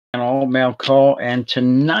channel, Mail Call, and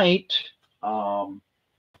tonight,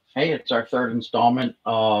 hey, it's our third installment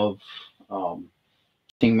of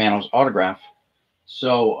Mantles Autograph.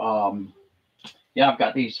 So, yeah, I've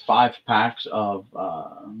got these 5 packs of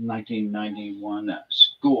 1991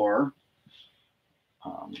 Score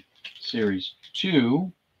Series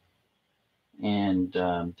 2, and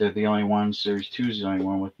they're the only one. Series 2 is the only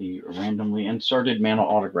one with the randomly inserted Mantle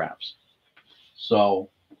autographs.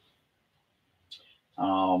 So,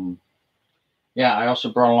 yeah, I also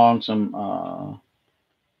brought along some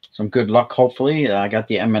good luck. Hopefully, I got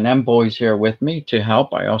the M&M boys here with me to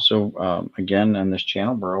help. I also, again, on this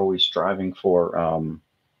channel, we're always striving for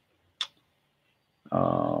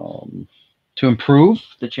to improve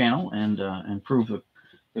the channel and improve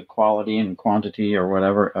the quality and quantity or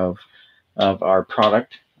whatever of our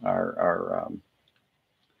product, our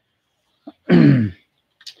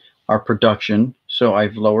our production. So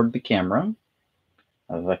I've lowered the camera.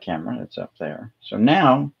 The camera that's up there. So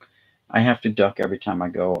now I have to duck every time I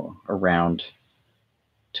go around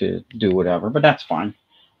to do whatever, but that's fine.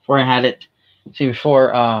 Before I had it, see,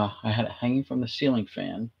 before I had it hanging from the ceiling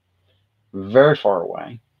fan, very far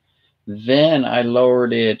away. Then I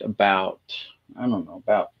lowered it about, I don't know,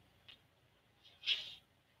 about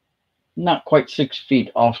not quite 6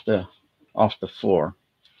 feet off the floor.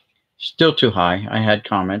 Still too high. I had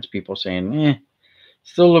comments, people saying,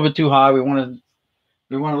 still a little bit too high. We want to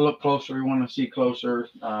look closer. We want to see closer.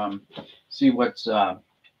 See what the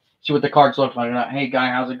cards look like. Hey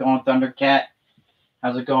guy, how's it going, Thundercat?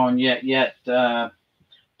 How's it going? Yet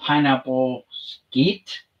Pineapple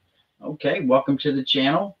Skeet. Okay, welcome to the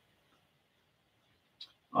channel.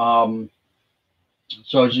 So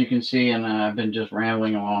as you can see, and I've been just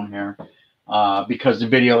rambling along here because the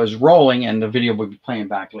video is rolling and the video will be playing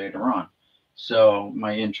back later on. So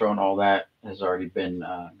my intro and all that has already been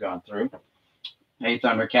gone through. Hey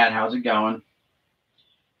Thundercat, how's it going?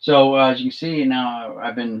 So as you can see now,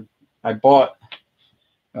 I bought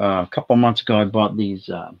a couple months ago. I bought these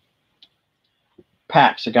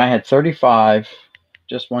packs. The guy had 35,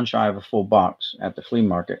 just one shy of a full box at the flea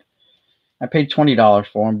market. I paid $20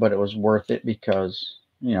 for them, but it was worth it because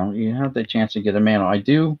you have the chance to get a Mantle. I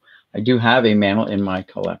do have a Mantle in my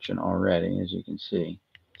collection already, as you can see.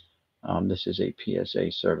 This is a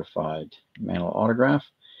PSA certified Mantle autograph.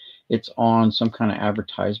 It's on some kind of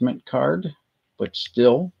advertisement card, but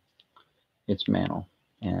still, it's Mantle.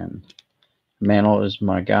 And Mantle is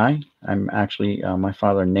my guy. I'm actually, my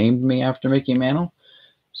father named me after Mickey Mantle.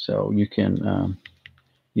 So you can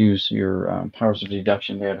use your powers of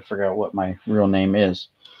deduction there to figure out what my real name is.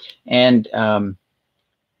 And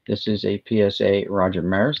this is a PSA Roger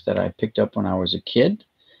Maris that I picked up when I was a kid.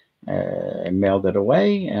 I mailed it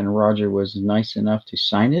away, and Roger was nice enough to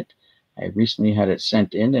sign it. I recently had it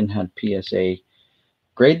sent in and had PSA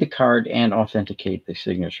grade the card and authenticate the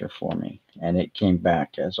signature for me. And it came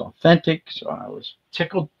back as authentic, so I was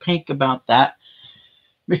tickled pink about that.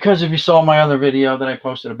 Because if you saw my other video that I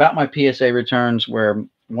posted about my PSA returns, where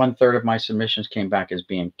 1/3 of my submissions came back as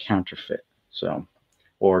being counterfeit, so,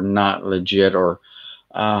 or not legit, or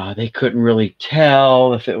they couldn't really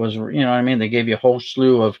tell if it was, you know what I mean? They gave you a whole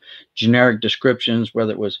slew of generic descriptions,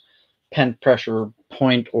 whether it was pen pressure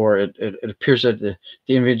point, or it appears that the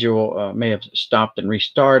individual may have stopped and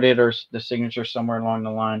restarted, or the signature somewhere along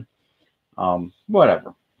the line.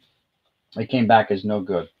 Whatever. It came back as no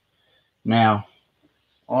good. Now,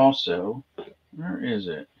 also, where is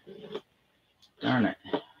it? Darn it.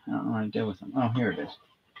 I don't know what I did with them. Oh, here it is.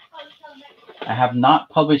 I have not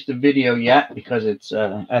published the video yet because it's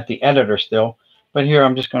at the editor still. But here,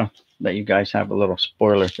 I'm just going to let you guys have a little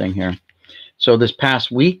spoiler thing here. So this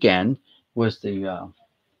past weekend was the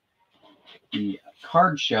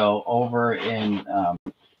card show over in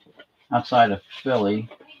outside of Philly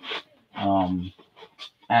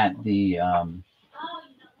at the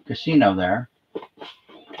casino there.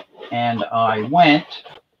 And I went.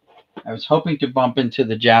 I was hoping to bump into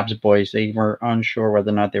the Jabs boys. They were unsure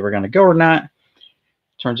whether or not they were going to go or not.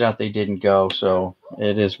 Turns out they didn't go, so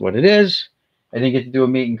it is what it is. I didn't get to do a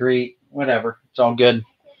meet and greet. Whatever. It's all good.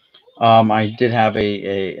 I did have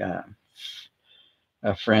a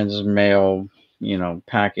friend's mail,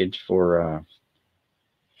 package for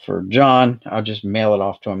John. I'll just mail it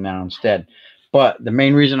off to him now instead. But the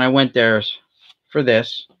main reason I went there is for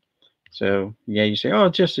this. So yeah, you say, oh,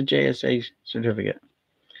 it's just a JSA certificate.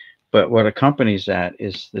 But what accompanies that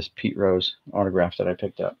is this Pete Rose autograph that I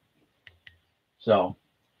picked up. So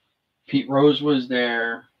Pete Rose was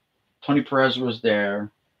there. Tony Perez was there.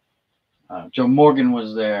 Joe Morgan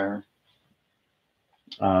was there.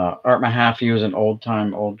 Art Mahaffey was an old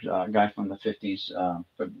guy from the 50s,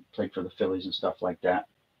 played for the Phillies and stuff like that.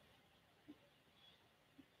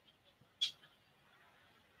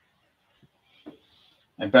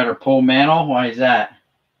 I better pull Mantle. Why is that?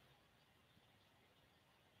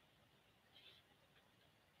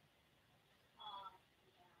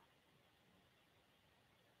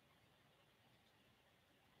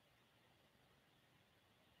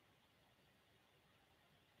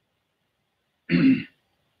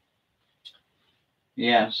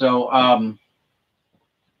 Yeah, so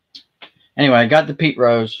anyway, I got the Pete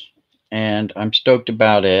Rose, and I'm stoked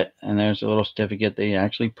about it. And there's a little certificate. They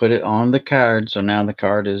actually put it on the card, so now the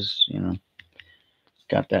card is, you know,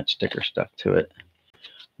 got that sticker stuck to it.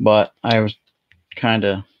 But I was kind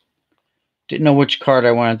of didn't know which card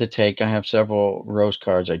I wanted to take. I have several Rose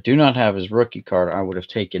cards. I do not have his rookie card. I would have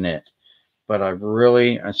taken it. But I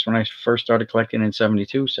really, that's when I first started collecting in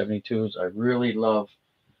 72. 72s, I really love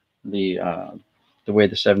the way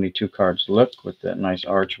the 72 cards look with that nice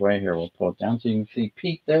archway. Here, we'll pull it down so you can see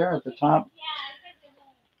Pete there at the top.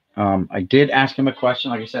 I did ask him a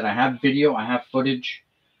question. Like I said, I have video, I have footage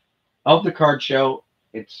of the card show.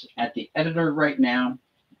 It's at the editor right now.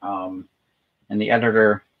 And the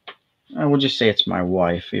editor, I will just say it's my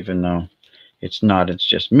wife, even though it's not. It's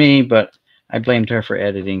just me, but I blamed her for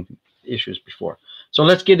editing issues before. So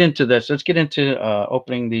let's get into this. Let's get into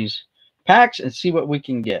opening these packs and see what we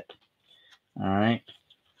can get. All right.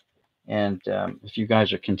 And if you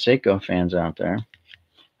guys are Conseco fans out there,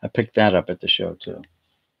 I picked that up at the show too.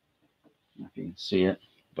 I don't know if you can see it,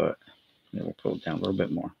 but we'll pull it down a little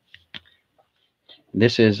bit more.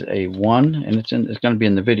 This is a 1, and it's going to be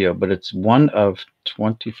in the video, but it's 1 of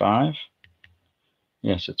 25.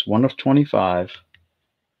 Yes, it's 1 of 25.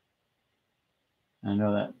 I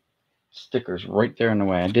know that sticker's right there in the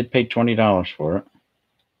way. I did pay $20 for it,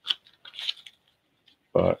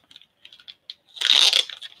 but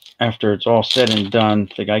after it's all said and done,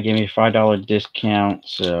 the guy gave me a $5 discount,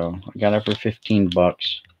 so I got it for 15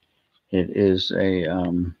 bucks. It is a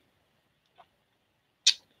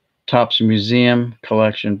Topps Museum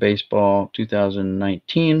Collection Baseball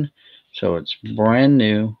 2019, so it's brand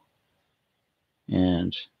new,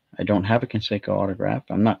 and I don't have a Conseco autograph.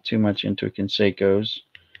 I'm not too much into Consecos,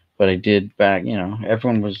 but I did back, you know,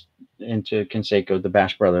 everyone was into Conseco, the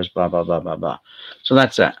Bash Brothers, blah, blah, blah, blah, blah. So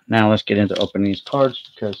that's that. Now let's get into opening these cards,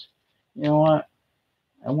 because, you know what?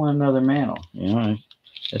 I want another Mantle. You know,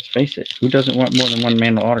 let's face it. Who doesn't want more than one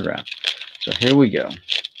Mantle autograph? So here we go.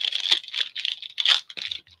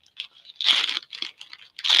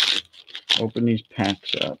 Open these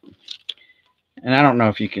packs up. And I don't know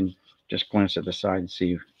if you can just glance at the side and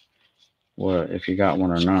see what if you got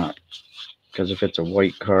one or not. Because if it's a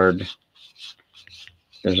white card,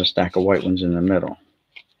 there's a stack of white ones in the middle.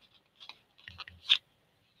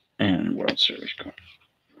 And World Series card.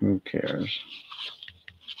 Who cares?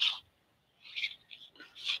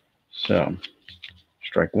 So,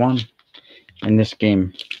 strike 1. In this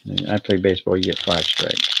game, I play baseball, you get 5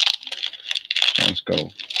 strikes. So let's go.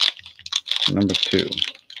 Number 2.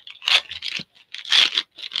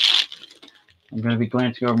 I'm going to be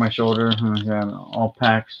glancing over my shoulder. I got all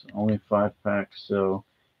packs, only 5 packs, so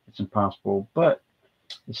it's impossible. But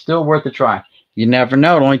it's still worth a try. You never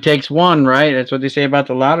know. It only takes 1, right? That's what they say about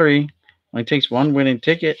the lottery. It only takes 1 winning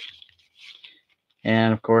ticket.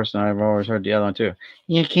 And, of course, I've always heard the other one, too.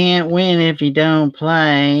 You can't win if you don't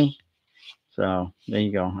play. So, there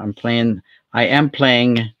you go. I am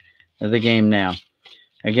playing the game now.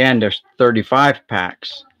 Again, there's 35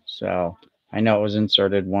 packs. So, I know it was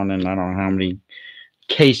inserted 1 in I don't know how many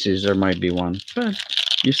cases there might be 1. But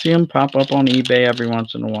you see them pop up on eBay every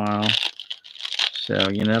once in a while. So,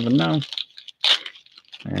 you never know.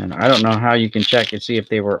 And I don't know how you can check and see if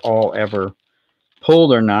they were all ever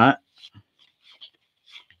pulled or not.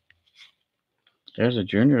 There's a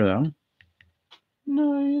junior, though.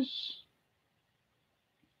 Nice.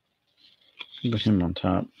 Put him on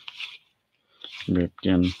top.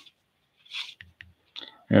 Ripken.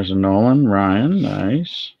 There's a Nolan. Ryan.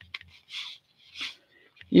 Nice.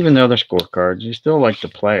 Even though they're scorecards, you still like the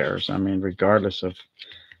players. I mean, regardless of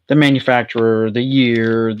the manufacturer, the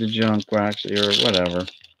year, the junk wax, or whatever.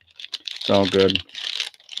 It's all good.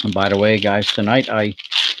 And by the way, guys, tonight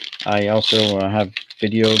I also have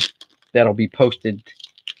video that'll be posted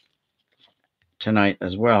tonight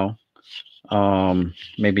as well.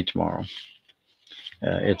 Maybe tomorrow.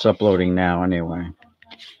 It's uploading now anyway.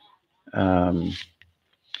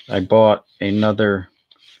 I bought another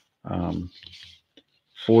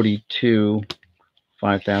 42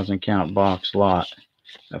 5,000 count box lot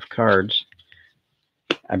of cards.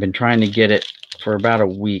 I've been trying to get it for about a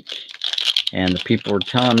week, and the people were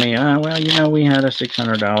telling me, oh, well, you know, we had a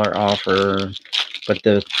 $600 offer, but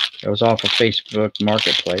it was off of Facebook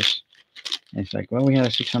Marketplace. And it's like, well, we had a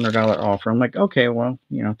 $600 offer. I'm like, okay, well,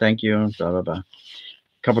 you know, thank you, blah, blah, blah.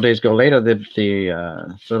 couple days ago later,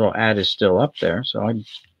 the little ad is still up there, so I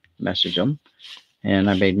messaged them and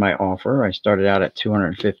I made my offer. I started out at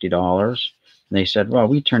 $250, and they said, "Well,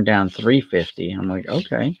 we turned down $350." I'm like,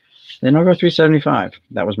 "Okay, then I'll go $375."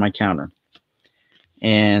 That was my counter,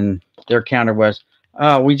 and their counter was,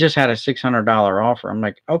 "Oh, we just had a $600 offer." I'm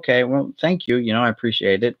like, "Okay, well, thank you. I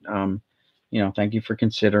appreciate it. Thank you for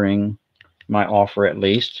considering my offer at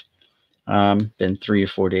least." Then 3 or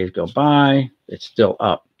 4 days go by. It's still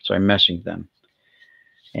up. So I messaged them.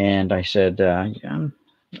 And I said, yeah,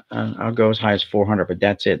 I'll go as high as 400, but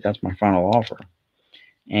that's it. That's my final offer.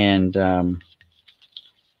 And the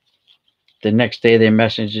next day they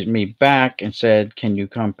messaged me back and said, "Can you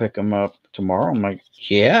come pick them up tomorrow?" I'm like,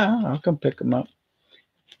 "Yeah, I'll come pick them up."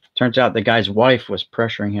 Turns out the guy's wife was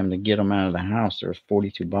pressuring him to get them out of the house. There was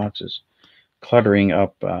 42 boxes cluttering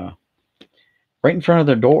up right in front of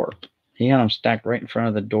the door. He had them stacked right in front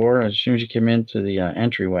of the door as soon as you came into the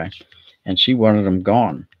entryway, and she wanted them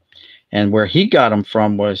gone. And where he got them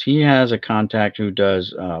from was he has a contact who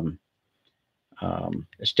does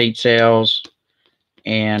estate sales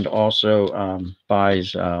and also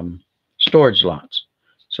buys storage lots.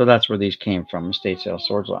 So that's where these came from, estate sales,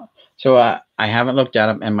 storage lot. So I haven't looked at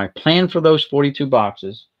them, and my plan for those 42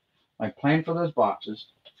 boxes,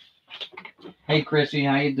 Hey, Chrissy,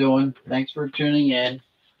 how you doing? Thanks for tuning in.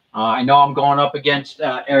 I know I'm going up against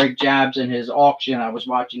Eric Jabs in his auction. I was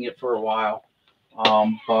watching it for a while,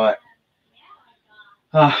 but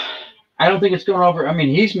I don't think it's going over. I mean,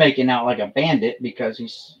 he's making out like a bandit because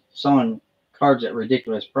he's selling cards at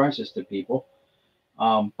ridiculous prices to people,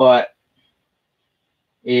 but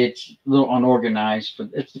it's a little unorganized.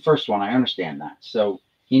 It's the first one. I understand that. So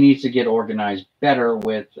he needs to get organized better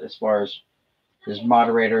with as far as his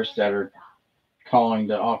moderators that are calling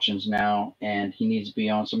the auctions now, and he needs to be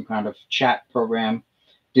on some kind of chat program,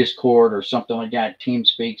 Discord or something like that,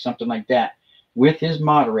 TeamSpeak, something like that, with his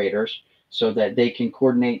moderators so that they can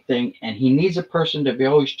coordinate things. And he needs a person to be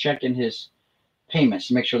always checking his payments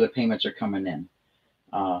to make sure the payments are coming in.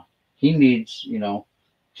 He needs,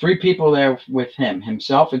 3 people there with him,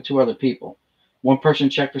 himself and 2 other people. 1 person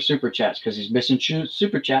check for super chats because he's missing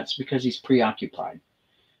super chats because he's preoccupied.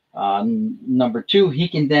 Number 2, he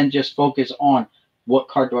can then just focus on what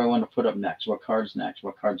card do I want to put up next? What card's next?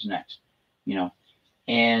 What card's next?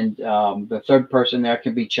 And the 3rd person there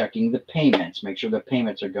can be checking the payments, make sure the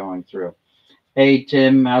payments are going through. Hey,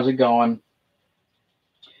 Tim, how's it going?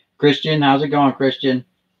 Christian, how's it going, Christian?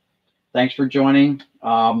 Thanks for joining.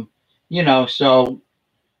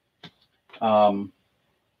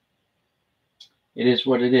 It is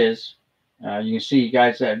what it is. You can see, you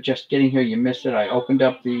guys that are just getting here, you missed it. I opened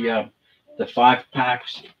up the 5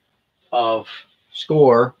 packs of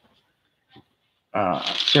Score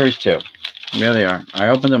Series 2. There they are. I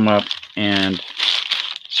opened them up, and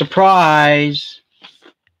surprise,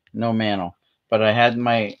 no Mantle. But I had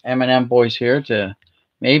my M&M boys here to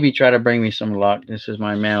maybe try to bring me some luck. This is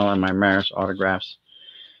my Mantle and my Mantles Autographs.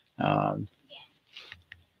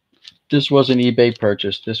 This was an eBay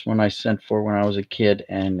purchase. This one I sent for when I was a kid,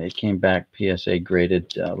 and it came back PSA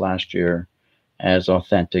graded last year as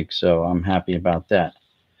authentic, so I'm happy about that.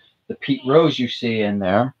 The Pete Rose you see in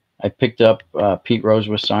there, I picked up. Pete Rose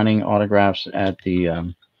was signing autographs at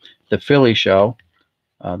the Philly show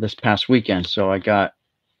this past weekend, so I got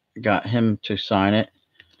him to sign it,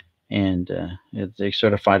 and they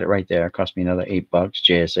certified it right there. It cost me another $8.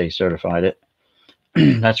 JSA certified it.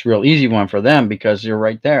 That's a real easy one for them because you're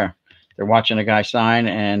right there. They're watching a guy sign,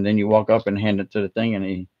 and then you walk up and hand it to the thing, and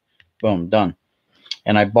he, boom, done.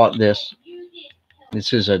 And I bought this.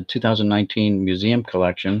 This is a 2019 museum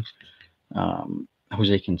collection.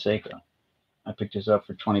 Jose Canseco. I picked this up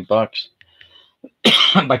for $20.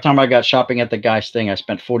 By the time I got shopping at the guy's thing, I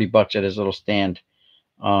spent $40 at his little stand.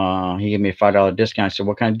 He gave me a $5 discount. I said,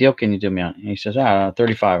 "What kind of deal can you do me on?" And he says,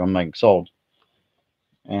 $35. I'm like, sold.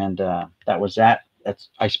 And that was that.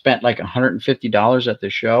 I spent like $150 at the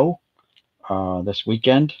show this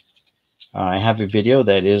weekend. I have a video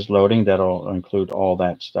that is loading that'll include all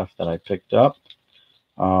that stuff that I picked up.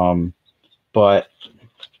 But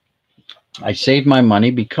I saved my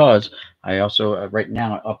money because I also right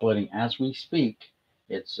now uploading as we speak.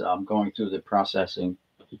 It's going through the processing.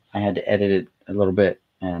 I had to edit it a little bit,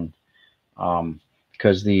 and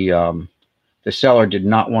because the seller did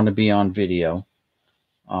not want to be on video.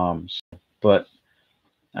 But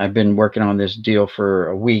I've been working on this deal for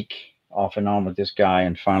a week off and on with this guy,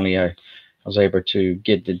 and finally I was able to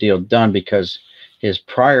get the deal done because his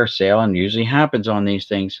prior sale, and usually happens on these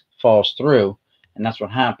things, falls through, and that's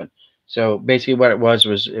what happened. So basically what it was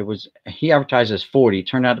he advertised as 40,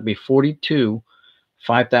 turned out to be 42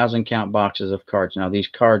 5,000 count boxes of cards. Now, these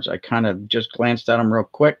cards, I kind of just glanced at them real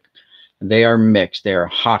quick. They are mixed. They are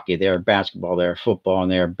hockey, they are basketball, they are football,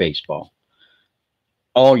 and they are baseball.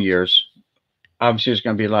 All years. Obviously, there's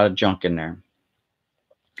going to be a lot of junk in there,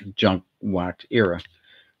 junk wax era.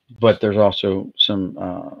 But there's also some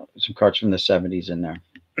cards from the 70s in there.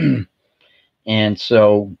 And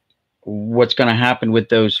so, what's going to happen with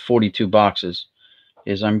those 42 boxes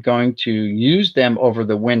is I'm going to use them over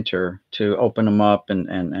the winter to open them up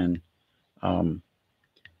and um,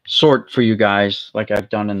 sort for you guys, like I've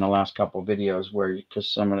done in the last couple of videos, where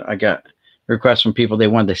because I got requests from people, they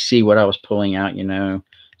wanted to see what I was pulling out, you know.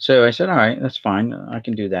 So I said, all right, that's fine, I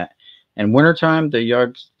can do that. And wintertime, the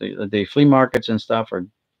yards, the flea markets and stuff are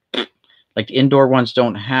like the indoor ones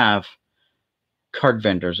don't have card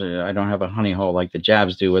vendors. I don't have a honey hole like the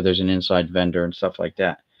jabs do, where there's an inside vendor and stuff like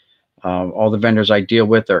that. All the vendors I deal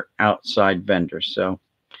with are outside vendors, so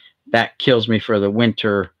that kills me for the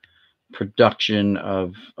winter production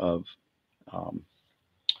of um,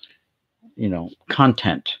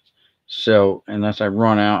 content. So unless I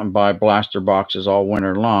run out and buy blaster boxes all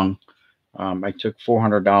winter long, I took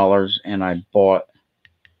 $400 and I bought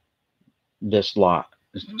this lot.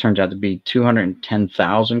 It turns out to be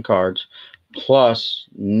 210,000 cards. Plus,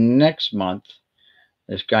 next month,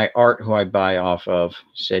 this guy Art, who I buy off of,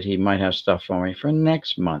 said he might have stuff for me for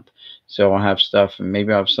next month. So I'll have stuff, and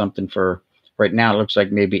maybe I'll have something for right now. It looks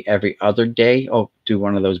like maybe every other day I'll do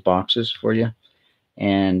one of those boxes for you.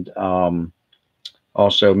 And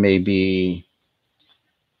also maybe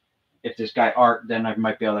if this guy Art, then I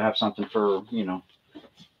might be able to have something for,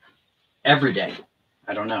 every day.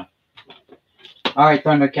 I don't know. All right,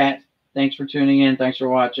 Thundercat. Thanks for tuning in. Thanks for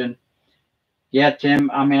watching. Yeah,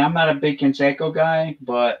 Tim. I mean, I'm not a big Canseco guy,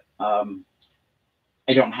 but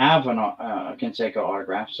I don't have a Canseco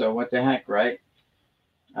autograph, so what the heck, right?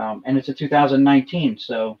 And it's a 2019,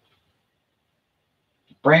 so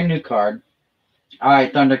brand new card. All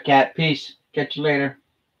right, Thundercat. Peace. Catch you later.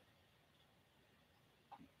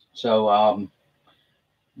 So,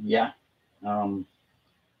 yeah.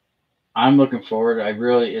 I'm looking forward.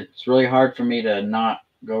 It's really hard for me to not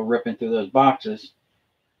go ripping through those boxes,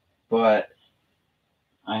 but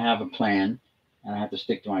I have a plan, and I have to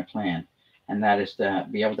stick to my plan, and that is to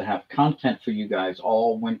be able to have content for you guys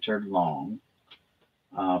all winter long,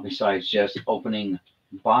 besides just opening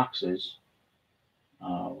boxes,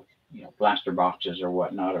 blaster boxes or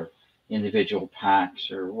whatnot, or individual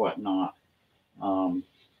packs or whatnot.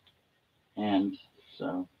 And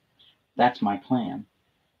so that's my plan.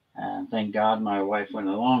 And thank God my wife went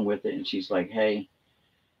along with it, and she's like, hey,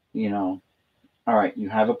 all right, you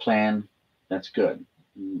have a plan. That's good.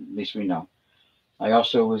 At least we know. I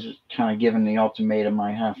also was kind of given the ultimatum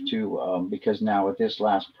I have to, because now with this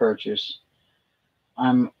last purchase,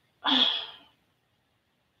 I'm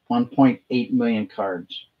 1.8 million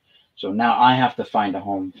cards. So now I have to find a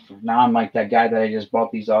home. Now I'm like that guy that I just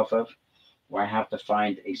bought these off of, where I have to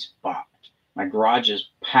find a spot. My garage is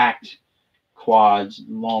packed. Quads,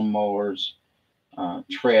 lawnmowers,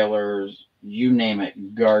 trailers, you name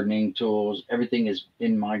it, gardening tools, everything is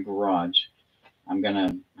in my garage. I'm going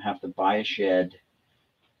to have to buy a shed,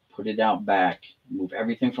 put it out back, move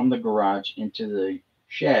everything from the garage into the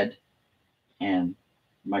shed, and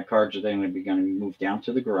my cards are then going to be moved down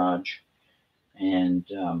to the garage. And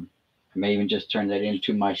I may even just turn that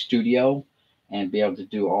into my studio and be able to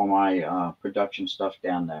do all my production stuff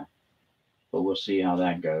down there. But we'll see how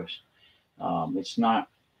that goes. It's not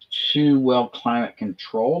too well climate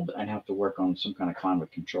controlled. I'd have to work on some kind of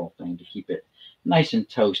climate control thing to keep it nice and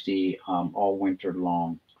toasty all winter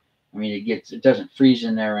long. I mean, it doesn't freeze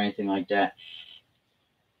in there or anything like that.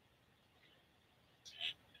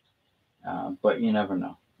 But you never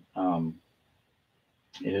know.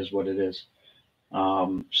 It is what it is.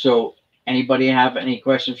 So anybody have any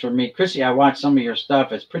questions for me? Chrissy, I watched some of your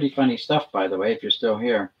stuff. It's pretty funny stuff, by the way, if you're still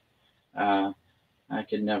here. I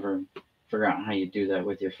could never figure out how you do that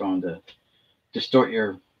with your phone to distort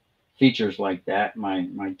your features like that.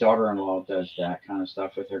 My daughter-in-law does that kind of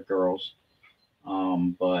stuff with her girls.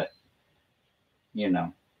 But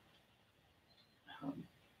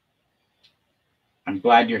I'm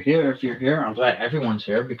glad you're here. If you're here, I'm glad everyone's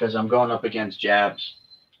here because I'm going up against jabs.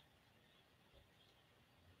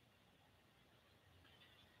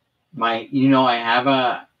 I have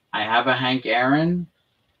a Hank Aaron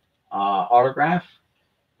autograph,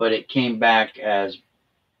 but it came back as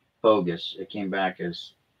bogus. It came back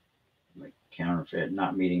as like counterfeit,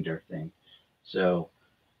 not meeting their thing. So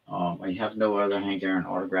I have no other Hank Aaron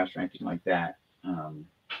autographs or anything like that. I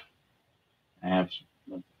have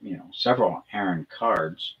several Aaron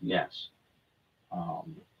cards, yes,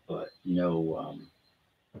 but no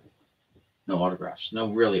No autographs.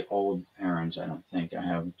 No really old errands, I don't think. I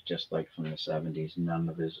have just like from the 70s, none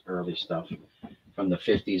of his early stuff from the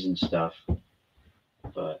 50s and stuff.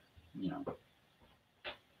 But, you know,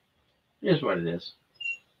 it is what it is.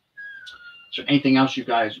 Is there anything else you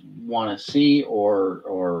guys want to see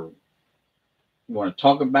or want to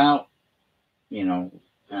talk about? You know,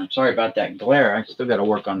 I'm sorry about that glare. I still got to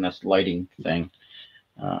work on this lighting thing.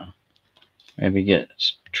 Maybe get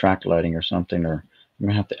track lighting or something, or I'm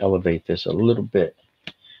going to have to elevate this a little bit.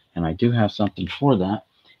 And I do have something for that.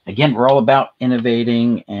 Again, we're all about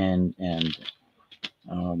innovating and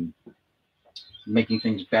making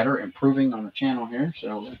things better, improving on the channel here.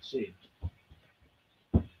 So let's see.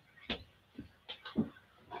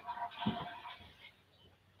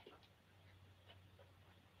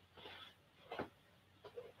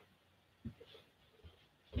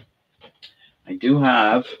 I do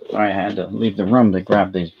have, I had to leave the room to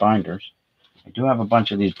grab these binders. I do have a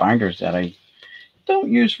bunch of these binders that I don't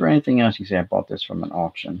use for anything else. You see, I bought this from an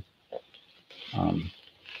auction.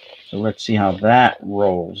 So let's see how that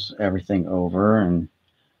rolls everything over and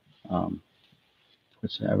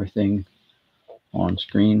puts everything on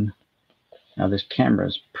screen. Now this camera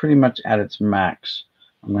is pretty much at its max.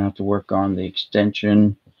 I'm going to have to work on the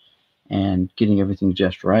extension and getting everything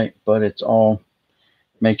just right, but it's all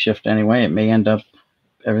makeshift anyway. It may end up,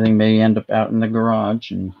 everything may end up out in the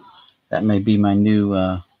garage, and that may be my new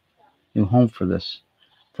home for this,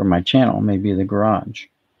 for my channel, maybe the garage.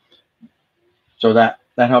 So that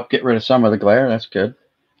helped get rid of some of the glare. That's good.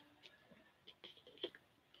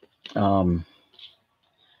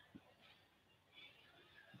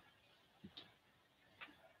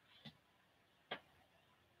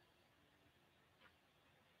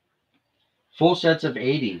 Full sets of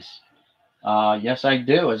 80s. Yes, I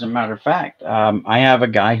do. As a matter of fact, I have a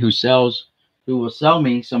guy who will sell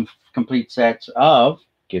me some complete sets of,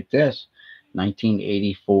 get this,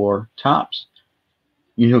 1984 tops.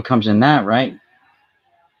 You know who comes in that, right?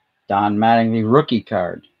 Don Mattingly rookie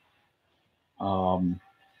card.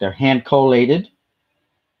 They're hand collated,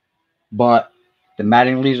 but the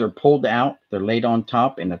Mattingleys are pulled out. They're laid on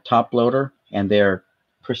top in a top loader, and they're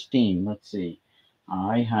pristine. Let's see.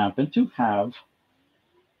 I happen to have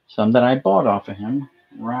some that I bought off of him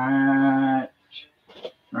right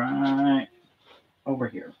over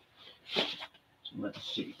here. So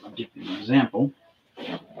let's see. I'll give you an example.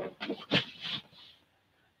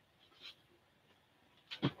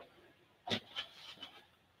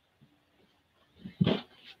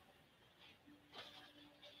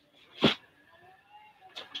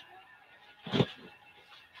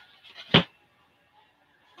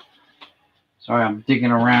 Sorry, I'm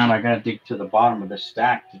digging around. I got to dig to the bottom of the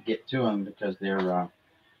stack to get to them because they're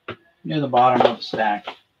near the bottom of the stack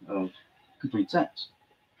of complete sets.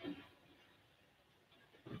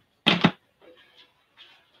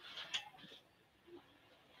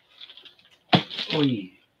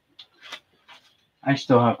 Oy. I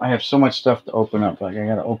have so much stuff to open up. Like I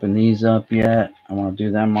got to open these up yet. I want to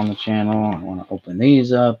do them on the channel. I want to open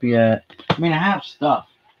these up yet. I mean, I have stuff,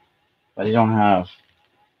 but I don't have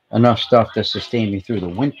enough stuff to sustain me through the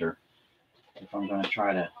winter. If I'm going to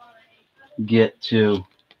try to get to,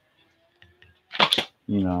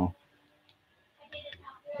 you know,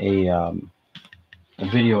 a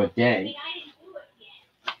video a day.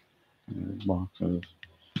 A box of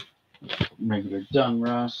regular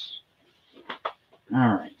Dunruss.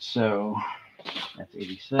 All right, so that's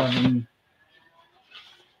 87.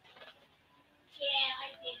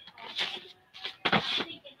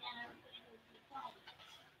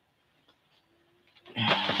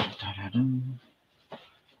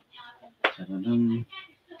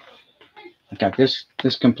 I got this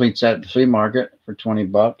complete set at the flea market for 20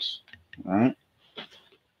 bucks. All right.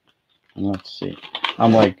 And let's see.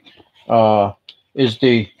 I'm like, is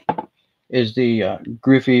the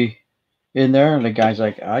Griffey in there? And the guy's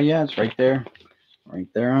like, oh yeah, it's right there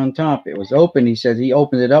on top. It was open. He said he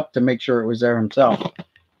opened it up to make sure it was there himself.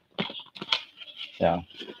 So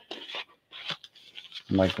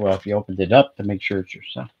I'm like, well, if you opened it up to make sure it's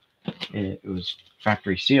yourself, it was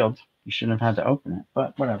factory sealed, you shouldn't have had to open it,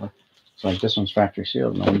 but whatever. It's like this one's factory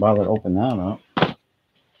sealed. No one bothered to open that up. I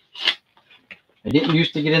didn't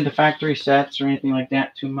used to get into factory sets or anything like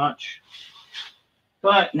that too much.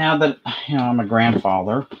 But now that, you know, I'm a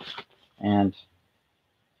grandfather and,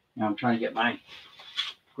 you know, I'm trying to get my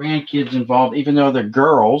grandkids involved, even though they're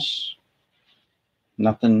girls.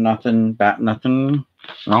 Nothing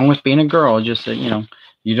wrong with being a girl. Just that, you know,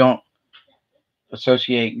 you don't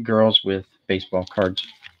associate girls with baseball cards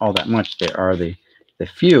all that much. There are the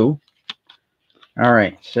few. All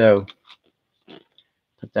right, so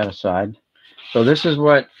put that aside. So this is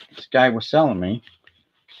what this guy was selling me.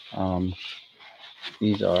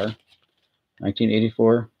 These are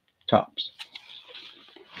 1984 tops.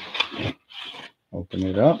 Open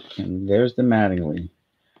it up, and there's the Mattingly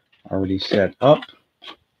already set up,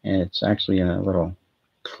 and it's actually in a little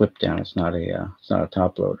clip down. It's not a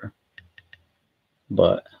top loader,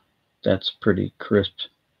 but that's pretty crisp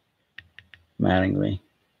Mattingly.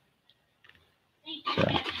 So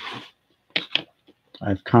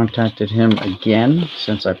I've contacted him again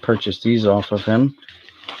since I purchased these off of him,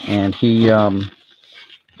 and he's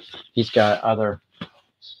got other.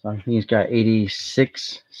 I think he's got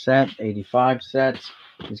 86 sets, 85 sets.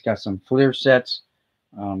 He's got some Fleer sets,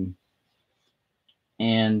 and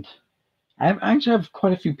I actually have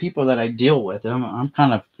quite a few people that I deal with. I'm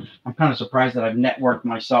kind of surprised that I've networked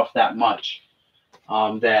myself that much.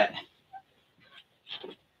 Oh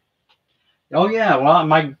yeah,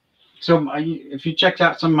 well if you check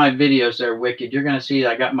out some of my videos there, Wicked, you're gonna see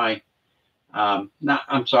I got my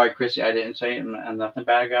I'm sorry, Chrissy, I didn't say it, and nothing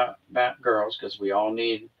bad about girls, because we all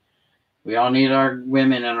need our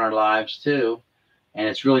women in our lives too, and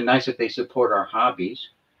it's really nice that they support our hobbies.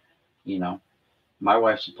 You know, my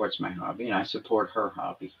wife supports my hobby, and I support her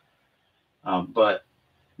hobby. But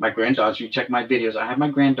my granddaughters, you check my videos, I have my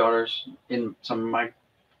granddaughters in some of my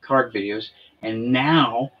card videos, and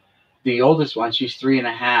now the oldest one, she's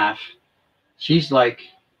 3.5. She's like,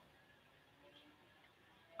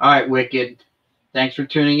 all right, Wicked, thanks for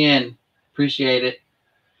tuning in. Appreciate it.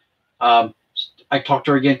 I talked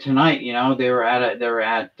to her again tonight. You know, they were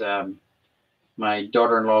at my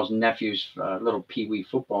daughter-in-law's nephew's little pee-wee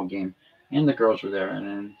football game, and the girls were there. And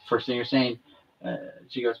then first thing you're saying,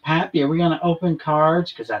 she goes, "Pappy, are we gonna open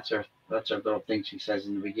cards?" Because that's her little thing she says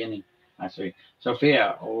in the beginning. I say,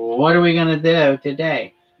 "Sophia, what are we gonna do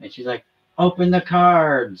today?" And she's like, "Open the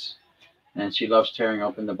cards." And she loves tearing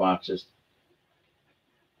open the boxes.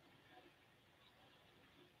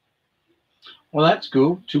 Well, that's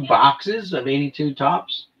cool. 2 boxes of 82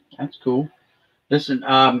 tops. That's cool. Listen,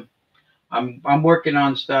 I'm working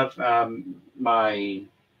on stuff. I don't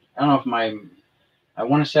know if I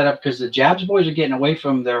want to set up, because the Jabs boys are getting away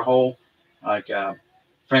from their whole like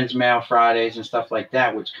Friends Mail Fridays and stuff like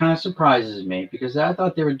that, which kind of surprises me, because I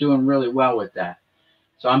thought they were doing really well with that.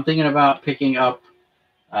 So I'm thinking about picking up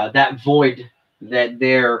that void that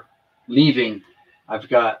they're leaving. I've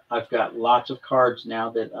got lots of cards now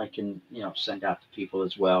that I can send out to people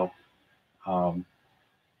as well. Um,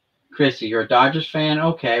 Chrissy, you're a Dodgers fan?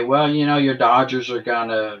 Okay, well, your Dodgers are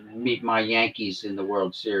gonna meet my Yankees in the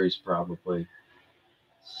World Series probably.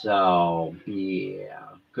 So yeah,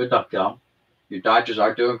 good luck, though. Your Dodgers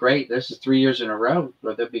are doing great. This is 3 years in a row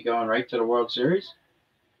where they'll be going right to the World Series.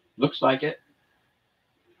 Looks like it.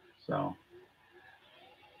 So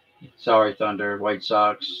sorry, Thunder, White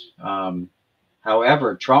Sox.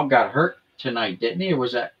 However, Trump got hurt tonight, didn't he? Or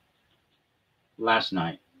was that last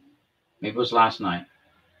night? Maybe it was last night.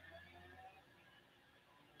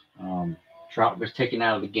 Trout was taken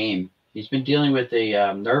out of the game. He's been dealing with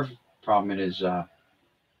a nerve problem in his.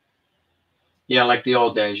 Yeah, like the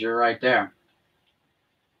old days. You're right there.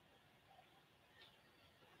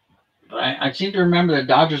 But I seem to remember the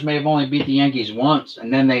Dodgers may have only beat the Yankees once,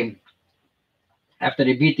 and then after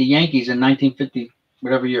they beat the Yankees in 1950,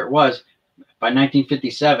 whatever year it was, by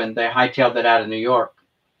 1957 they hightailed it out of New York,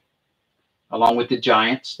 along with the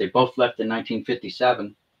Giants. They both left in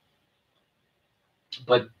 1957.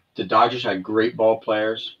 But the Dodgers had great ball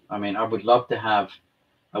players. I mean, I would love to have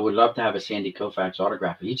a Sandy Koufax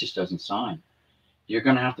autograph. He just doesn't sign. You're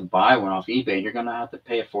gonna have to buy one off eBay, and you're gonna have to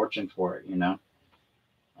pay a fortune for it, and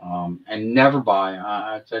never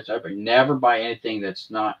buy. Never buy anything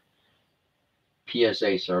that's not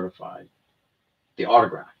PSA certified. The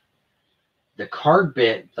autograph, the card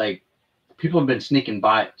bit, like people have been sneaking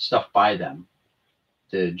by stuff by them.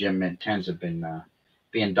 The Gem Mint 10s have been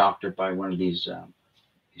being doctored by one of these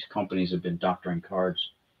companies. Have been doctoring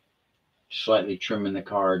cards, slightly trimming the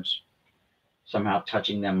cards, somehow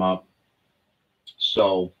touching them up.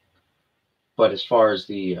 So, but as far as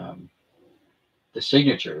the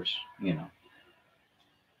signatures,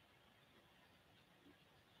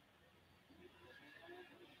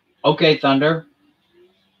 Okay, Thunder,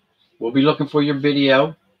 we'll be looking for your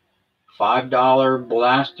video. $5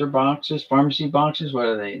 blaster boxes, pharmacy boxes. What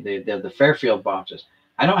are they? They're the Fairfield boxes.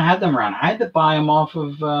 I don't have them around. I had to buy them off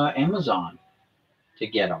of Amazon to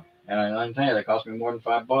get them, and I'm telling you, they cost me more than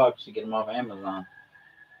 $5 to get them off Amazon.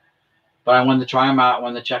 But I wanted to try them out. I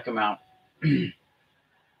wanted to check them out.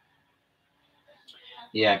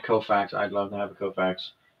 Yeah, Koufax. I'd love to have a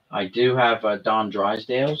Koufax. I do have Don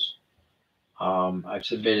Drysdale's. I've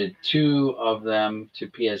submitted 2 of them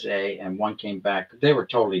to PSA, and 1 came back. They were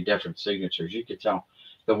totally different signatures. You could tell.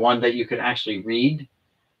 The one that you could actually read,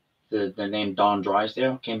 the name Don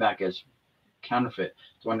Drysdale, came back as counterfeit.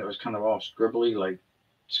 The one that was kind of all scribbly, like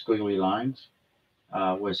squiggly lines,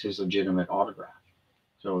 was his legitimate autograph.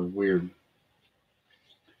 So it was weird.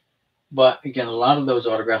 But again, a lot of those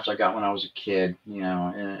autographs I got when I was a kid,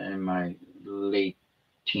 in my late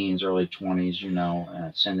teens, early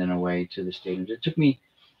 20s, sending away to the stadiums.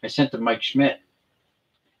 I sent to Mike Schmidt,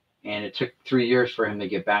 and it took 3 years for him to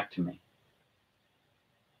get back to me.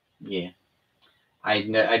 Yeah. I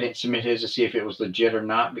didn't submit his to see if it was legit or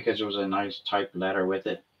not because it was a nice typed letter with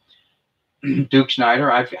it. Duke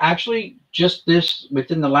Snyder, I've actually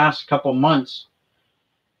within the last couple months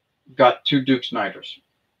got 2 Duke Snyders.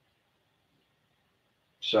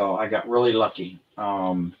 So I got really lucky.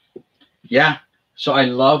 Yeah. So I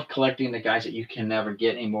love collecting the guys that you can never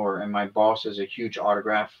get anymore. And my boss is a huge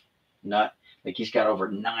autograph nut. Like he's got over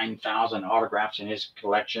 9,000 autographs in his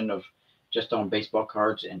collection of just on baseball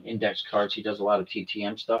cards and index cards. He does a lot of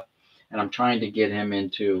TTM stuff. And I'm trying to get him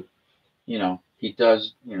into, he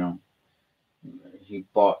does, he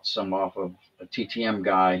bought some off of a TTM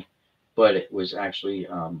guy, but it was actually,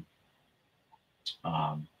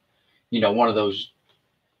 one of those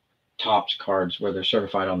Topps cards where they're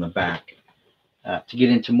certified on the back. To get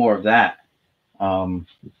into more of that, I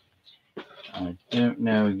don't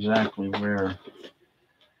know exactly where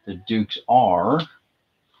the Dukes are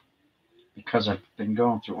because I've been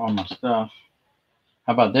going through all my stuff.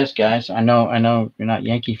 How about this, guys? I know you're not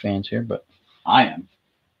Yankee fans here, but I am.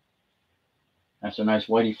 That's a nice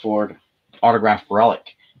Whitey Ford autograph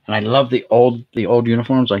relic, and I love the old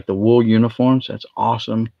uniforms, like the wool uniforms. That's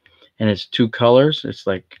awesome, and it's 2 colors. It's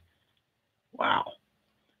like, wow.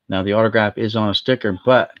 Now the autograph is on a sticker,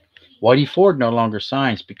 but Whitey Ford no longer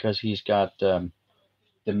signs because he's got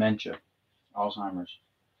dementia, Alzheimer's.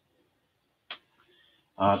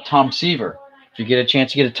 Tom Seaver. If you get a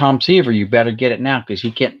chance to get a Tom Seaver, you better get it now because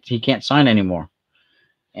he can't sign anymore,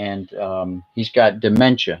 and he's got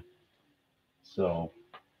dementia. So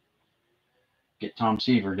get Tom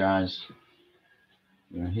Seaver, guys.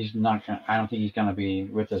 He's not gonna. I don't think he's gonna be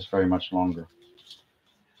with us very much longer.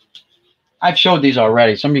 I've showed these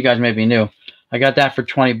already. Some of you guys may be new. I got that for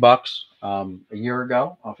 $20 a year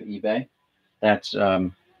ago off of eBay. That's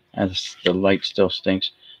as the light still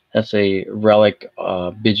stinks. That's a relic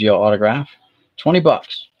Biggio autograph. $20.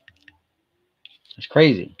 That's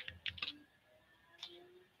crazy.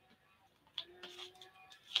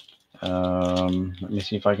 Let me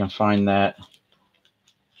see if I can find that.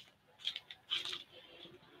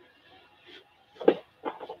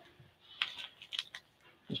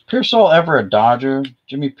 Was Pearsall ever a Dodger?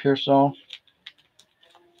 Jimmy Pearsall?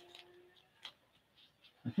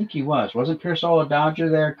 I think he was. Wasn't Pearsall a Dodger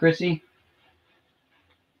there, Chrissy?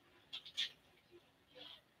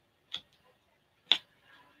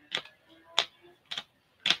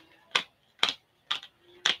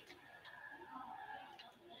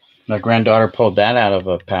 My granddaughter pulled that out of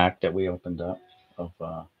a pack that we opened up of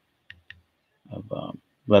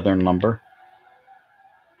leather and lumber.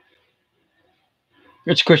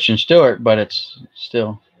 It's Christian Stewart, but it's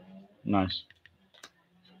still nice.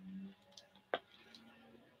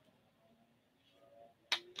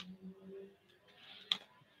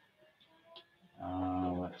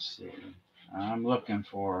 Let's see. I'm looking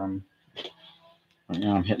for them. Right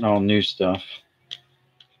now I'm hitting all new stuff.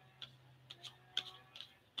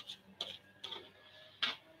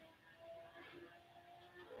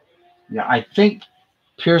 Yeah, I think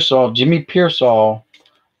Jimmy Pearsall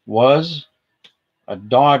was a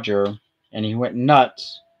Dodger, and he went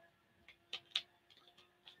nuts.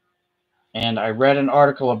 And I read an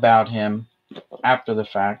article about him after the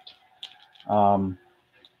fact. And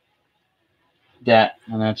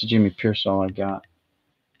that's a Jimmy Pearsall I got.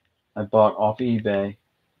 I bought off eBay.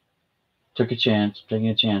 Taking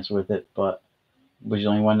a chance with it, but it was the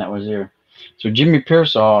only one that was there. So Jimmy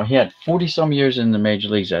Pearsall, he had 40-some years in the major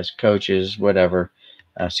leagues as coaches, whatever,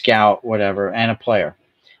 a scout, whatever, and a player.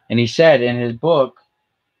 And he said in his book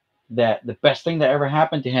that the best thing that ever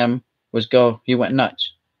happened to him was he went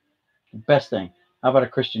nuts. The best thing. How about a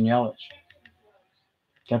Christian Yelich?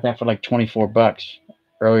 Got that for like $24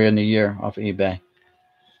 earlier in the year off of eBay.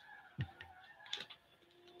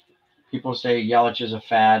 People say Yelich is a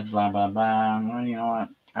fad, blah, blah, blah. Well, you know what?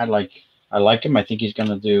 I like him. I think he's going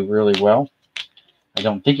to do really well. I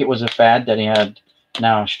don't think it was a fad that he had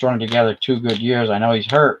now strung together 2 good years. I know he's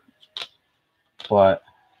hurt, but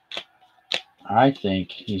I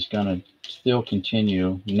think he's going to still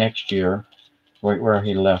continue next year right where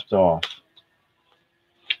he left off.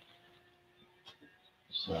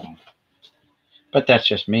 So, but that's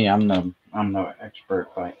just me. I'm no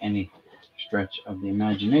expert by any stretch of the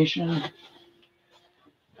imagination,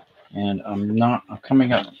 and I'm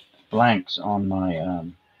coming up blanks on my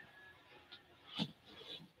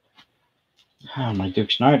my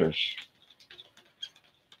Duke Snyders.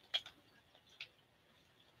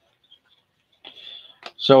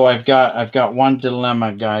 So I've got one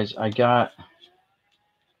dilemma, guys. I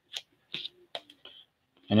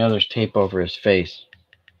know there's tape over his face.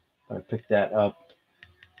 I picked that up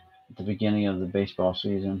at the beginning of the baseball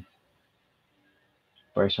season.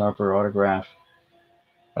 Bryce Harper autograph.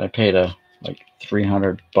 But I paid like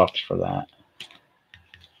 $300 for that.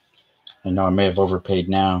 I know I may have overpaid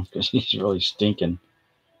now because he's really stinking.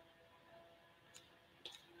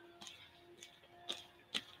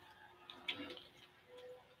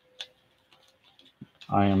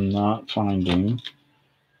 I am not finding.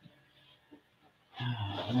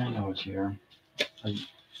 I know it's here.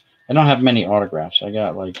 I don't have many autographs. I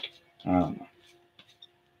got like, I don't know,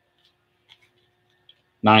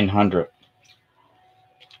 900.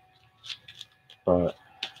 But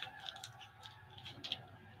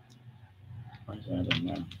where's that in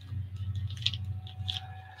there?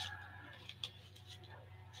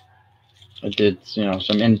 I did,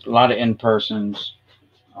 a lot of in-persons,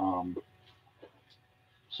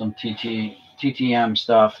 some TTM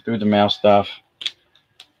stuff, through the mail stuff,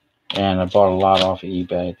 and I bought a lot off of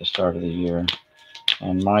eBay at the start of the year.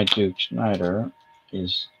 And my Duke Snyder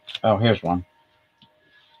is, oh, here's one.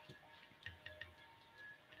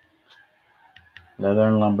 Leather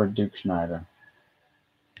and Lumber Duke Snyder.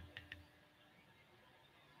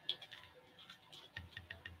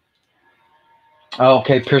 Oh,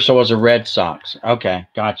 okay, Pearson was a Red Sox. Okay,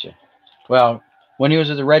 gotcha. Well, when he was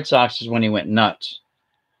at the Red Sox is when he went nuts.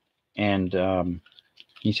 And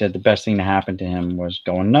he said the best thing to happen to him was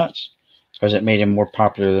going nuts because it made him more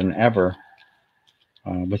popular than ever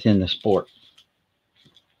within the sport.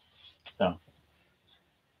 So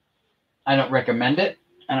I don't recommend it.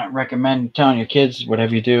 I don't recommend telling your kids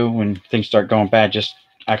whatever you do when things start going bad, just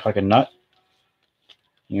act like a nut.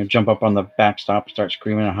 Jump up on the backstop, start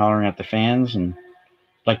screaming and hollering at the fans, and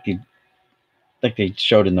like they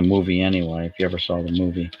showed in the movie anyway. If you ever saw the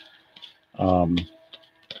movie,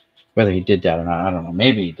 whether he did that or not, I don't know.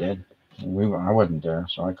 Maybe he did. I wasn't there,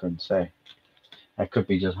 so I couldn't say. That could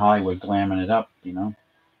be just Hollywood glamming it up,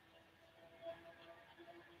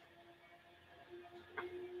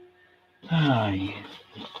 Hi.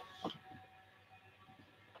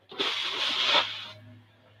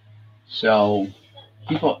 So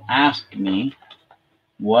people ask me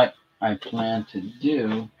what I plan to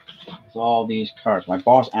do with all these cards. My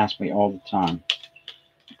boss asks me all the time,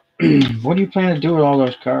 what do you plan to do with all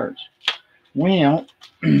those cards? Well,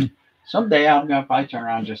 someday I'm going to probably turn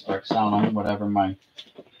around and just start selling them, whatever my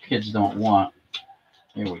kids don't want.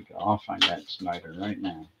 Here we go. I'll find that Snyder right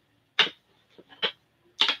now.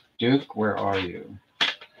 Duke, where are you?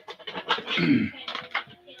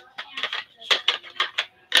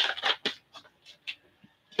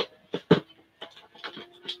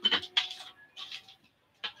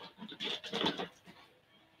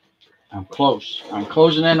 I'm close. I'm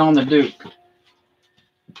closing in on the Duke.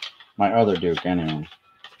 My other Duke, anyway.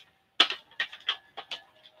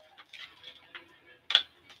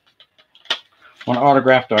 One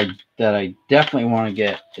autograph that I definitely want to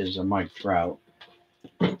get is a Mike Trout.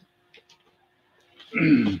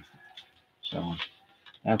 So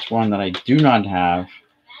that's one that I do not have.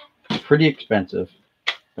 Pretty expensive,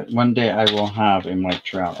 but one day I will have a Mike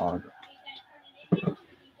Trout autograph.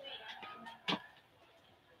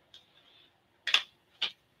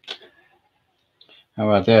 How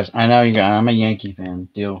about this? I know I'm a Yankee fan.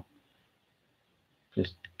 Deal.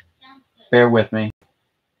 Just bear with me.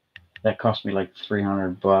 That cost me like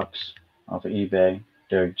 $300 off of eBay.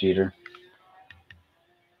 Derek Jeter.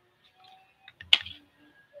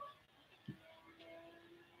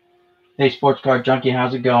 Hey, Sports Card Junkie,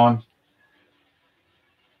 how's it going?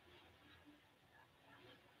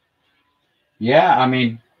 Yeah, I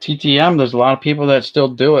mean, TTM, there's a lot of people that still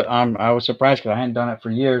do it. I was surprised because I hadn't done it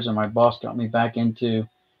for years, and my boss got me back into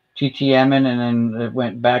TTMing, and then it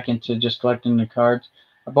went back into just collecting the cards.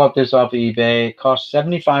 I bought this off of eBay. It cost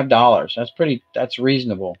 $75. That's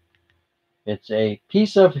reasonable. It's a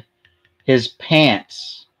piece of his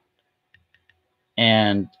pants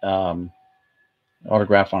and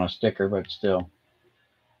autograph on a sticker, but still.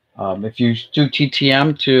 If you do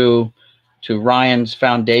TTM to Ryan's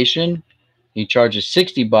foundation, he charges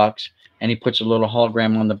 $60, and he puts a little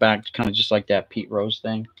hologram on the back, kind of just like that Pete Rose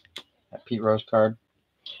thing, that Pete Rose card.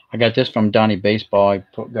 I got this from Donnie Baseball. I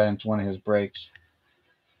got into one of his breaks.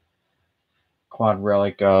 quad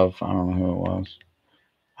relic of, I don't know who it was.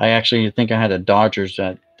 I actually think I had a Dodgers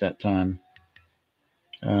at that time.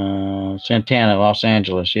 Santana, Los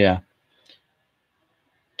Angeles, yeah.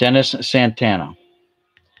 Dennis Santana.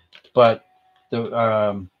 But that's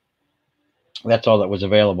all that was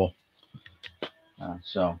available.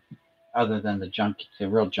 So, other than the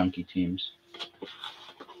real junky teams.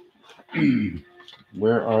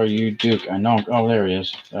 Where are you, Duke? I know. Oh, there he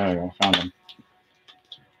is. There I go. Found him.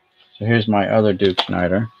 So here's my other Duke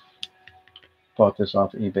Snyder. Bought this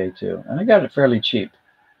off eBay too, and I got it fairly cheap.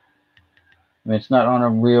 I mean, it's not on a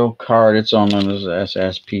real card. It's on those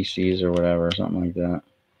SSPCs or whatever, something like that.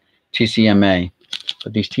 TCMA.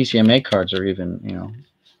 But these TCMA cards are even,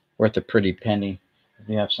 worth a pretty penny. If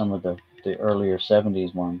you have some of the earlier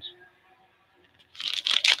 70s ones,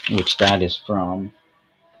 which that is from.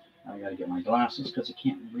 I gotta get my glasses because I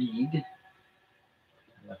can't read. I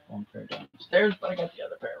left one pair downstairs, but I got the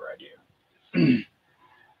other pair right here.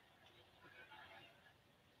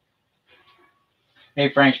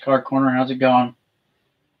 Hey, Frank's Card Corner, how's it going?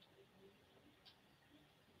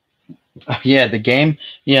 Yeah, the game.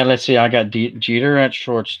 Yeah, let's see. I got Jeter at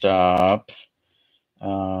shortstop.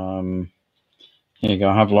 Here you go.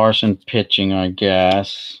 I have Larson pitching, I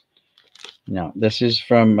guess. No, this is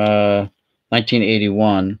from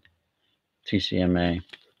 1981 TCMA.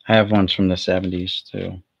 I have ones from the 70s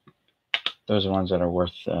too. Those are ones that are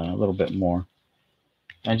worth a little bit more.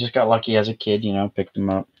 I just got lucky as a kid, picked them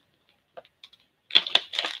up.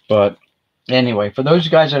 But anyway, for those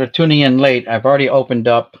guys that are tuning in late, I've already opened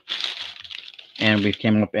up, and we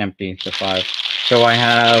came up empty, the 5. So I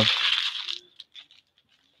have,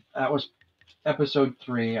 that was episode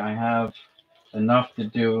 3. I have enough to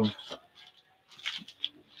do a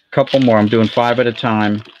couple more. I'm doing 5 at a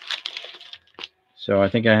time. So I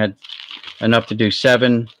think I had enough to do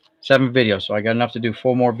 7 videos. So I got enough to do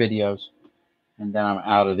 4 more videos. And then I'm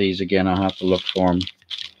out of these again. I'll have to look for them.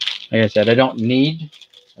 Like I said, I don't need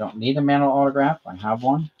a Mantle autograph. I have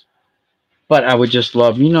one. But I would just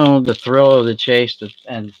love, the thrill of the chase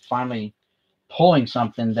and finally pulling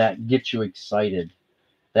something that gets you excited.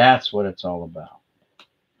 That's what it's all about.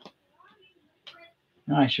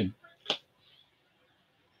 I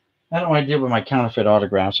don't know what I did with my counterfeit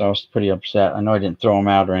autographs. I was pretty upset. I know I didn't throw them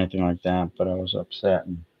out or anything like that, but I was upset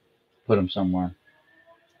and put them somewhere.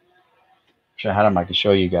 If I had them, I could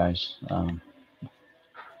show you guys.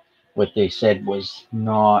 What they said was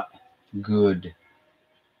not good.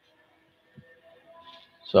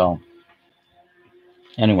 So,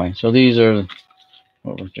 anyway, so these are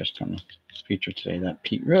what we're just going to feature today. That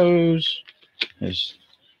Pete Rose is,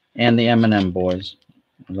 and the M&M boys.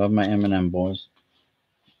 I love my M&M boys.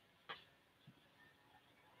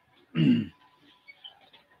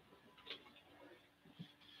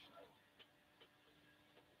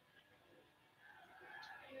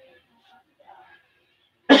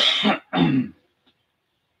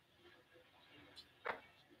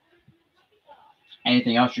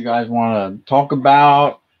 Anything else you guys want to talk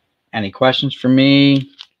about? Any questions for me?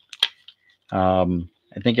 I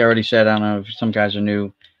think I already said, I don't know if some guys are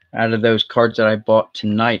new. Out of those cards that I bought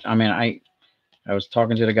tonight, I mean, I was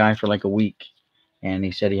talking to the guy for like a week, and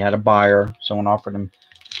he said he had a buyer. Someone offered him.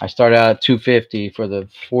 I started out at $250 for the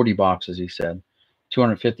 40 boxes. He said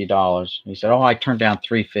 $250. He said, "Oh, I turned down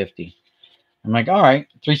 $350." I'm like, "All right,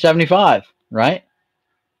 $375, right?"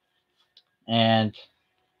 And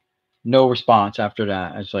no response after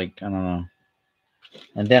that. I was like, I don't know.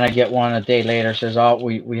 And then I get one a day later, says, "Oh,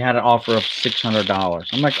 we had an offer of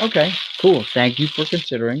 $600." I'm like, "Okay, cool. Thank you for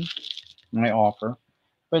considering my offer."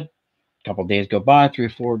 But a couple days go by, 3 or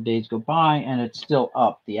 4 days go by, and it's still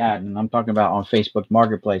up, the ad. And I'm talking about on Facebook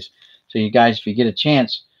Marketplace. So you guys, if you get a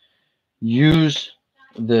chance, use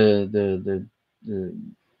the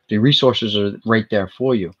resources are right there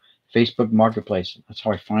for you. Facebook Marketplace. That's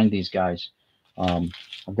how I find these guys. I've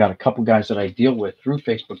got a couple guys that I deal with through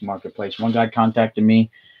Facebook Marketplace. One guy contacted me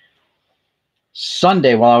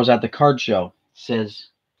Sunday while I was at the card show. Says,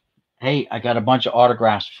 "Hey, I got a bunch of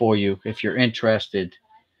autographs for you. If you're interested,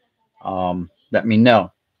 let me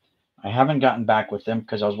know." I haven't gotten back with them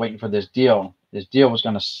because I was waiting for this deal. This deal was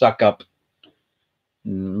going to suck up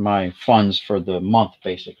my funds for the month,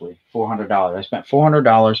 basically. $400. I spent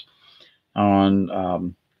 $400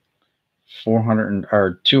 on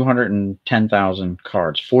 210,000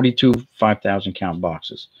 cards, 42 5,000 count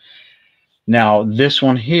boxes. Now, this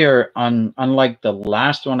one here, unlike the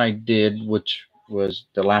last one I did, which was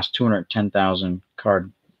the last 210,000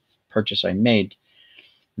 card purchase I made,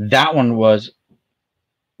 that one was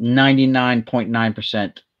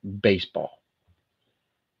 99.9% baseball.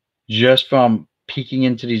 Just from peeking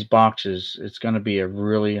into these boxes, it's going to be a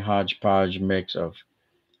really hodgepodge mix of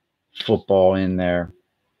football in there,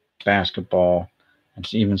 basketball,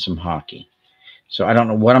 and even some hockey. So I don't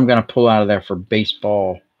know what I'm going to pull out of there for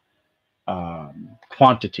baseball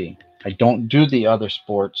quantity. I don't do the other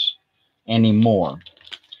sports anymore.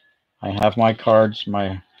 I have my cards,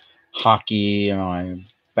 my hockey, and my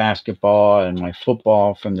basketball, and my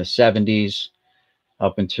football from the 70s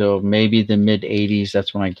up until maybe the mid 80s.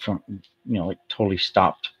 That's when I, like totally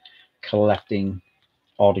stopped collecting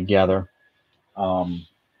altogether.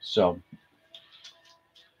 So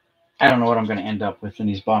I don't know what I'm going to end up with in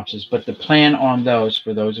these boxes, but the plan on those,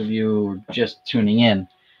 for those of you who are just tuning in,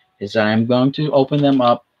 is that I'm going to open them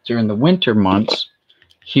up during the winter months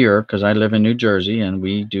here, because I live in New Jersey and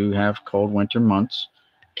we do have cold winter months,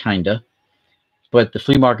 kinda. But the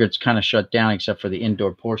flea market's kind of shut down except for the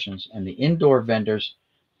indoor portions, and the indoor vendors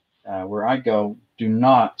where I go do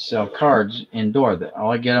not sell cards indoor.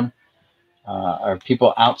 All I get them are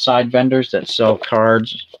people outside vendors that sell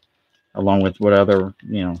cards along with what other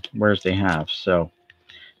wares they have. So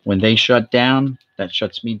when they shut down, that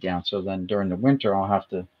shuts me down. So then during the winter, I'll have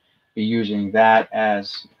to be using that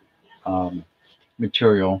as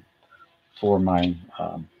material for my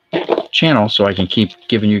channel, so I can keep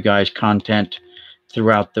giving you guys content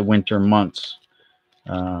throughout the winter months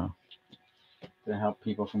to help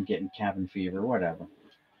people from getting cabin fever or whatever.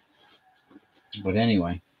 But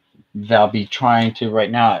anyway, I'll be trying to, right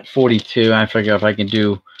now at 42, I figure if I can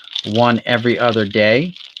do one every other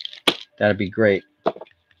day, that'd be great.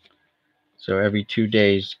 So every 2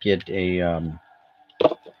 days, get a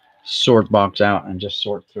sort box out and just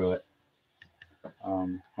sort through it.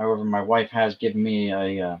 However, my wife has given me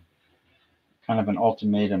a kind of an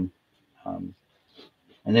ultimatum,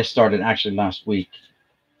 and this started actually last week,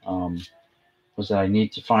 was that I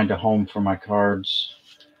need to find a home for my cards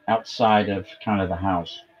outside of kind of the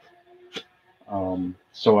house.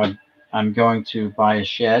 So I'm going to buy a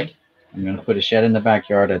shed. I'm going to put a shed in the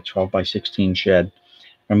backyard, a 12 by 16 shed.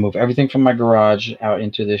 I'm going to move everything from my garage out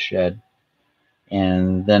into this shed.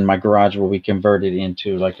 And then my garage will be converted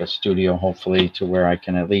into like a studio, hopefully, to where I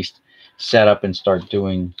can at least set up and start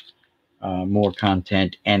doing more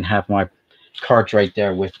content and have my cards right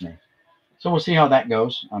there with me. So we'll see how that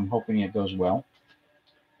goes. I'm hoping it goes well.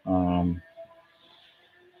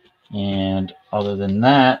 And other than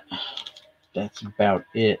that, that's about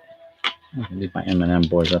it. I'm gonna leave my M&M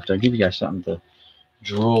boys up there. I'll give you guys something to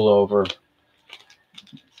drool over.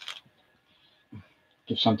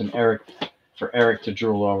 Give something for Eric to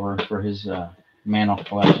drool over for his Mantle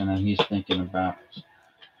collection, and he's thinking about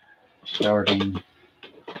starting.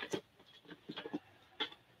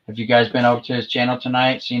 Have you guys been over to his channel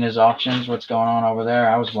tonight, seen his auctions, what's going on over there?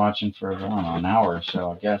 I was watching for, I don't know, an hour or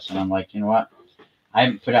so, I guess, and I'm like, you know what? I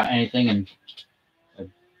haven't put out anything in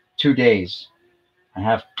 2 days. I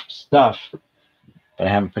have stuff, but I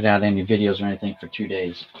haven't put out any videos or anything for 2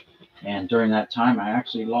 days. And during that time, I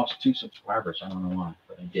actually lost 2 subscribers. I don't know why,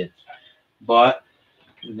 but I did. But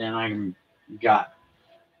then I got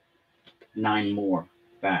 9 more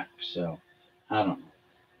back, so I don't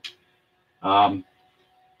know.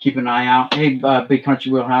 Keep an eye out. Hey, Big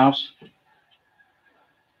Country Wheelhouse,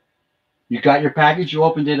 you got your package? You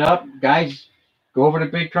opened it up? Guys, go over to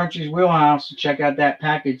Big Country's Wheelhouse and check out that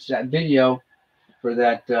package, that video for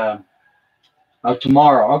that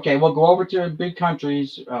tomorrow. Okay, we'll go over to Big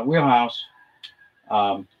Country's Wheelhouse.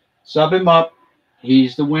 Sub him up.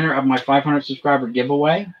 He's the winner of my 500 subscriber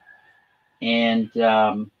giveaway. And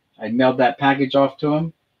I mailed that package off to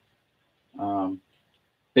him.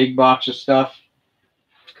 Big box of stuff.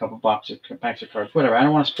 Couple packs of cards, whatever. I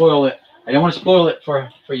don't want to spoil it. I don't want to spoil it for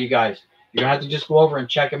you guys. You're gonna have to just go over and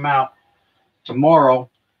check him out tomorrow.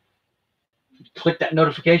 Click that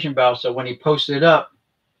notification bell so when he posts it up,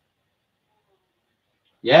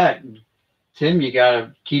 yeah, Tim, you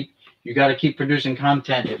gotta keep producing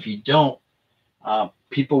content. If you don't,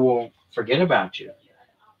 people will forget about you.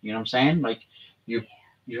 You know what I'm saying? Like you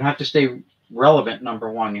have to stay relevant. Number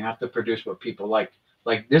one, you have to produce what people like.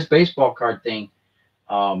 Like this baseball card thing.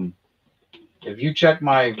 If you check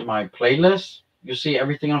my playlist, you'll see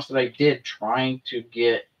everything else that I did trying to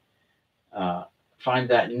get find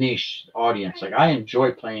that niche audience. Like I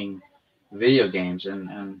enjoy playing video games,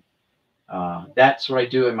 and that's what I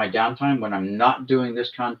do in my downtime when I'm not doing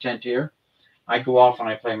this content here. I go off and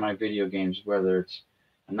I play my video games, whether it's,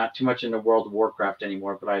 I'm not too much into World of Warcraft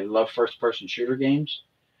anymore, but I love first-person shooter games.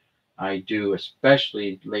 I do,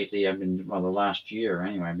 especially lately. I've been, well, the last year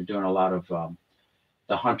anyway, I've been doing a lot of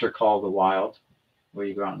the Hunter Call of the Wild, where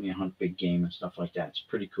you go out and you hunt big game and stuff like that. It's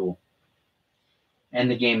pretty cool. and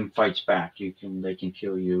the game fights back. They can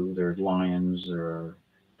kill you. There are lions, there are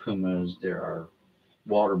pumas, there are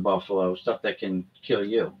water buffalo, stuff that can kill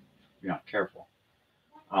you if you're not careful.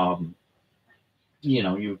 Um,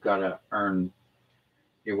 you've got to earn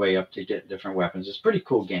your way up to get different weapons. It's a pretty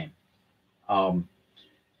cool game. Um,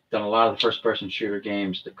 Done a lot of the first-person shooter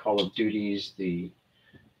games, the Call of Duties, the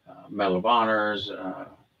Medal of Honors,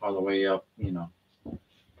 all the way up.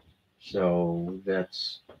 So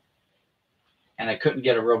that's, and I couldn't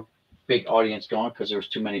get a real big audience going because there was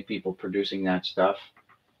too many people producing that stuff.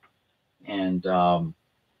 And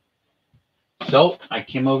so I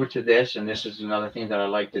came over to this, and this is another thing that I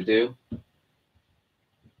like to do.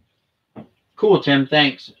 Cool, Tim.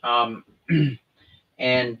 Thanks.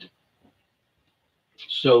 And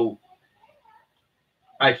so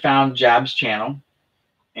I found Jab's channel,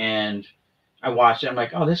 and I watched it. I'm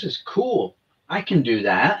like, oh, this is cool. I can do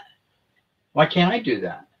that. Why can't I do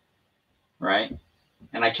that? Right?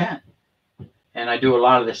 And I can. And I do a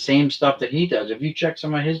lot of the same stuff that he does. If you check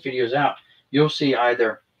some of his videos out, you'll see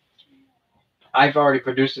either I've already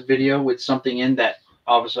produced a video with something in that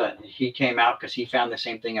all of a sudden he came out because he found the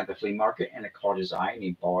same thing at the flea market and it caught his eye and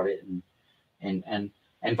he bought it, and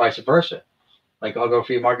vice versa. Like I'll go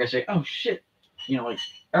flea market and say, oh shit, like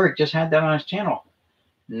Eric just had that on his channel.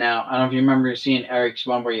 Now I don't know if you remember seeing Eric's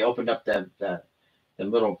one where he opened up the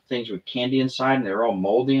little things with candy inside and they're all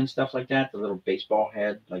moldy and stuff like that. The little baseball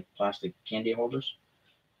head, like plastic candy holders.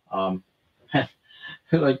 Like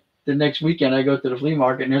the next weekend I go to the flea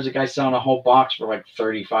market and there's a guy selling a whole box for like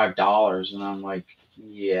 $35. And I'm like,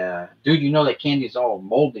 yeah, dude, that candy's all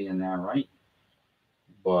moldy in there, right?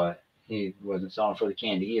 But he wasn't selling for the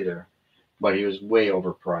candy either. But he was way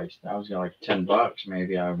overpriced. I was like $10,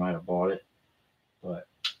 maybe I might have bought it. But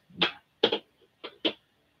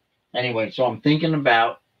anyway, so I'm thinking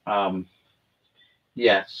about,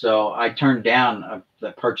 so I turned down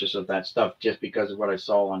the purchase of that stuff just because of what I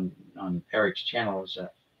saw on Eric's channel.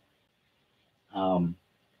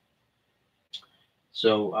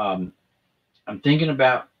 I'm thinking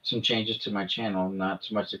about some changes to my channel, not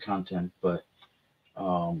so much the content, but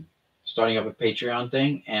starting up a Patreon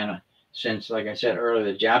thing. And since, like I said earlier,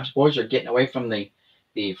 the Jabs boys are getting away from the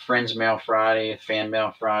Friends Mail Friday, Fan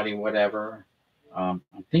Mail Friday, whatever. I'm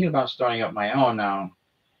thinking about starting up my own now.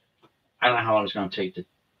 I don't know how long it's going to take to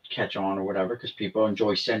catch on or whatever, because people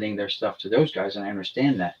enjoy sending their stuff to those guys, and I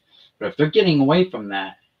understand that. But if they're getting away from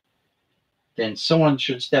that, then someone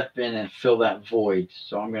should step in and fill that void.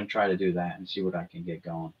 So I'm going to try to do that and see what I can get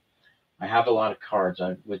going. I have a lot of cards.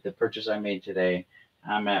 With the purchase I made today,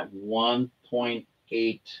 I'm at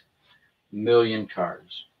 1.8 million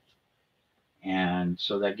cards. And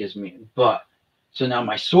so that gives me, so now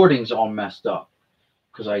my sorting's all messed up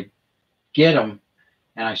because I get them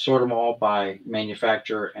and I sort them all by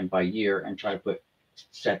manufacturer and by year and try to put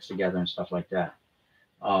sets together and stuff like that.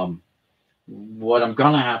 What I'm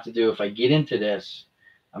going to have to do if I get into this,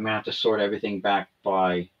 I'm going to have to sort everything back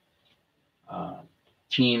by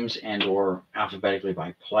teams and or alphabetically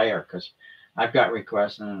by player, because I've got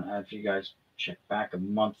requests, and if you guys check back a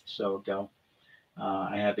month or so ago,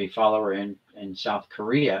 I have a follower in South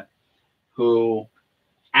Korea who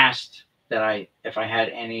asked that if I had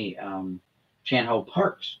any Chan-Ho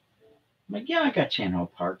Parks. I'm like, yeah, I got Chan-Ho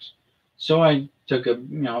Parks. So I took a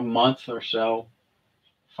month or so,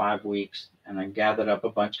 5 weeks, and I gathered up a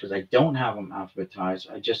bunch because I don't have them alphabetized.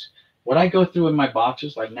 What I go through in my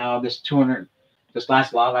boxes, like now this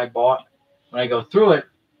last lot I bought, when I go through it,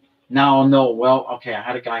 now I'll know, well, okay, I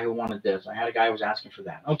had a guy who wanted this. I had a guy who was asking for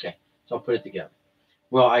that. Okay, so I'll put it together.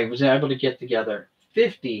 Well, I was able to get together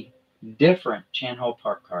 50 different Chan-Ho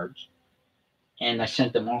Park cards, and I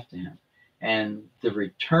sent them off to him. And the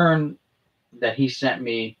return that he sent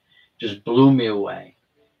me just blew me away.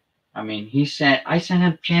 I mean, I sent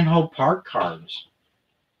him Chan-Ho Park cards.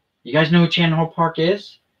 You guys know who Chan-Ho Park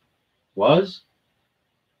is? He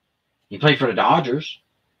played for the Dodgers,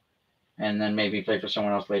 and then maybe played for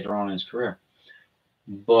someone else later on in his career.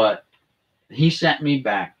 But he sent me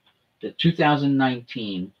back the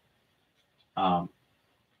 2019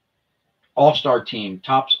 All-Star team,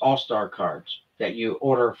 Topps All-Star cards that you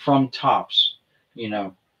order from Topps, I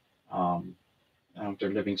don't know if they're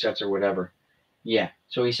living sets or whatever. Yeah.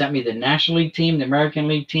 So he sent me the National League team, the American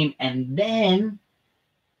League team, and then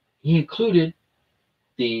he included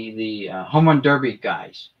the Home Run Derby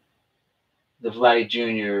guys, the Vladdy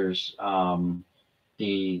Juniors,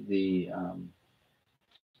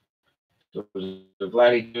 there was the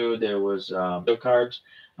Vladdy dude, there was cards.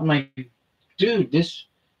 I'm like, dude, this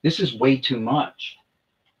is way too much.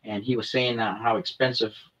 And he was saying how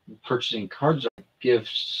expensive purchasing cards are. Give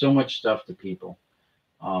so much stuff to people.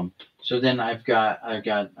 So then I've got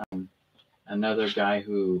another guy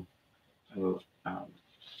who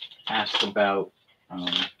asked about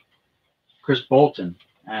Chris Bolton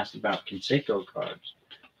asked about Conseco cards.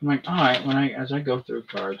 I'm like, all right. As I go through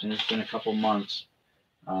cards, and it's been a couple months,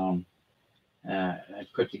 um, I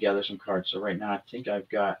put together some cards. So right now I think I've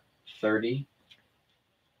got 30.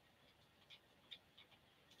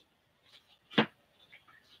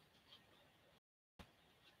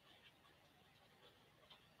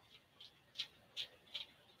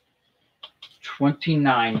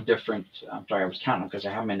 29 different. I'm sorry, I was counting because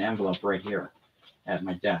I have them in an envelope right here at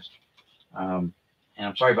my desk. And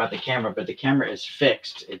I'm sorry about the camera, but the camera is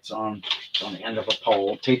fixed. It's on the end of a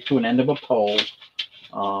pole, taped to an end of a pole,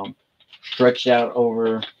 stretched out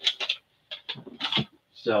over.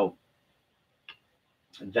 So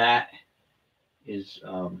that is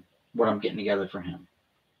what I'm getting together for him.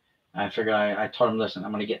 I figured I told him, listen,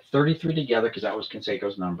 I'm going to get 33 together because that was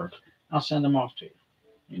Conseco's number. I'll send them off to you.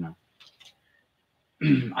 You know,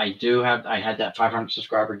 I had that 500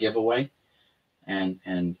 subscriber giveaway, and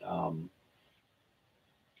I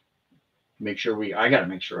got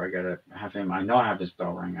to have him. I know I have his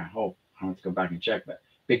bell ring. I hope I don't have to go back and check, but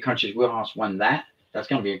Big Country's Wheelhouse won that. That's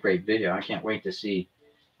going to be a great video. I can't wait to see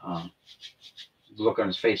the look on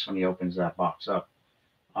his face when he opens that box up.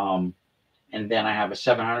 And then I have a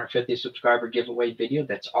 750 subscriber giveaway video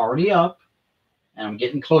that's already up, and I'm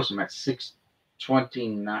getting close. I'm at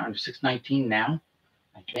 629, 619 now,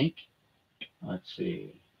 I think. Let's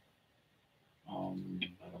see.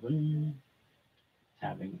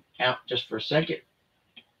 Having out just for a second.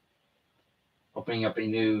 Opening up a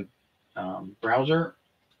new browser.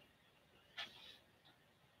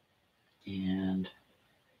 And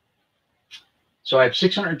so I have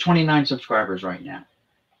 629 subscribers right now.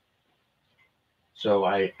 So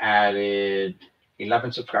I added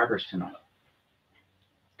 11 subscribers tonight.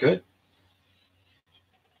 Good.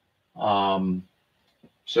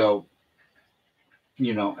 So,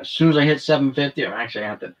 you know, as soon as I hit 750, or actually I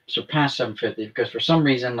have to surpass 750 because for some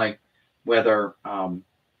reason, like whether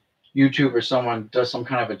YouTube or someone does some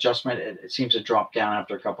kind of adjustment, it seems to drop down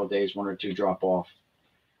after a couple of days, one or two drop off.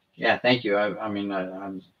 Yeah, thank you. I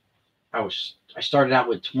started out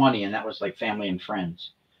with 20, and that was like family and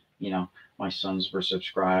friends. You know, my sons were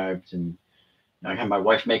subscribed, and I had my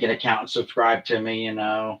wife make an account and subscribe to me. You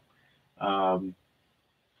know,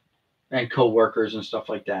 and co-workers and stuff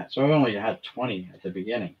like that. So I only had 20 at the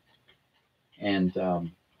beginning, and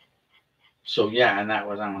so yeah, and that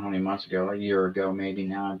was, I don't know how many months ago, a year ago maybe.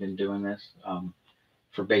 Now I've been doing this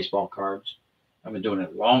for baseball cards. I've been doing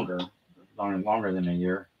it longer than a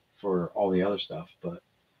year for all the other stuff, but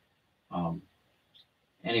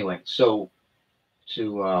anyway, so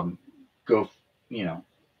to go, you know,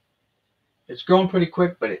 it's growing pretty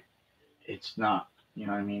quick, but it's not, you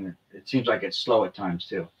know what I mean? It seems like it's slow at times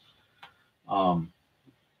too.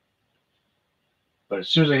 But as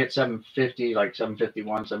soon as I hit 750, like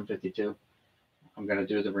 751, 752, I'm going to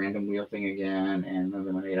do the random wheel thing again and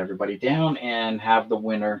eliminate everybody down and have the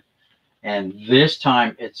winner. And this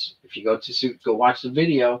time it's, if you go watch the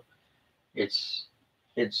video, it's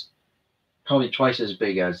probably twice as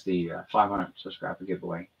big as the 500 subscriber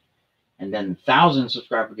giveaway. And then 1,000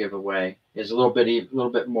 subscriber giveaway is a little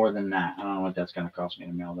bit more than that. I don't know what that's going to cost me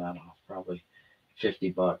to mail that off. Probably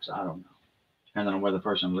 $50. I don't know, depending on where the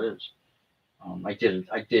person lives. I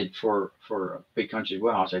did for Big Country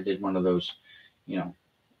Warehouse. I did one of those, you know,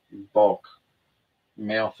 bulk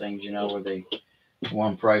mail things. You know, where they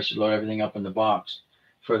one price, load everything up in the box.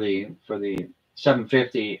 For the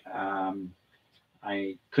 750,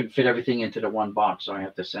 I couldn't fit everything into the one box, so I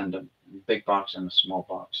have to send a big box and a small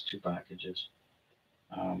box, 2 packages.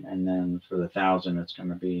 And then for the 1,000, it's going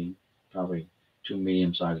to be probably 2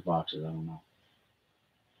 medium-sized boxes. I don't know.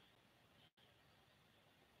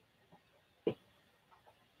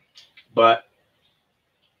 But,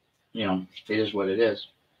 you know, it is what it is.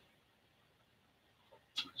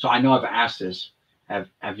 So I know I've asked this. Have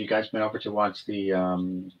you guys been over to watch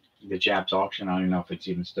the Japs auction? I don't know if it's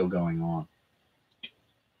even still going on.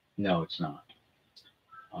 No, it's not.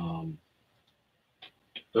 A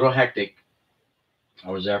little hectic.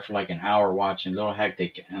 I was there for like an hour watching, a little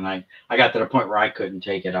hectic. And I got to the point where I couldn't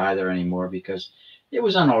take it either anymore because it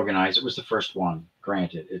was unorganized. It was the first one.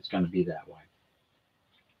 Granted, it's going to be that way.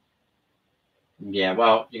 Yeah,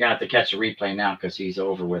 well, you're gonna have to catch the replay now because he's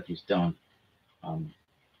over with. He's done.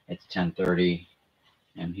 It's 10:30,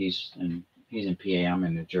 and he's in PA. I'm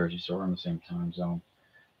in New Jersey, so we're in the same time zone.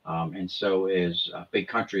 And so is Big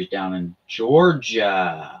Country's down in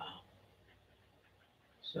Georgia.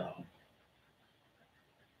 So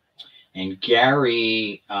And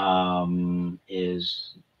Gary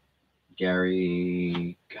is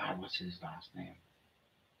Gary. God, what's his last name?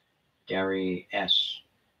 Gary S.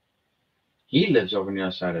 He lives over on the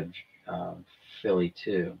other side of uh, Philly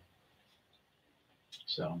too.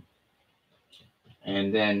 So,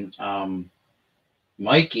 and then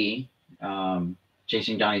Mikey,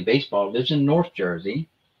 Chasing Donnie Baseball, lives in North Jersey.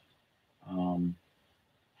 Um,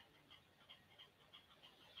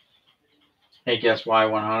 hey, guess why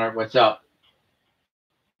 100? What's up?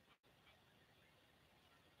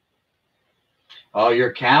 Oh,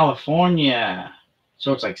 you're California.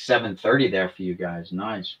 So it's like 7:30 there for you guys.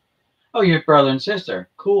 Nice. Oh, you're brother and sister.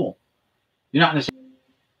 Cool. You're not in the same.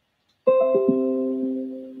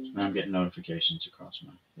 I'm getting notifications across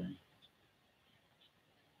my thing.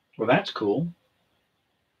 Well, that's cool.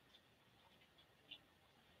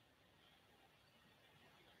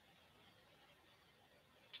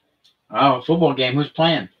 Oh, football game. Who's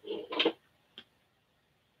playing?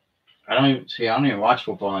 I don't even see. I don't even watch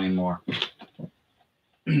football anymore.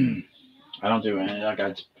 I don't do any. Like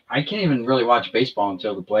I can't even really watch baseball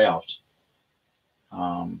until the playoffs.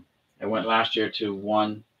 I went last year to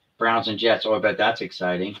one Browns and Jets. Oh, I bet that's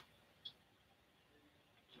exciting.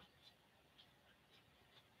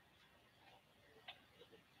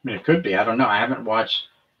 I mean, it could be. I don't know. I haven't watched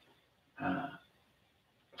uh,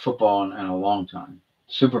 football in a long time.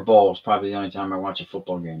 Super Bowl is probably the only time I watch a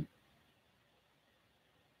football game.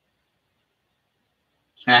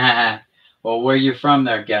 Well, where you from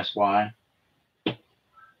there? Guess why?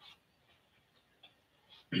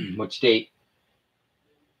 What state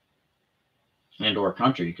and or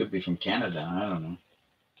country? You could be from Canada. I don't know.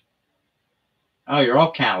 Oh, you're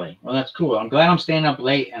all Cali. Well, that's cool. I'm glad I'm staying up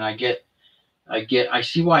late, and I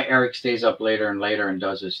see why Eric stays up later and later and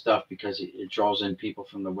does his stuff because it draws in people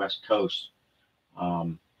from the West Coast.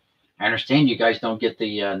 Um, I understand you guys don't get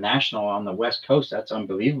the national on the West Coast. That's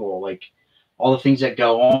unbelievable. Like all the things that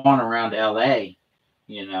go on around LA,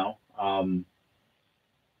 you know,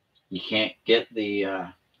 you can't get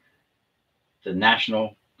the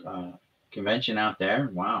national uh, convention out there.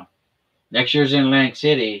 Wow. Next year's in Atlantic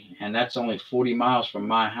City, and that's only 40 miles from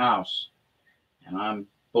my house. And I'm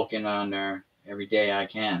booking on there every day I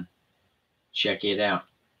can. Check it out.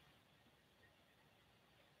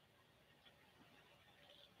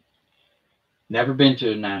 Never been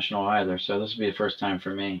to a national either, so this will be the first time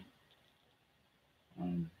for me.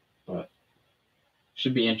 But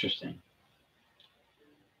should be interesting.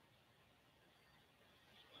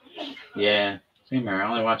 Yeah, same here. I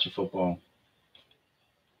only watch the football.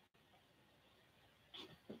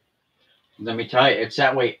 Let me tell you, it's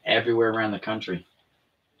that way everywhere around the country.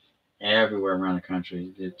 Everywhere around the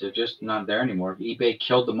country, they're just not there anymore. eBay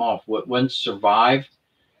killed them off. What once survived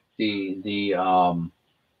the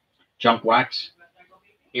junk wax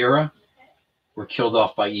era were killed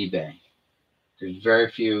off by eBay. There's very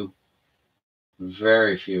few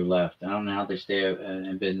left. I don't know how they stay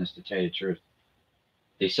in business, to tell you the truth.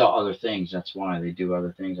 They sell other things. That's why they do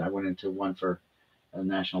other things. I went into one for a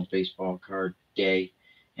National Baseball Card Day,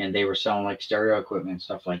 and they were selling like stereo equipment and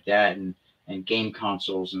stuff like that, and game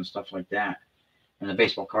consoles and stuff like that. And the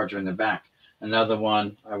baseball cards are in the back. Another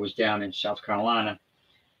one, I was down in South Carolina,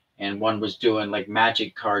 and one was doing like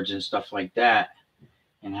magic cards and stuff like that,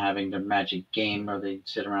 and having their magic game where they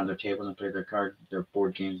sit around their tables and play their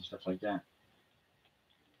board games and stuff like that.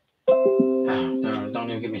 Don't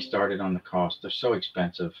even get me started on the cost. They're so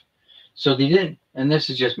expensive. So they didn't, and this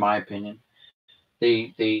is just my opinion.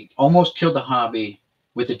 They almost killed the hobby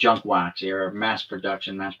with the junk wax era, mass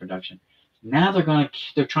production, mass production. Now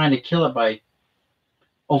they're trying to kill it by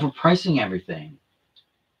overpricing everything.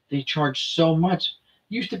 They charge so much.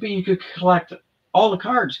 Used to be you could collect all the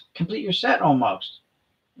cards, complete your set almost,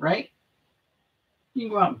 right? You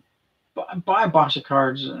go out and buy a box of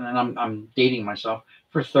cards, and I'm dating myself,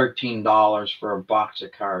 for $13 for a box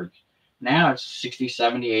of cards. Now it's 60,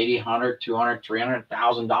 70, 80, 100, 200,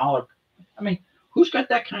 $300,000. I mean, who's got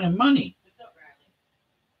that kind of money?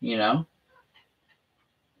 You know,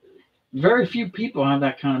 very few people have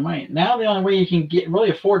that kind of money. Now the only way you can really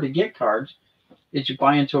afford to get cards is you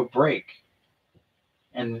buy into a break.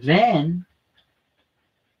 And then,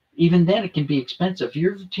 even then, it can be expensive. If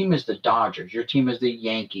your team is the Dodgers, your team is the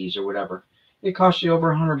Yankees or whatever, it costs you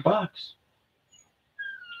over $100.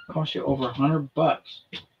 It costs you over $100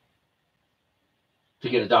 to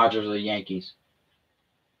get a Dodgers or the Yankees.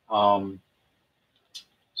 Um,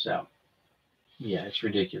 so yeah, it's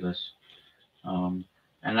ridiculous.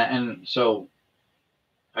 And so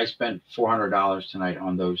I spent $400 tonight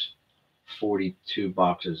on those 42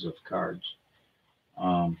 boxes of cards.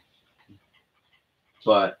 Um,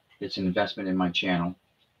 but it's an investment in my channel.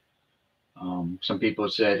 Some people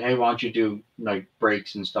said, hey, why don't you do like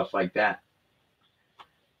breaks and stuff like that?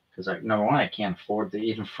 Because number one, I can't afford to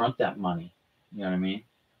even front that money. You know what I mean?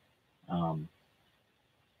 Um,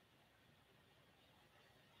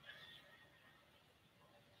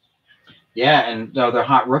 yeah, and no, they're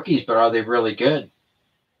hot rookies, but are they really good?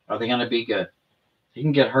 Are they going to be good? They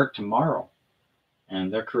can get hurt tomorrow,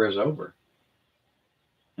 and their career's over.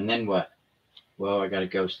 And then what? Well, I got a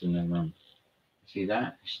ghost in the room. See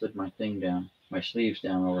that? I slid my thing down, my sleeves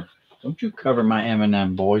down over. Don't you cover my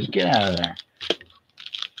M&M, boys. Get out of there.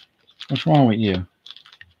 What's wrong with you?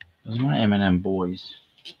 Those are my M&M boys.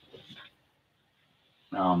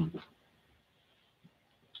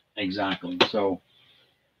 Exactly. So,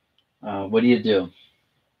 what do you do?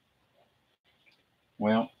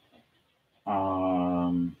 Well,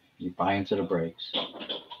 you buy into the breaks,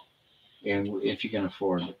 and if you can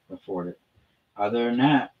afford it. Other than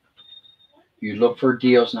that, you look for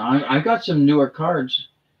deals. Now, I got some newer cards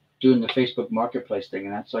doing the Facebook Marketplace thing,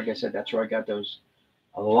 and that's like I said, that's where I got those.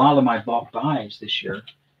 A lot of my bulk buys this year.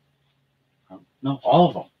 No, all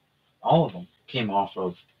of them came off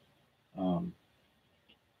of um,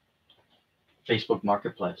 Facebook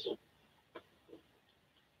Marketplace.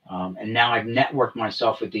 And now I've networked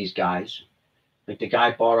myself with these guys. Like the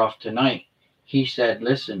guy bought off tonight. He said,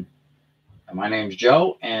 listen, my name's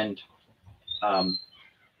Joe, and um,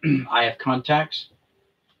 I have contacts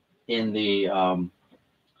in the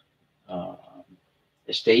uh,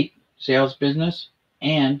 estate sales business,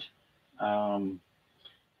 and um,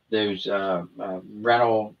 there's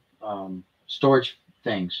rental storage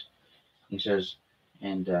things. He says,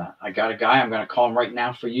 and I got a guy. I'm going to call him right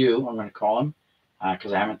now for you. I'm going to call him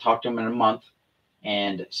because I haven't talked to him in a month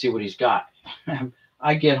and see what he's got.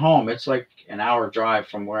 I get home. It's like an hour drive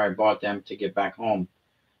from where I bought them to get back home.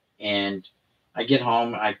 And I get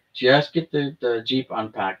home. I just get the Jeep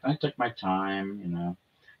unpacked. I took my time.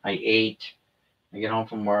 I ate. I get home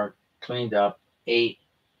from work, cleaned up, ate.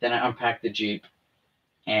 Then I unpacked the Jeep.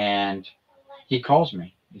 And he calls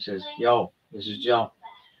me. He says, yo, this is Joe.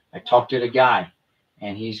 I talked to the guy.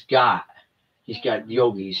 And he's got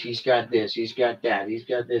yogis. He's got this. He's got that. He's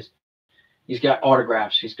got this. He's got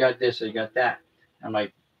autographs. He's got this. He got that. I'm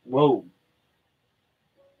like, whoa.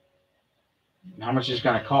 How much is it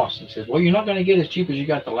going to cost? He says, well, you're not going to get as cheap as you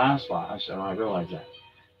got the last lot. I said, oh, I realize that.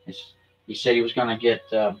 He said he was going to get,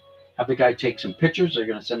 have the guy take some pictures. They're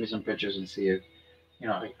going to send me some pictures and see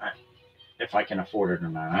if I can afford it or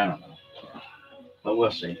not. I don't know. But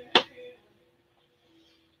we'll see.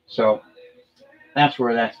 So that's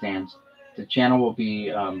where that stands. The channel will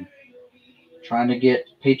be trying to get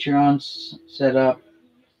Patreon set up,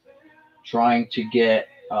 trying to get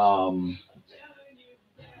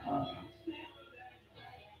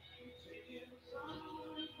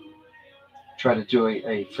try to do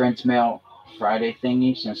a Friends Mail Friday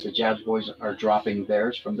thingy since the Jazz Boys are dropping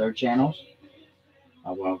theirs from their channels.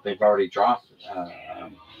 Well, they've already dropped.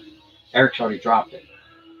 Eric's already dropped it,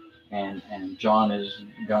 and John is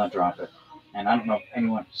gonna drop it. And I don't know if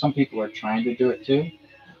anyone. Some people are trying to do it too,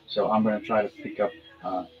 so I'm gonna try to pick up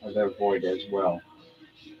their void as well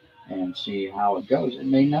and see how it goes. It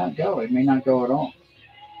may not go. It may not go at all.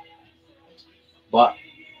 But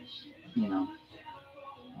you know,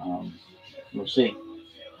 we'll see.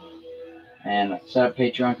 And set up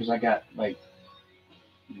Patreon because I got like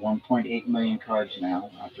 1.8 million cards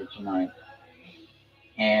now after tonight.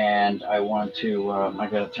 And I want to. I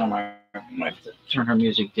gotta tell my wife to turn her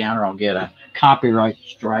music down, or I'll get a copyright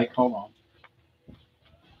strike. Hold on.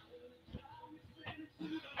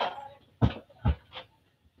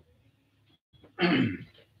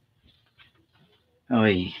 Oh,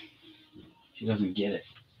 she doesn't get it.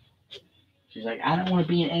 She's like, I don't want to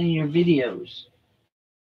be in any of your videos.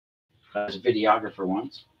 I was a videographer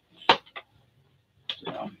once.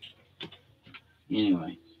 So,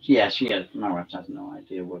 anyway, yeah, my wife has no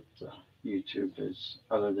idea what YouTube is,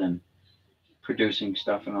 other than producing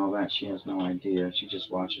stuff and all that. She has no idea. She just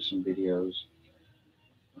watches some videos.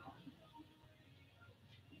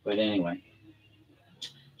 But anyway,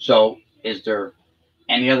 so is there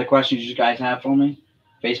any other questions you guys have for me?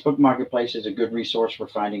 Facebook Marketplace is a good resource for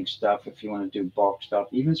finding stuff if you want to do bulk stuff,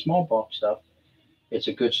 even small bulk stuff. It's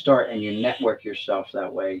a good start, and you network yourself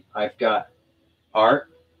that way. I've got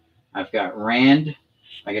Art. I've got Rand.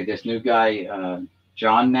 I got this new guy,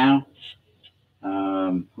 John, now.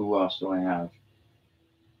 Who else do I have?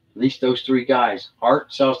 At least those three guys.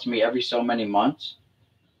 Art sells to me every so many months.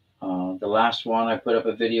 The last one I put up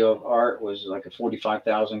a video of Art was like a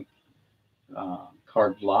 45,000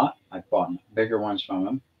 card lot. I bought bigger ones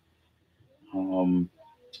from him.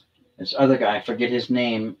 This other guy, I forget his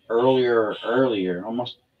name, earlier,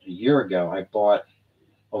 almost a year ago, I bought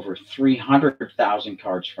over 300,000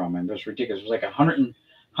 cards from him. It was ridiculous. It was like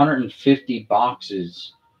 150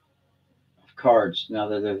 boxes of cards. Now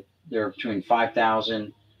they're between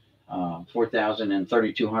 5,000, 4,000, and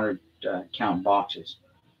 3,200 count boxes.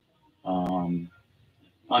 Um,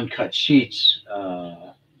 Uncut sheets,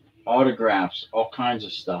 autographs, all kinds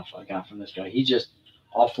of stuff I got from this guy. He just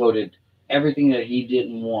offloaded everything that he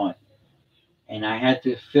didn't want, and I had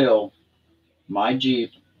to fill my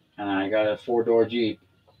Jeep, and I got a four-door Jeep.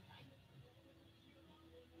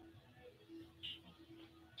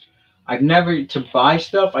 I've never to buy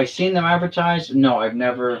stuff. I seen them advertised. No, I've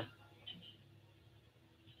never.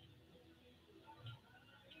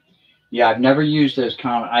 Yeah, I've never used those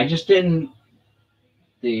I just didn't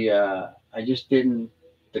the. I just didn't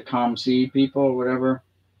the C people or whatever.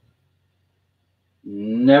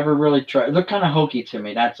 Never really tried. It looked kind of hokey to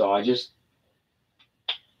me. That's all. I just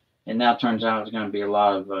and now it turns out it's going to be a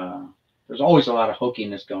lot of. There's always a lot of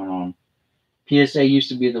hokiness going on. PSA used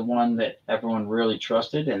to be the one that everyone really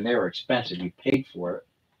trusted, and they were expensive. You paid for it,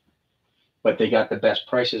 but they got the best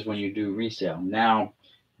prices when you do resale. Now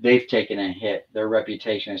they've taken a hit. Their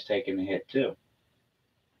reputation has taken a hit too.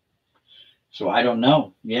 So I don't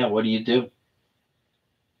know. Yeah, what do you do?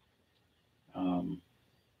 Um,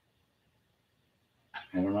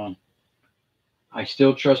 I don't know. I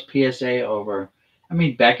still trust PSA over. I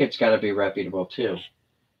mean, Beckett's got to be reputable too.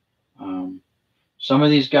 Um, some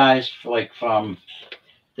of these guys, like from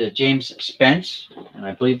the James Spence, and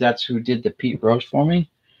I believe that's who did the Pete Rose for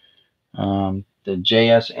me. The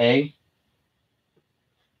JSA.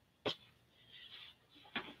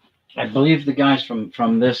 I believe the guys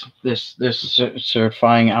from this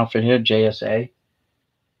certifying outfit here, JSA,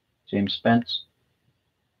 James Spence,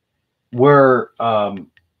 were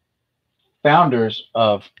founders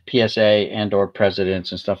of PSA and or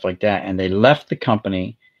presidents and stuff like that, and they left the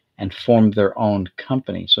company and formed their own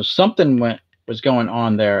company. So something was going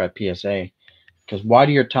on there at PSA, because why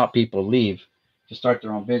do your top people leave to start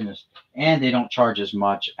their own business? And they don't charge as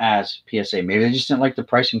much as PSA. Maybe they just didn't like the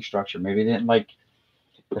pricing structure. Maybe they didn't like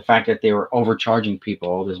the fact that they were overcharging people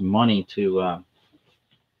all this money to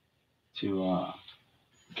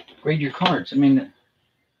grade your cards. I mean,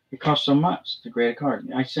 it costs so much to grade a card.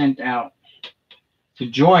 I sent out to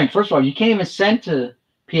join. First of all, you can't even send to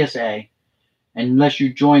PSA unless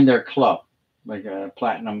you join their club, like a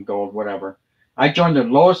platinum, gold, whatever. I joined the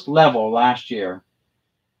lowest level last year,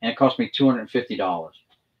 and it cost me $250.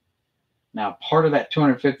 Now, part of that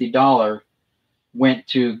 $250 went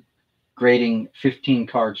to grading 15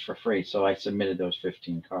 cards for free, so I submitted those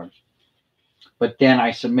 15 cards. But then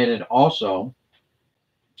I submitted also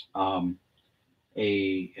a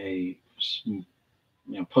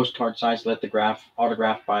postcard size lithograph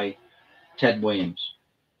autographed by Ted Williams.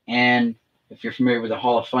 And if you're familiar with the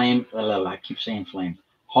Hall of Fame, I keep saying flame,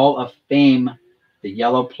 Hall of Fame, the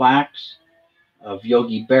yellow plaques of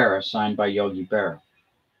Yogi Berra, signed by Yogi Berra.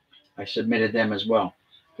 I submitted them as well.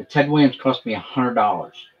 The Ted Williams cost me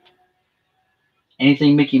 $100.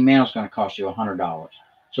 Anything Mickey Mantle is going to cost you $100.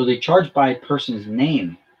 So they charge by a person's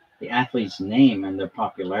name, the athlete's name, and their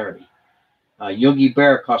popularity. Yogi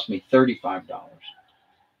Berra cost me $35.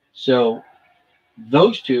 So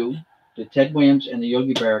those two, the Ted Williams and the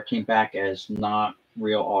Yogi Berra, came back as not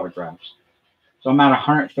real autographs. So I'm at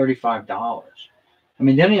 $135. I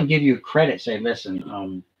mean, they don't even give you credit. Say,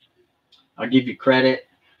 listen, I'll give you credit.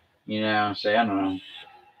 Say, I don't know,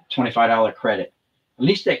 $25 credit. At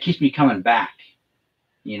least that keeps me coming back.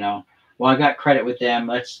 Well, I got credit with them.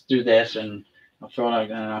 Let's do this, and I'll throw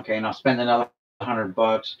it out. Okay, and I'll spend another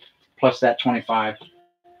 $100 plus that 25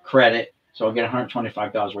 credit, so I'll get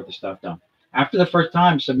 $125 worth of stuff done. After the first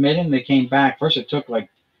time submitting, they came back. First, it took like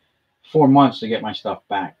 4 months to get my stuff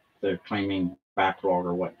back. They're claiming backlog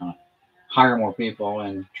or whatnot. Hire more people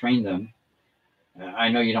and train them. I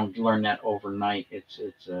know you don't learn that overnight. It's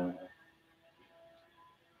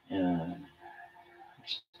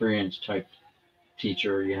experience type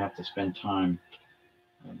teacher. You have to spend time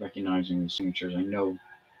recognizing the signatures. I know,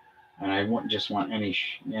 and I wouldn't just want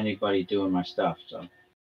anybody doing my stuff. So.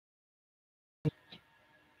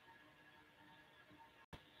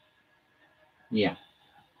 Yeah.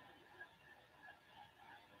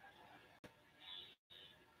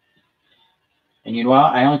 And you know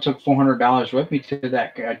what? I only took $400 with me to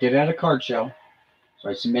that. I did it at a card show. So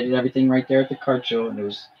I submitted everything right there at the card show. And it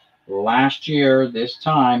was last year, this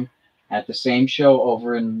time, at the same show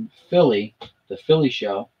over in Philly, the Philly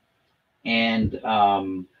show. And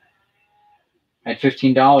I had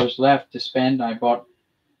 $15 left to spend. I bought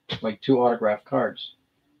like 2 autographed cards.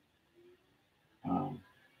 And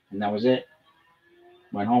that was it.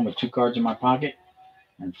 Went home with 2 cards in my pocket.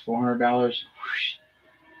 and $400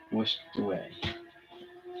 whisked away.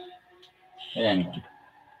 But anyway,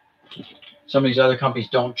 some of these other companies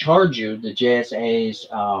don't charge you the JSA's.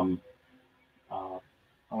 I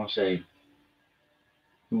want to say,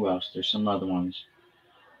 who else? There's some other ones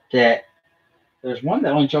that there's one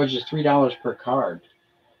that only charges $3 per card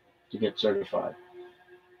to get certified.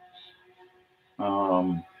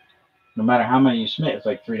 No matter how many you submit, it's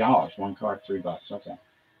like $3. One card, $3. Okay,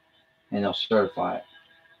 and they'll certify it.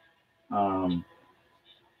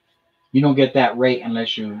 You don't get that rate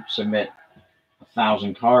unless you submit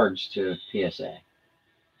 1,000 cards to PSA.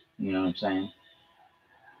 You know what I'm saying?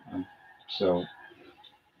 So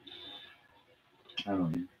I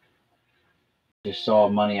don't know. Just saw a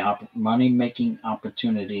money making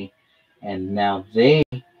opportunity, and now they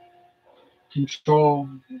control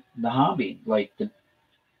the hobby. Like you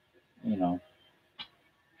know.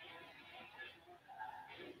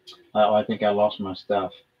 Oh, I think I lost my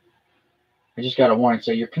stuff. I just got a warning.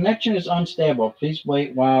 So your connection is unstable. Please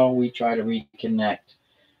wait while we try to reconnect.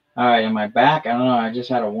 All right, am I back? I don't know. I just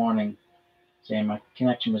had a warning saying my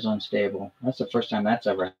connection was unstable. That's the first time that's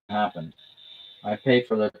ever happened. I pay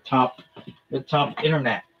for the top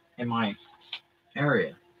internet in my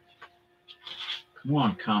area. Come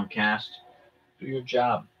on, Comcast, do your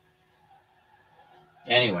job.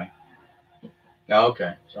 Anyway,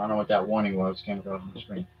 okay. So I don't know what that warning was. Came across on the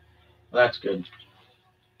screen. Well, that's good.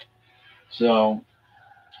 So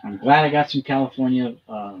I'm glad I got some California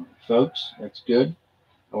folks. That's good.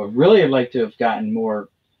 I would really have liked to have gotten more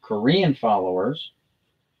Korean followers,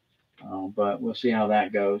 but we'll see how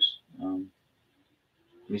that goes.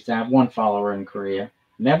 At least I have one follower in Korea.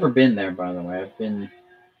 Never been there, by the way.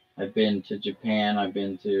 I've been to Japan. I've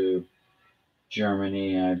been to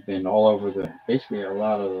Germany. I've been all over basically a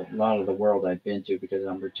lot of the world I've been to because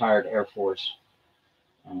I'm retired Air Force.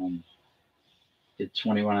 Did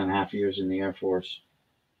 21 and a half years in the Air Force.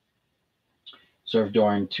 Served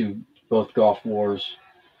during both Gulf Wars.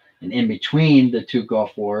 And in between the two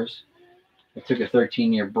Gulf Wars, I took a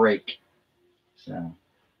 13-year break. So,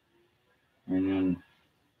 and then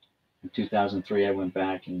in 2003, I went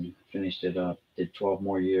back and finished it up. Did 12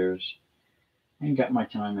 more years, and got my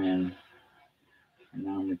time in. And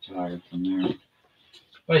now I'm retired from there.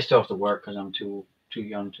 But I still have to work because I'm too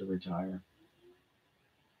young to retire.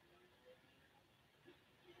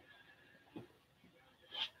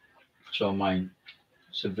 So my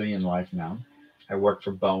civilian life now, I work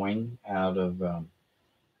for Boeing out of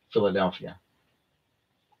Philadelphia.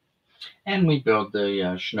 And we build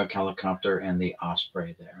the Chinook helicopter and the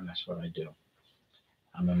Osprey there. And that's what I do.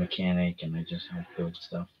 I'm a mechanic and I just help build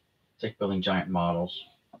stuff. It's like building giant models.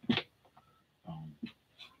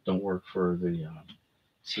 Don't work for the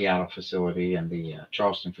Seattle facility and the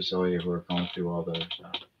Charleston facility who are going through all those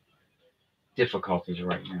difficulties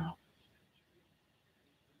right now.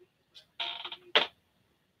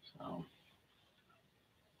 So,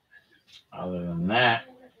 other than that,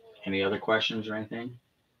 any other questions or anything?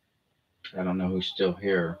 I don't know who's still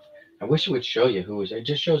here. I wish it would show you who is. It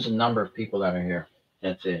just shows the number of people that are here.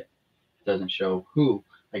 That's it. It doesn't show who.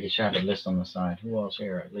 Like it should have a list on the side. Who else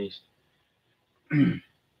here at least? I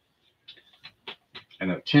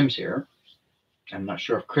know Tim's here. I'm not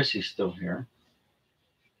sure if Chrissy's still here.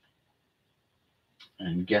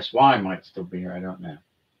 And guess why might still be here. I don't know.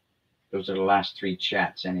 Those are the last 3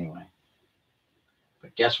 chats anyway.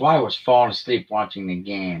 But guess why I was falling asleep watching the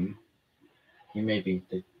game. He may be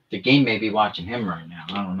the game may be watching him right now.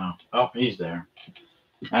 I don't know. Oh, he's there.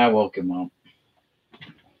 I woke him up.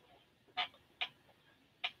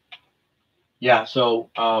 Yeah, so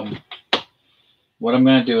what I'm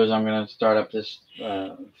gonna do is I'm gonna start up this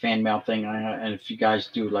fan mail thing. And if you guys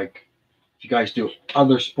do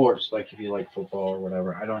other sports, like if you like football or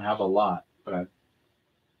whatever, I don't have a lot, but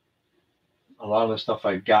a lot of the stuff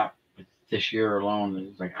I got this year alone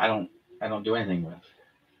is like I don't do anything with.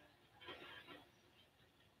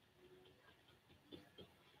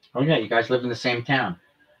 Oh yeah, you guys live in the same town.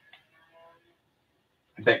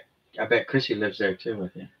 I bet Chrissy lives there too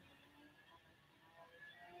with you.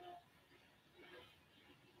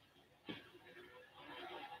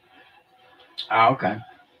 Oh, okay.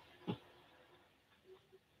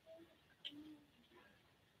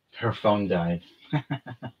 Her phone died.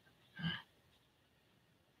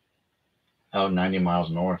 Oh, 90 miles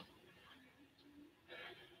north.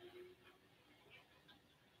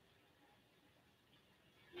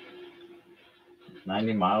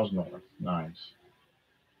 $90 miles north. Nice.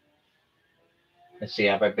 Let's see.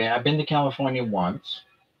 I've been to California once.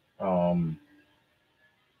 I'm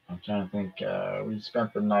trying to think. We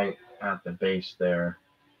spent the night at the base there,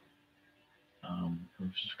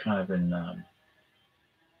 which is kind of in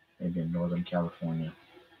maybe in Northern California.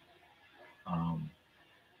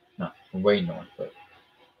 Not way north, but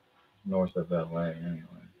north of LA anyway.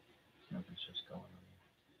 Nothing's just going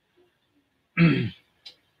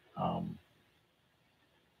on.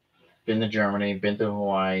 Been to Germany, been to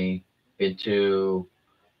Hawaii, been to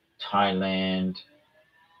Thailand,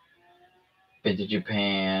 been to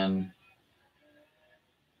Japan,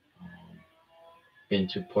 been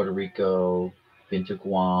to Puerto Rico, been to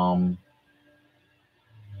Guam,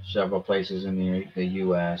 several places in the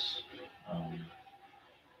U.S.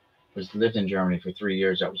 Lived in Germany for 3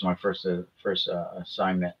 years. That was my first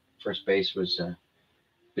assignment. First base was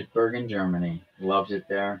Bitburg, Germany. Loved it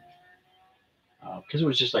there because it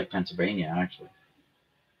was just like Pennsylvania, actually.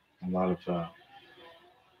 A lot of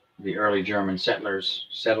the early German settlers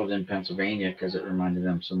settled in Pennsylvania because it reminded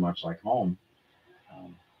them so much like home.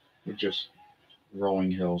 With just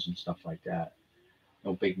rolling hills and stuff like that.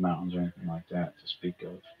 No big mountains or anything like that to speak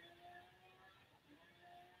of.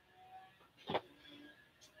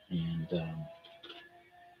 And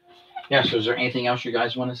yeah, so is there anything else you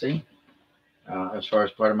guys want to see as far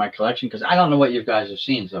as part of my collection? Because I don't know what you guys have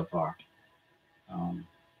seen so far.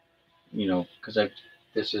 You know, because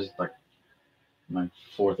this is like my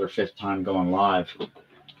 4th or 5th time going live.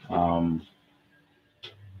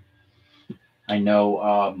 I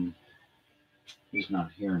know he's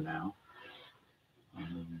not here now. Let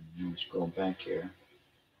me scroll back here.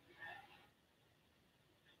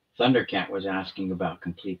 Thundercat was asking about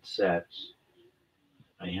complete sets.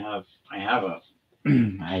 I have a.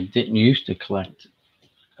 I didn't used to collect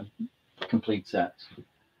complete sets,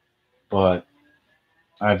 but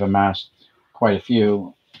I've amassed quite a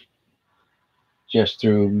few just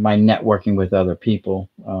through my networking with other people.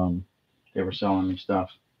 They were selling me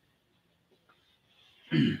stuff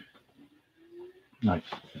like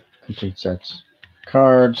complete sets,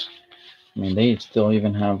 cards. I mean, they still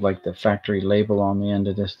even have like the factory label on the end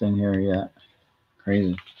of this thing here yet.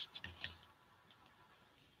 Crazy.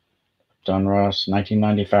 Dunross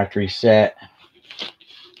 1990 factory set.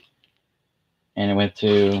 And it went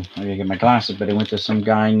to, I gotta get my glasses, but it went to some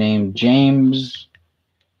guy named James.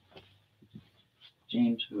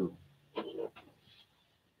 James who?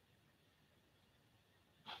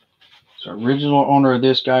 So original owner of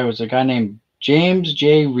this guy was a guy named James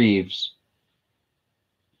J. Reeves.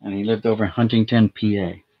 And he lived over in Huntington,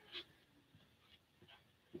 PA.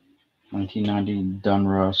 1990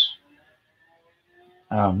 Dunross.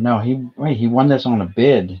 Oh no, he won this on a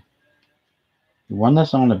bid. He won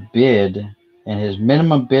this on a bid, and his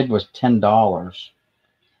minimum bid was $10.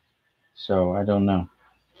 So I don't know.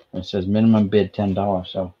 It says minimum bid $10.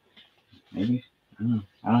 So maybe I don't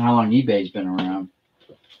know how long eBay's been around.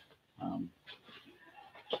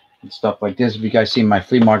 And stuff like this. If you guys see my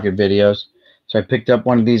flea market videos, so I picked up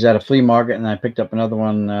one of these at a flea market, and I picked up another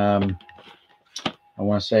one. I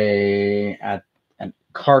want to say at a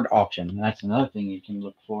card auction. And that's another thing you can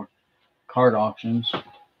look for. Card auctions.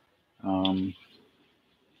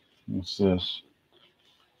 What's this?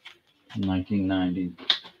 1990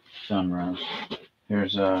 Sunrise.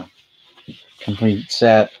 Here's a complete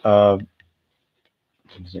set of.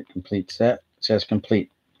 Is it complete set? It says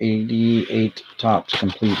complete. 88 tops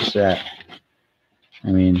complete set. I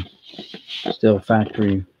mean, still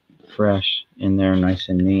factory fresh in there, nice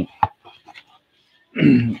and neat.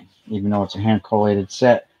 Even though it's a hand collated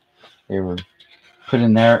set, they were put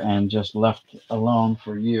in there and just left alone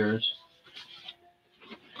for years.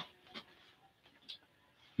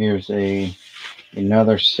 Here's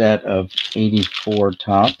another set of 84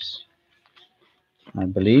 tops, I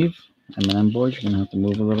believe. M&M boys, you're gonna have to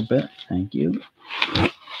move a little bit. Thank you.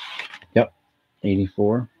 Yep,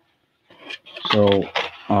 84. So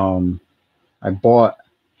I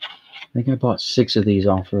think I bought 6 of these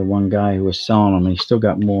off of the one guy who was selling them, and he still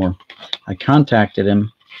got more. I contacted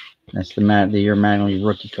him. That's the year Mantle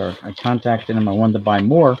rookie card. I contacted him. I wanted to buy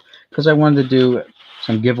more because I wanted to do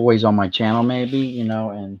some giveaways on my channel, maybe, you know,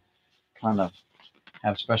 and kind of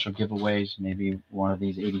have special giveaways. Maybe one of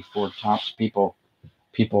these 84 tops people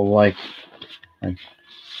like. There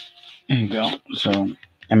you go. So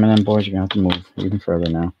M&M boys, you're gonna have to move even further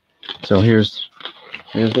now. So here's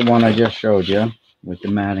the one I just showed you with the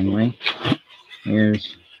Mattingly.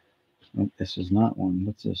 Here's, oh, this is not one.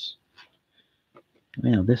 What's this?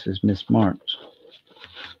 Well, this is mismarked.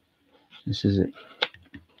 This is it.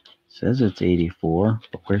 Says it's 84,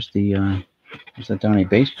 but where's the where's that Donnie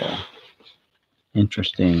baseball?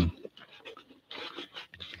 Interesting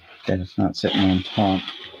that it's not sitting on top.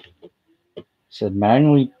 It said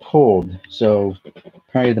Mattingly pulled, so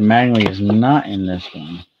apparently the Mattingly is not in this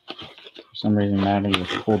one. For some reason, Mattingly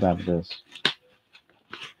was pulled out of this.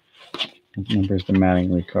 What number is the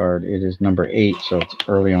Mattingly card? It is number 8, so it's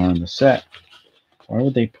early on in the set. Why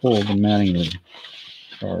would they pull the Mattingly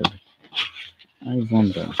card? I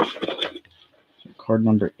wonder. So card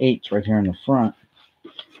number 8 is right here in the front.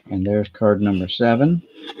 And there's card number 7.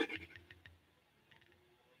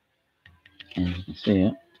 And you can see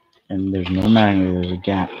it. And there's no Mattingly, there's a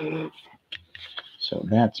gap. So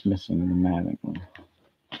that's missing the Mattingly.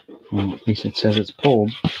 Well, at least it says it's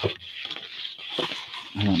pulled.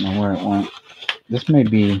 I don't know where it went. This may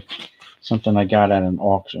be something I got at an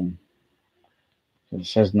auction. It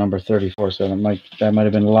says number 34, so that might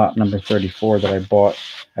have been lot number 34 that I bought.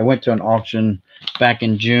 I went to an auction back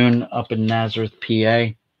in June up in Nazareth, PA.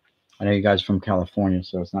 I know you guys are from California,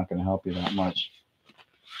 so it's not going to help you that much.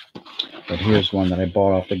 But here's one that I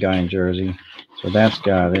bought off the guy in Jersey. So that's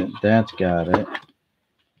got it. That's got it.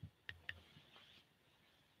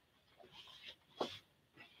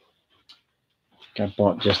 I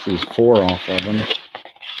bought just these 4 off of them.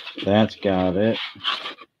 That's got it.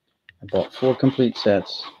 I bought 4 complete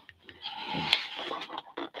sets.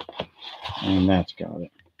 And that's got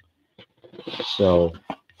it. So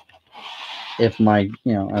if I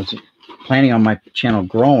was planning on my channel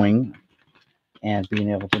growing and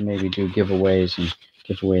being able to maybe do giveaways and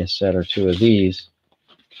give away a set or 2 of these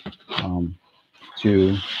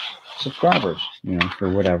to subscribers, for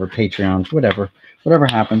whatever, Patreons, whatever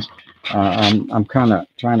happens. I'm kind of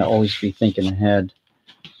trying to always be thinking ahead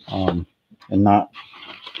and not,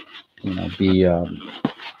 be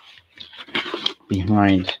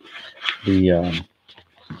behind the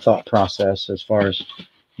thought process as far as,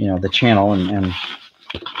 the channel and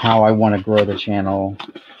how I want to grow the channel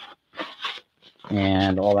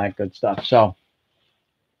and all that good stuff. So,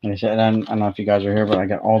 like I said, I don't know if you guys are here, but I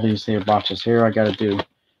got all these here boxes here. I got to do,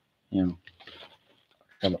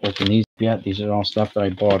 got to open these yet. These are all stuff that I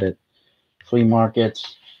bought at flea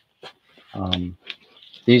markets.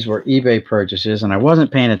 These were eBay purchases, and I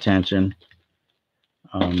wasn't paying attention.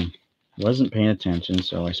 So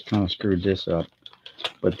I kind of screwed this up.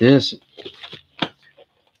 But this,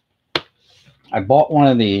 I bought one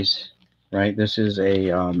of these, right? This is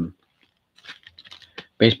a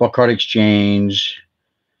baseball card exchange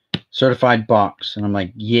certified box, and I'm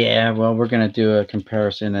like, yeah, well, we're gonna do a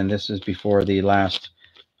comparison, and this is before the last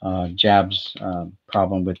jabs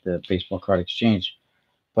problem with the baseball card exchange.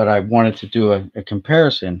 But I wanted to do a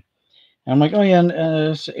comparison. And I'm like, oh yeah,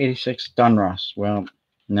 it's 86 Dunross. Well,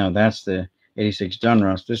 no, that's the 86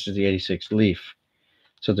 Dunross. This is the 86 Leaf.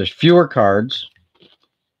 So there's fewer cards.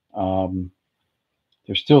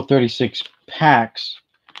 There's still 36 packs,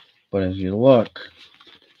 but as you look,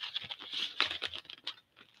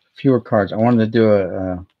 fewer cards. I wanted to do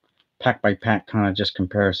a pack by pack kind of just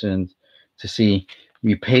comparison to see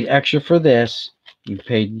you paid extra for this, you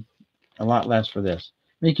paid a lot less for this.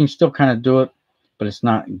 You can still kind of do it, but it's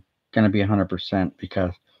not going to be 100%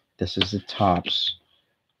 because this is the tops,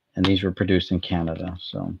 and these were produced in Canada.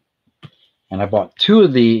 So, and I bought 2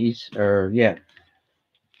 of these,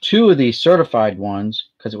 two of these certified ones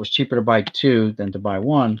because it was cheaper to buy 2 than to buy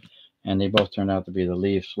 1, and they both turned out to be the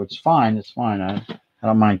Leafs, which is fine. It's fine. I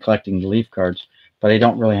don't mind collecting the Leaf cards, but I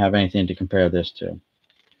don't really have anything to compare this to.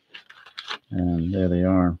 And there they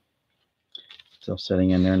are. Still sitting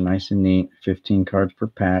in there nice and neat. 15 cards per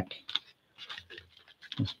pack.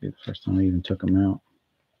 Must be the first time I even took them out.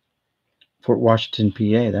 Fort Washington,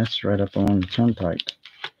 PA. That's right up along the turnpike.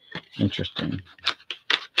 Interesting.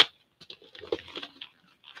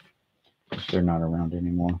 They're not around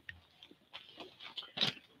anymore.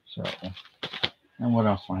 So, and what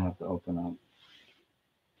else do I have to open up?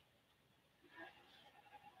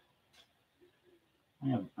 I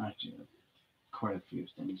have actually quite a few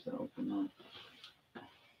things to open up.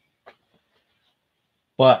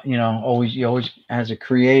 But, you always, as a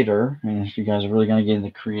creator, and if you guys are really going to get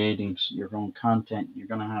into creating your own content, you're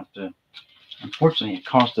going to have to, unfortunately, it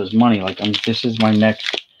costs us money. Like, this is my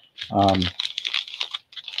next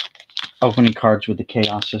opening cards with the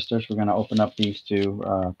Chaos Sisters. We're going to open up these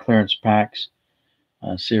 2 clearance packs,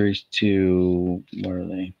 Series 2, what are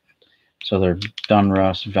they? So they're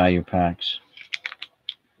Dunross value packs.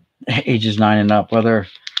 Ages 9 and up. Well, they're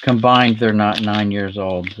combined, they're not 9 years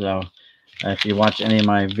old. So if you watch any of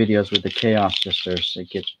my videos with the Chaos Sisters, it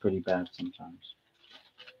gets pretty bad sometimes.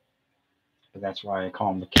 But that's why I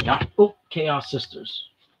call them the Chaos Sisters.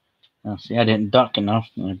 Now, see, I didn't duck enough.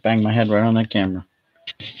 I banged my head right on that camera.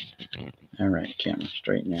 All right, camera,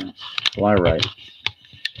 straighten out. Fly right.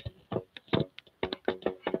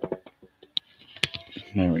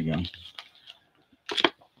 There we go.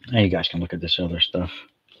 Now you guys can look at this other stuff.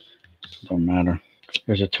 Don't matter.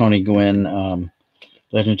 There's a Tony Gwynn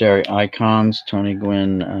Legendary Icons. Tony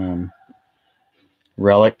Gwynn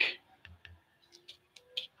relic.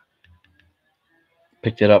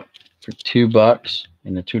 Picked it up for $2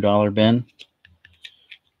 in the $2 bin.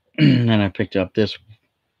 And I picked up this.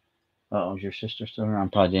 Oh, is your sister still here? I'm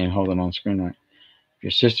probably didn't hold it on screen right. If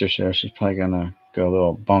your sister's here, she's probably gonna go a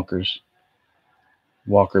little bonkers.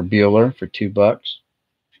 Walker Bueller for $2.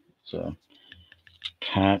 So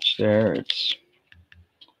patch there. It's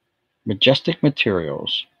Majestic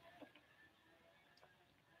Materials.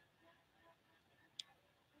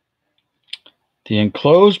 The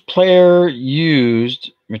enclosed player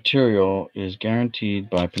used material is guaranteed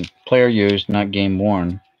by player used, not game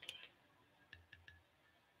worn.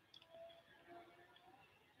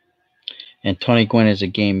 And Tony Gwynn is a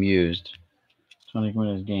game used. Tony Gwynn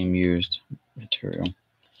is game used material.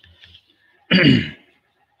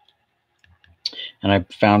 And I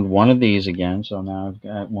found one of these again, so now I've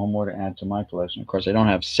got one more to add to my collection. Of course, I don't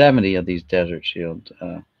have 70 of these Desert Shield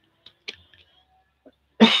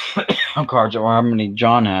cards, or how many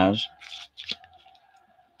John has.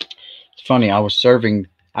 It's funny, I was serving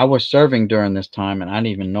during this time, and I didn't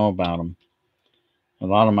even know about them. A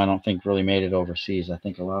lot of them I don't think really made it overseas. I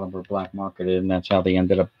think a lot of them were black marketed, and that's how they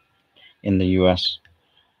ended up in the U.S.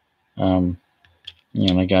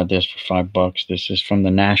 You know, I got this for $5. This is from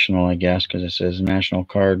the National, I guess, because it says National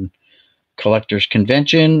Card Collectors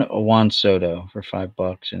Convention, Juan Soto for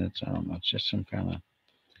 $5, and it's, I don't know, it's just some kind of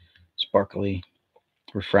sparkly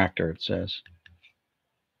refractor. It says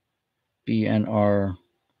BNR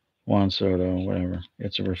Juan Soto, whatever.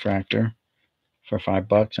 It's a refractor for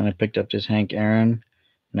 $5, and I picked up this Hank Aaron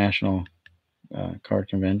National Card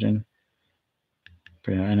Convention.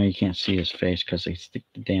 But I know you can't see his face because they stick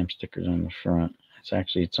the damn stickers on the front. It's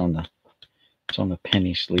actually it's on the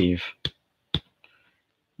penny sleeve.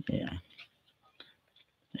 Yeah.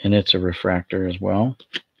 And it's a refractor as well.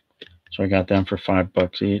 So I got them for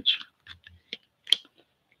 $5 each.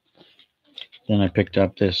 Then I picked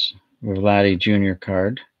up this Vladdy Jr.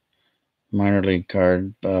 card, minor league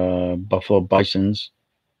card, Buffalo Bisons.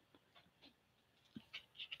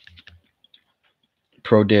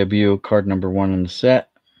 Pro debut, card number 1 in the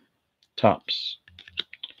set. Tops.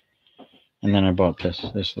 And then I bought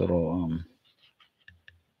this little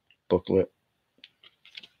booklet.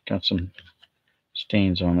 Got some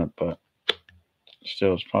stains on it, but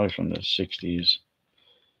still it's probably from the 60s.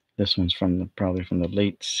 This one's probably from the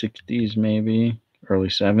late 60s, maybe early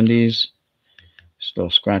 70s. Still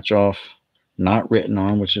scratch off, not written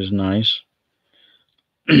on, which is nice.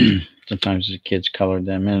 Sometimes the kids colored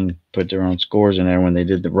them in and put their own scores in there when they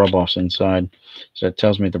did the rub-offs inside. So it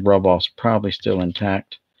tells me the rub-off's probably still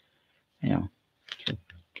intact. Yeah,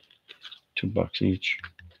 $2 each.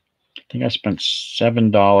 I think I spent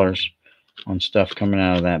 $7 on stuff coming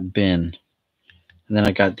out of that bin. And then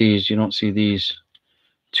I got these. You don't see these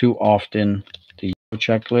too often. The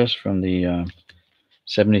checklist from the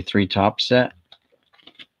 73 top set.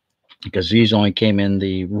 Because these only came in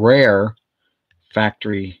the rare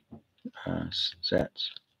factory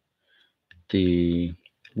sets. The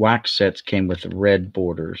wax sets came with red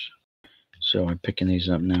borders. So I'm picking these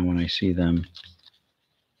up now when I see them.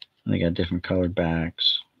 And they got different colored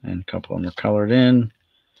backs. And a couple of them are colored in.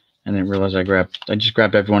 And then realized I just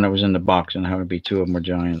grabbed everyone that was in the box, and how would be 2 of them were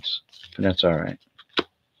Giants. But that's all right.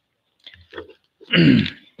 And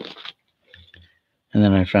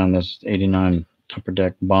then I found this 89 Upper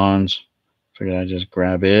Deck Bonds. Figured I'd just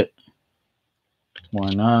grab it. Why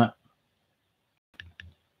not?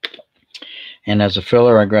 And as a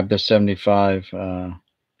filler, I grabbed this 75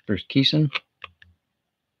 Bruce Keeson.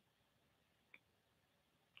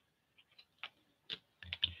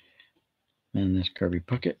 And this Kirby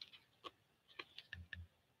Puckett.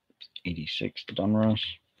 86 Dunruss.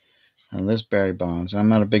 And this Barry Bonds. I'm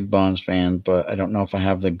not a big Bonds fan, but I don't know if I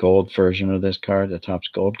have the gold version of this card, the Topps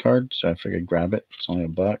Gold card, so I figured grab it. It's only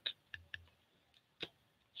 $1.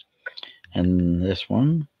 And this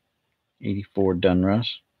one, 84 Dunruss.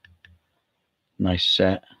 Nice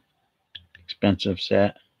set. Expensive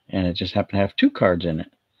set. And it just happened to have 2 cards in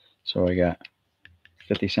it. So I got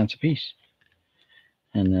 50 cents a piece.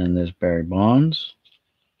 And then there's Barry Bonds.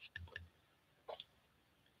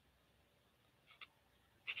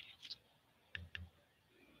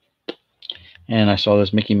 And I saw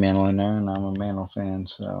this Mickey Mantle in there, and I'm a Mantle fan,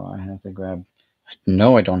 so I had to grab. I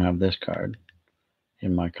know I don't have this card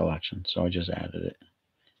in my collection, so I just added it.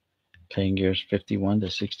 Playing Gears 51 to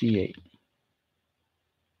 68.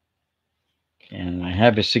 And I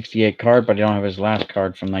have his 68 card, but I don't have his last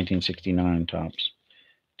card from 1969 Topps.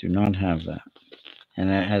 Do not have that. And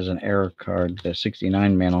that has an error card. The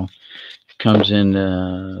 69 Mantle comes in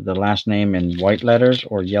the last name in white letters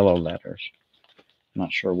or yellow letters.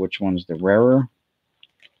 Not sure which one's the rarer.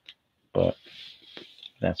 but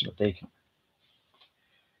that's what they can.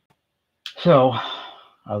 So,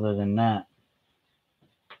 other than that,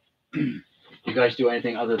 you guys do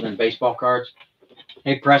anything other than baseball cards?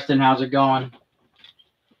 Hey, Preston, how's it going?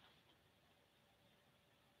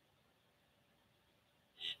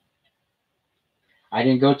 I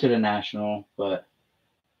didn't go to the National, but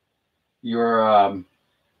your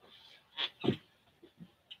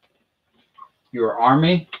your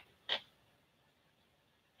Army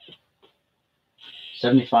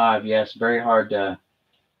 75. Yes, very hard to.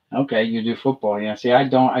 Okay, you do football. Yeah. See, I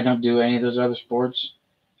don't do any of those other sports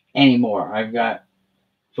anymore. I've got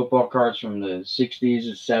football cards from the 60s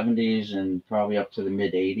and 70s and probably up to the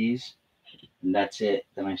mid 80s, and that's it.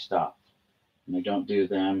 Then I stopped, and I don't do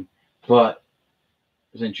them. But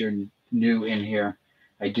since you're new in here,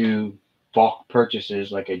 I do bulk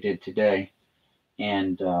purchases like I did today,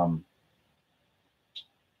 and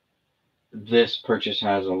this purchase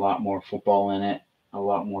has a lot more football in it, a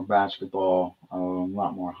lot more basketball, a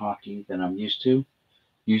lot more hockey than I'm used to.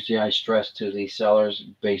 Usually I stress to the sellers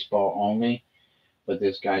baseball only, but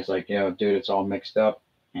this guy's like, dude, it's all mixed up,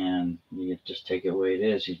 and you just take it the way it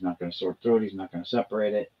is. He's not going to sort through it. He's not going to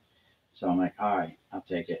separate it. So I'm like, all right, I'll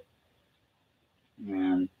take it.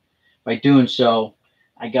 And by doing so,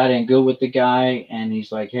 I got in good with the guy, and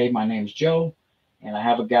he's like, hey, my name's Joe, and I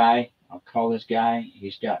have a guy. I'll call this guy.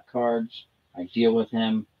 He's got cards. I deal with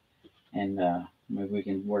him, and maybe we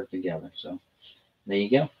can work together. So there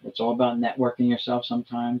you go. It's all about networking yourself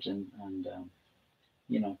sometimes, and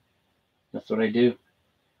you know, that's what I do.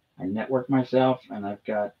 I network myself, and I've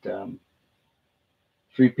got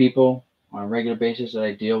 3 people on a regular basis that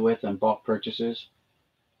I deal with on bulk purchases.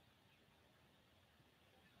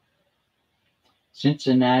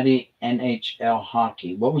 Cincinnati NHL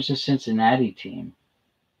hockey. What was the Cincinnati team?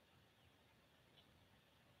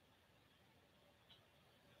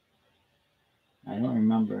 I don't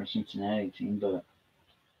remember a Cincinnati team, but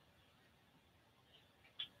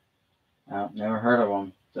I've never heard of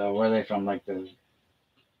them. So where are they from? Like the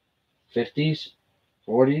 50s,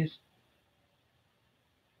 40s?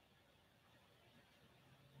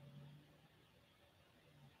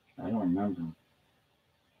 I don't remember.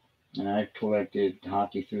 And I collected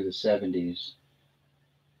hockey through the 70s,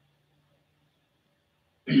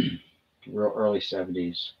 real early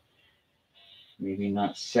 70s. Maybe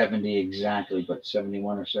not 70 exactly, but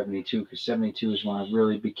 71 or 72, because 72 is when I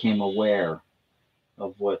really became aware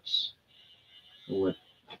of what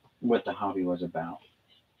what the hobby was about.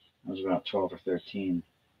 I was about 12 or 13.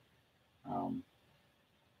 Um,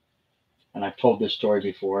 and I've told this story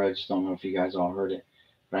before. I just don't know if you guys all heard it.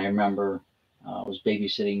 But I remember I was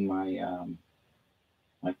babysitting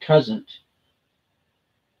my cousin,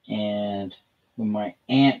 and when my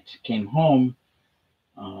aunt came home,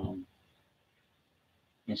 um,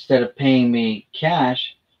 instead of paying me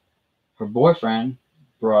cash, her boyfriend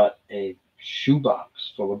brought a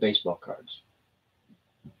shoebox full of baseball cards.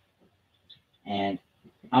 And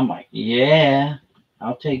I'm like, yeah,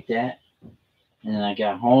 I'll take that. And then I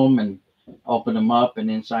got home and opened them up, and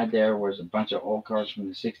inside there was a bunch of old cards from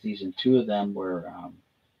the 60s, and 2 of them were um,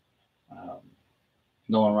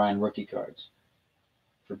 Nolan Ryan rookie cards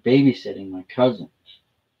for babysitting my cousin.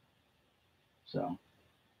 So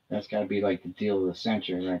that's got to be like the deal of the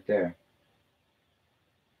century right there.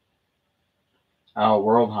 Oh,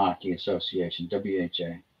 World Hockey Association,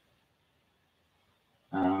 WHA.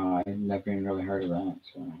 I never even really heard of that,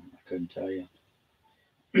 so I couldn't tell you.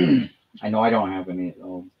 I know I don't have any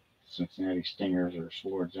old Cincinnati Stingers or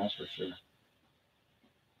Swords, that's for sure.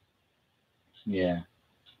 Yeah,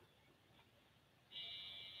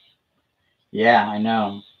 yeah, I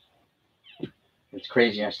know. It's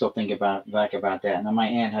crazy. I still think about that. Now my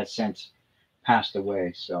aunt has since passed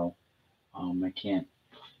away, so I can't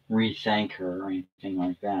re-thank her or anything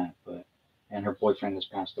like that. But and her boyfriend has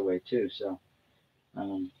passed away too, so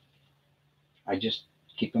um, I just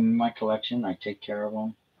keep them in my collection. I take care of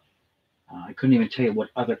them. I couldn't even tell you what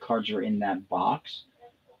other cards are in that box.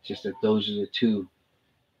 Just that those are the 2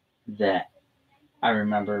 that I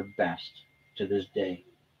remember best to this day.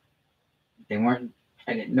 They weren't.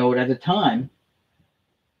 I didn't know it at the time,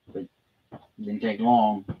 but it didn't take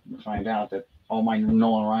long to find out that all my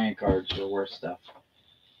Nolan Ryan cards were worth stuff.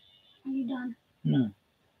 Are you done? No.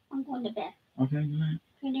 I'm going to bed. Okay, good night.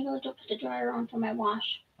 I'm going to go put the dryer on for my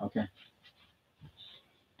wash. Okay.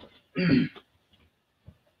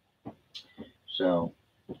 So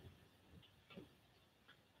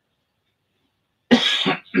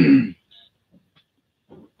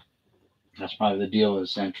that's probably the deal of the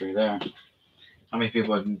century there. How many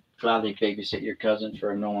people would gladly babysit your cousin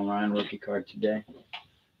for a Nolan Ryan rookie card today?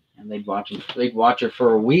 And they'd watch her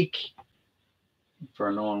for a week. for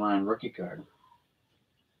an online rookie card.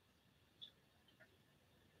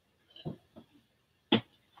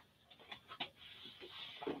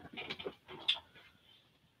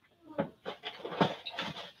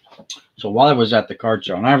 So while I was at the card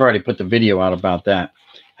show, and I've already put the video out about that,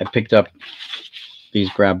 I picked up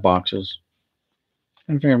these grab boxes.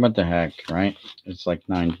 I'm figuring, what the heck, right? It's like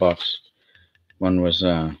 $9. One was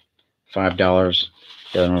 $5.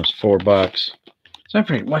 The other one was $4. So I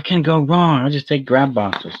figured, what can go wrong? I'll just take grab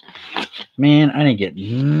boxes. Man, I didn't get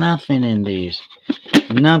nothing in these.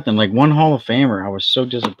 Nothing. Like one Hall of Famer. I was so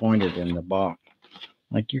disappointed in the box.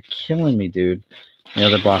 Like, you're killing me, dude. The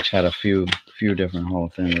other box had a few different Hall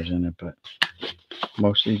of Famers in it, but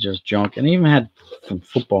mostly just junk. And even had some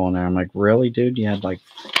football in there. I'm like, really, dude? You had like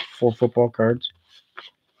 4 football cards?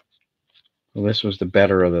 Well, this was the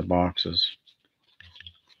better of the boxes.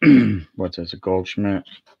 What's this? A Goldschmidt.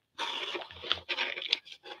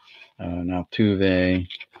 Altuve.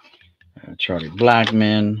 Charlie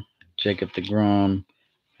Blackmon. Jacob deGrom.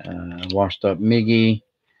 Washed up Miggy.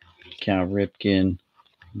 Cal Ripken.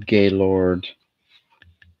 Gaylord.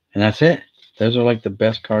 And that's it. Those are like the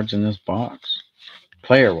best cards in this box,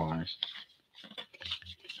 player-wise.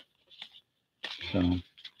 So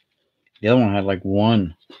the other one had like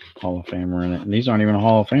 1 Hall of Famer in it. And these aren't even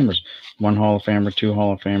Hall of Famers. 1 Hall of Famer, 2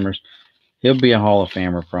 Hall of Famers. He'll be a Hall of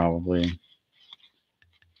Famer probably.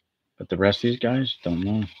 But the rest of these guys, don't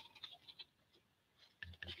know.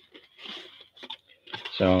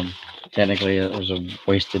 So technically it was a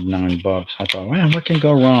wasted $9. I thought, well, what can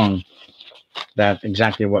go wrong? That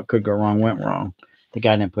exactly what could go wrong went wrong. The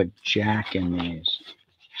guy didn't put Jack in these,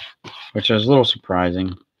 which was a little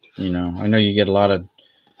surprising. You know, I know you get a lot of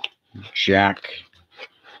Jack,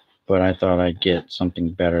 but I thought I'd get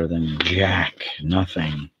something better than Jack.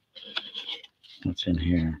 Nothing. What's in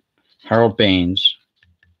here? Harold Baines,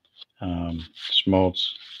 Smoltz,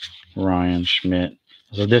 Ryan Schmidt.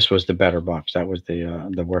 So this was the better box. That was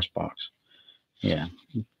the worst box. Yeah.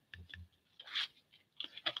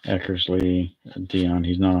 Eckersley, Dion.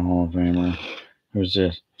 He's not a Hall of Famer. Who's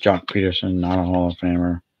this? Jock Peterson, not a Hall of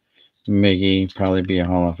Famer. Miggy, probably be a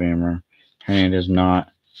Hall of Famer. Hernandez,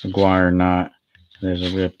 not. McGuire, not. There's a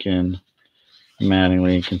Ripken.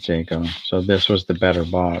 Mattingly, Canseco. So this was the better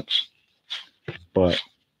box. But,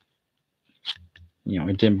 you know,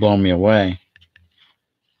 it didn't blow me away.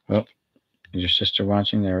 Oh, is your sister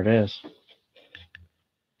watching? There it is.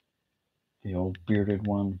 The old bearded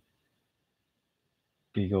one.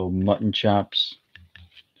 Big old mutton chops.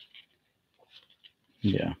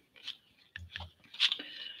 Yeah.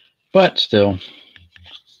 But still,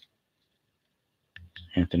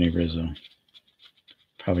 Anthony Rizzo.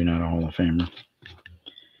 Probably not a Hall of Famer.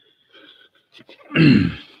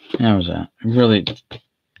 How was that? It really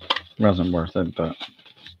wasn't worth it, but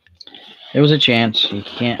it was a chance. You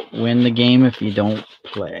can't win the game if you don't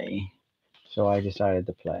play. So I decided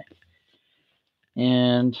to play.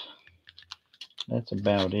 And that's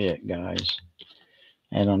about it, guys.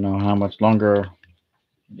 I don't know how much longer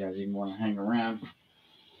you guys even want to hang around.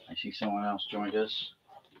 I see someone else joined us.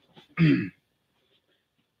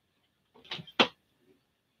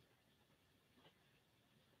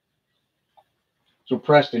 So,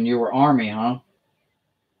 Preston, you were Army, huh?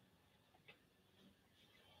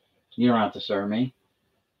 You don't have to serve me.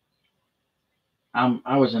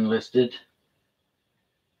 I was enlisted,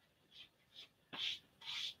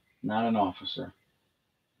 not an officer.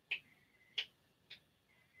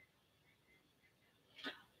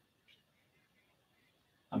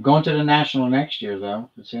 I'm going to the National next year, though.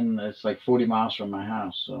 It's like 40 miles from my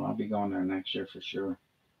house, so I'll be going there next year for sure.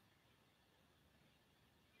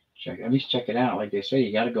 At least check it out. Like they say,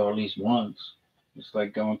 you got to go at least once. It's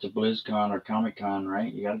like going to BlizzCon or Comic Con,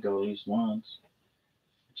 right? You got to go at least once.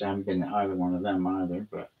 Which I haven't been to either one of them either,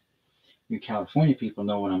 but you California people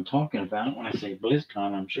know what I'm talking about when I say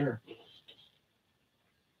BlizzCon, I'm sure.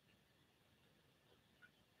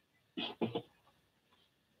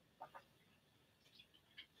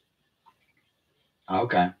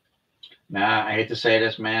 Okay. Nah, I hate to say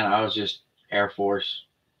this, man. I was just Air Force.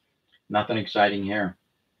 Nothing exciting here.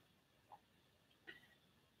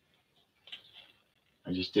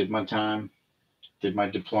 I just did my time, did my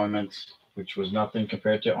deployments, which was nothing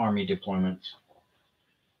compared to Army deployments.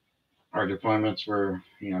 Our deployments were,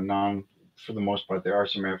 for the most part, there are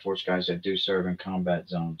some Air Force guys that do serve in combat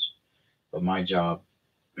zones. But my job,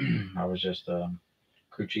 I was just a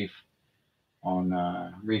crew chief on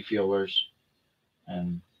refuelers,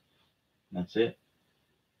 and that's it.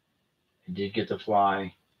 I did get to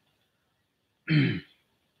fly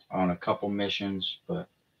on a couple missions, but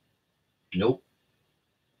nope.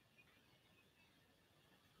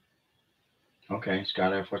 Okay,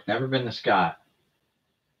 Scott Air Force. Never been to Scott.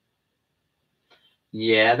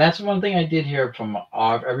 Yeah, that's one thing I did hear from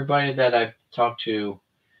everybody that I've talked to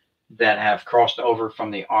that have crossed over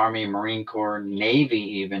from the Army, Marine Corps, Navy,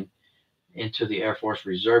 even into the Air Force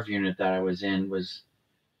Reserve unit that I was in was,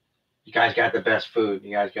 you guys got the best food.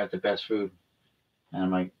 You guys got the best food. And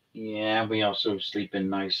I'm like, yeah, we also sleep in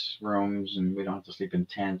nice rooms and we don't have to sleep in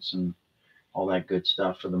tents and all that good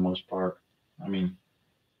stuff for the most part. I mean,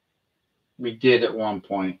 we did at one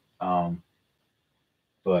point,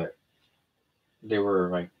 but they were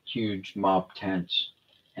like huge mob tents.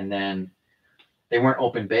 And then they weren't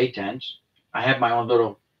open bay tents. I had my own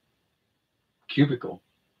little cubicle.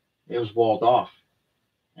 It was walled off.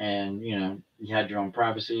 And, you had your own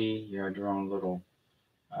privacy. You had your own little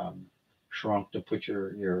um, trunk to put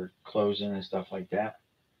your clothes in and stuff like that.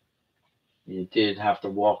 You did have to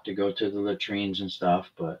walk to go to the latrines and stuff,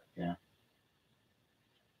 but yeah.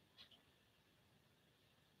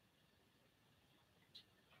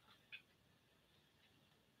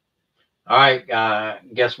 All right,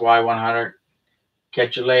 guess why 100.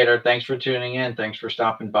 Catch you later. Thanks for tuning in. Thanks for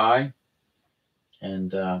stopping by.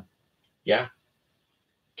 And yeah,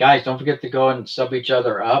 guys, don't forget to go and sub each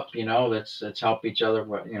other up. Let's help each other.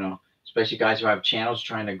 Especially guys who have channels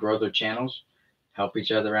trying to grow their channels. Help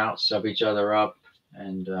each other out, sub each other up,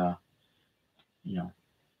 and you know,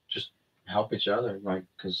 just help each other, right?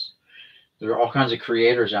 Because there are all kinds of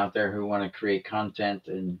creators out there who want to create content,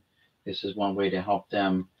 and this is one way to help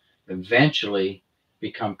them eventually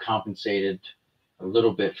become compensated a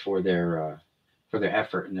little bit for their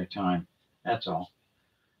effort and their time. That's all.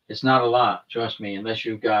 It's not a lot, trust me. Unless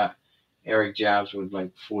you've got Eric Jabs with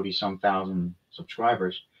like 40 some thousand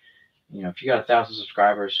subscribers. If you got 1,000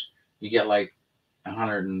 subscribers, you get like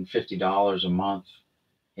 $150 a month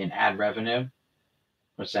in ad revenue.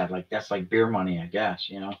 What's that like? That's like beer money, I guess.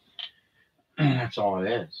 That's all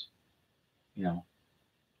it is. You know,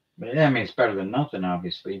 but I mean, it's better than nothing,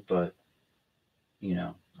 obviously. But you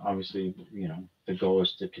know, obviously, the goal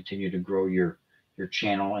is to continue to grow your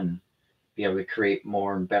channel and be able to create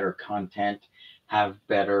more and better content, have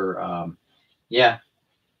better. Yeah.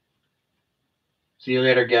 See you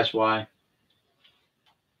later. Guess why?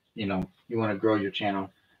 You want to grow your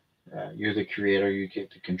channel. You're the creator. You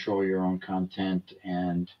get to control your own content.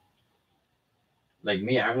 And like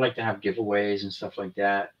me, I would like to have giveaways and stuff like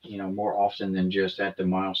that. More often than just at the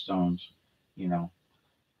milestones. You know.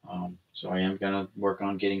 So I am gonna work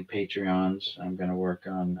on getting Patreons. I'm gonna work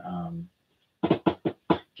on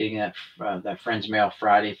getting that Friends Mail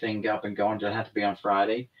Friday thing up and going. Doesn't have to be on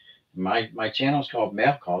Friday. My channel is called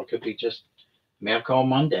Mail Call. It could be just Mail Call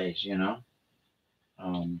Mondays.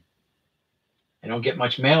 Um, I don't get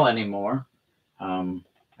much mail anymore.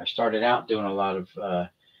 I started out doing a lot of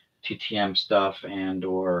TTM stuff and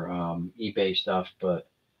or eBay stuff, but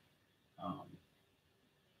um,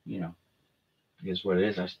 you know, is what it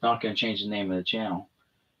is. I'm not going to change the name of the channel.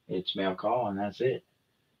 It's Mail Call, and that's it.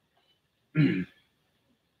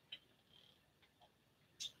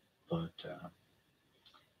 But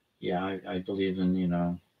yeah, I believe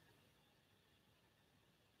in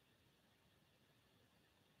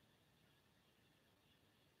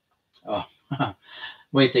Oh,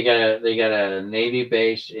 wait, they got a Navy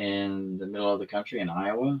base in the middle of the country in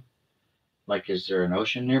Iowa. Like, is there an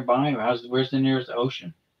ocean nearby? Where's the nearest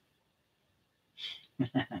ocean?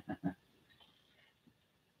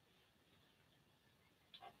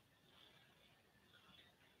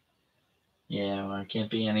 Yeah, well, it can't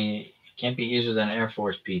be easier than Air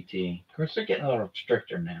Force PT. Of course, they're getting a little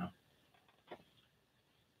stricter now.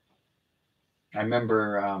 I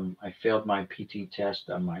remember I failed my PT test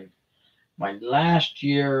on my last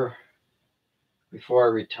year before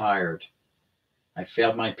I retired. I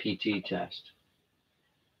failed my PT test,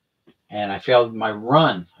 and I failed my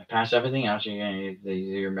run. I passed everything else.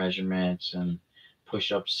 Your measurements and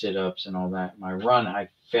push-ups, sit-ups, and all that. My run, I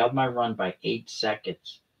failed my run by 8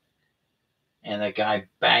 seconds, and the guy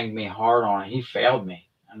banged me hard on it. He failed me.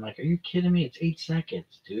 I'm like, are you kidding me? It's 8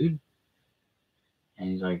 seconds, dude. And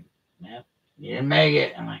he's like, "Yep, you didn't make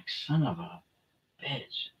it." I'm like, son of a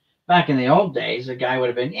bitch. Back in the old days, the guy would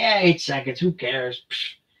have been, yeah, 8 seconds. Who cares?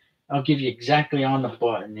 Psh, I'll give you exactly on the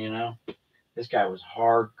button. This guy was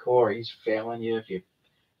hardcore. He's failing you if you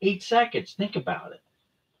 8 seconds. Think about it.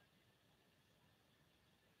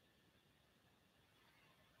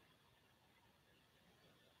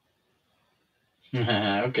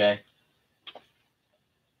 Okay.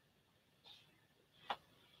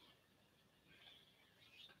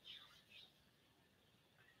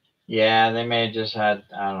 Yeah, they may have just had,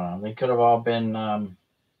 I don't know. They could have all been,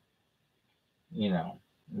 you know,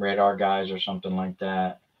 radar guys or something like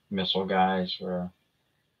that. missile guys where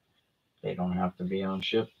they don't have to be on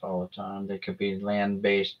ship all the time. They could be land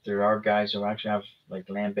based. There are guys who actually have like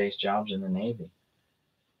land based jobs in the Navy.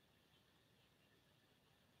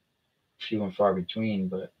 Few and far between,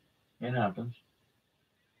 but it happens.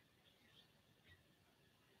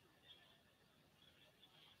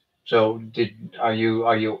 So are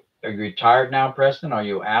you retired now, Preston? Are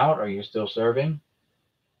you out? Are you still serving?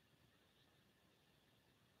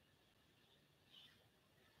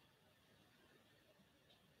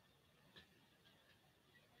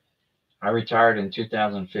 I retired in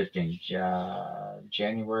 2015,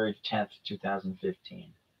 January 10th,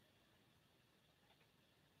 2015.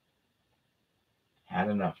 Had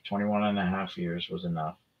enough. 21 and a half years was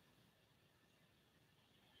enough.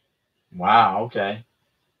 Wow, okay.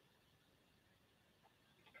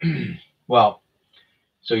 Well,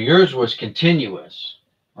 so yours was continuous,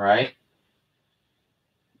 right?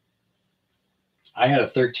 I had a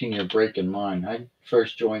 13-year break in mine. I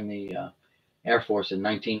first joined the Air Force in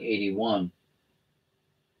 1981.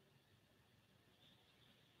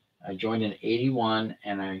 I joined in 81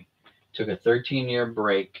 and I took a 13-year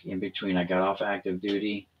break in between. I got off active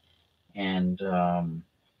duty and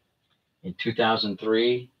in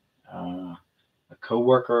 2003, a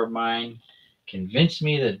coworker of mine convinced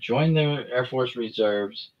me to join the Air Force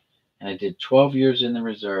Reserves, and I did 12 years in the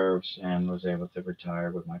reserves and was able to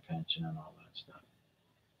retire with my pension and all that stuff.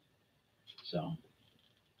 So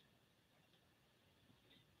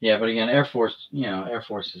yeah, but again, Air Force, Air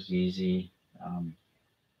Force is easy.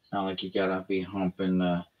 It's not like you gotta be humping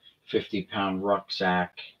a 50-pound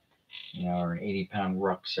rucksack, or an 80-pound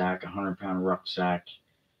rucksack, a 100-pound rucksack.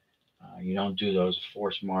 You don't do those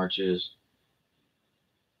forced marches.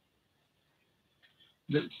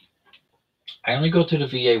 I only go to the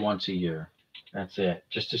VA once a year. That's it,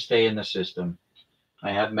 just to stay in the system.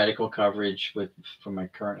 I have medical coverage with from my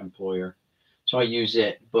current employer, so I use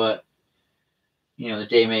it. But the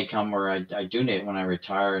day may come where I do need it when I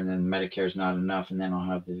retire, and then Medicare's not enough, and then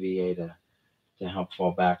I'll have the VA to help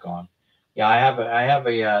fall back on. Yeah, I have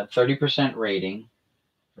a 30% rating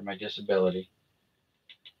for my disability,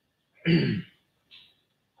 and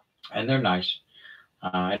they're nice.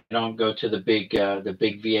 I don't go to the big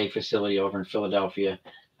VA facility over in Philadelphia.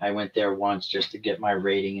 I went there once just to get my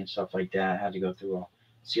rating and stuff like that. I had to go through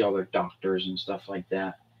see all their doctors and stuff like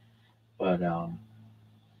that. But I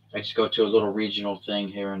just go to a little regional thing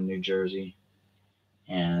here in New Jersey,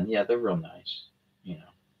 and yeah, they're real nice. You know.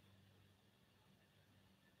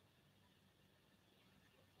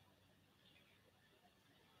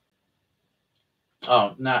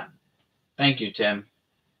 Oh, not thank you, Tim.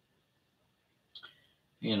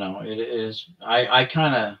 It is. I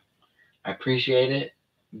kind of I appreciate it,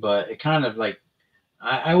 but it kind of like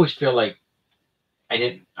I always feel like I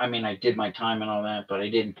didn't. I mean, I did my time and all that, but I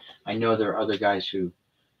didn't. I know there are other guys who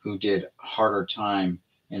did harder time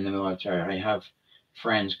in the military. I have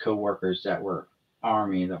friends, coworkers that were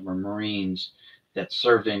Army, that were Marines, that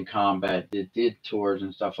served in combat, that did tours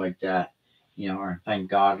and stuff like that. Or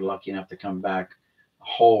thank God, lucky enough to come back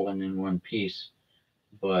whole and in one piece.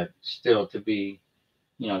 But still, to be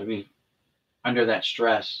under that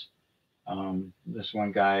stress. This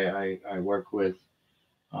one guy I work with,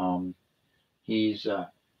 um, he's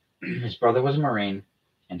his brother was a Marine,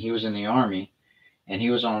 and he was in the Army, and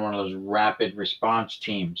he was on one of those rapid response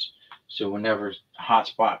teams. So whenever hot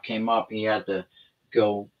spot came up, he had to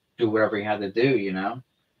go do whatever he had to do,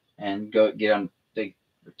 and go get on. They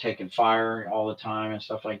were taking fire all the time and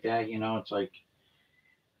stuff like that. It's like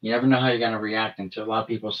you never know how you're gonna react until a lot of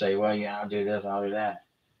people say, "Well, yeah, I'll do this, I'll do that."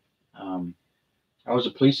 Um, I was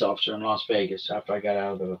a police officer in Las Vegas after I got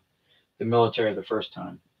out of the military the first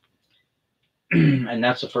time, and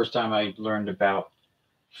that's the first time I learned about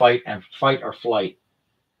fight or flight.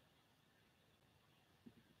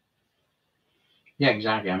 Yeah,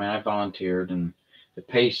 exactly. I mean, I volunteered, and the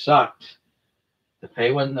pay sucked. The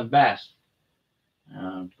pay wasn't the best,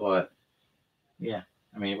 but yeah,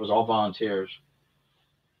 I mean, it was all volunteers.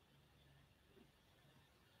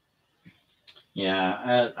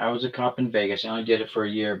 Yeah, I was a cop in Vegas. I only did it for a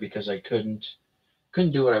year because I couldn't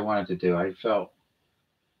do what I wanted to do. I felt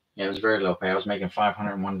yeah, it was very low pay. I was making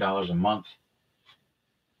 $501 a month,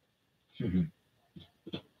 and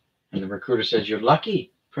the recruiter says, "You're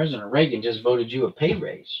lucky. President Reagan just voted you a pay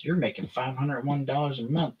raise. You're making $501 a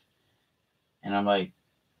month." And I'm like,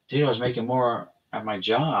 "Dude, I was making more at my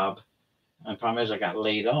job. And the problem is, I got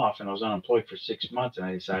laid off and I was unemployed for 6 months, and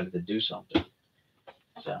I decided to do something."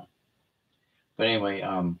 So, but anyway,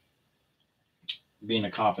 being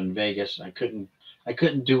a cop in Vegas, I couldn't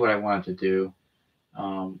do what I wanted to do,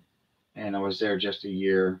 um, and I was there just a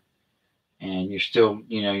year, and you're still,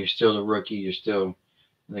 you're still the rookie. You're still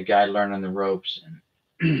the guy learning the ropes.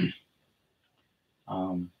 And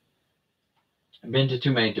um, I've been to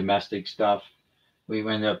too many domestic stuff. We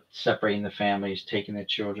end up separating the families, taking the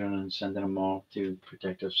children and sending them off to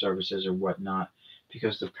protective services or whatnot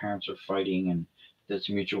because the parents are fighting and there's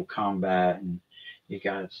mutual combat, and you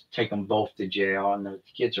got to take them both to jail, and the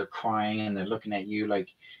kids are crying and they're looking at you like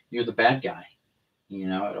you're the bad guy.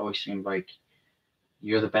 It always seemed like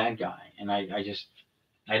you're the bad guy. And I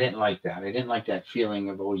didn't like that. I didn't like that feeling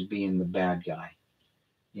of always being the bad guy.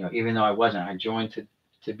 Even though I wasn't, I joined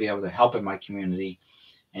to be able to help in my community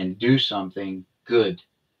and do something good.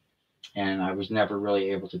 And I was never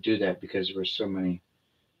really able to do that because there were so many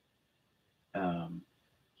um,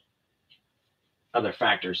 other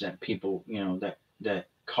factors that people, that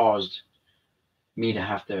caused me to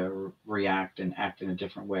have to react and act in a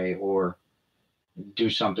different way, or do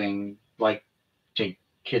something like take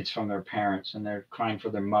kids from their parents and they're crying for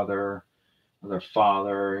their mother or their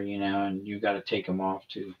father, and you got to take them off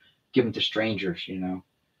to give them to strangers.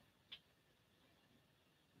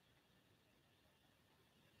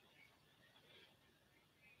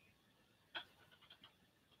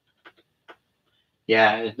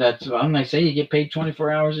 Yeah, that's what I say. You get paid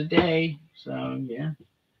 24 hours a day, so yeah,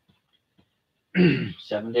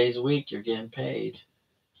 7 days a week you're getting paid.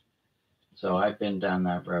 So I've been down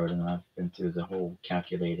that road, and I've been through the whole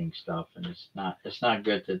calculating stuff, and it's not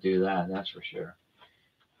good to do that. That's for sure.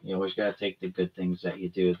 You always got to take the good things that you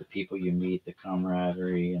do, the people you meet, the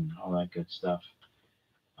camaraderie, and all that good stuff.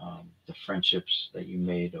 The friendships that you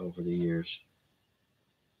made over the years.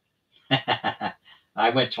 I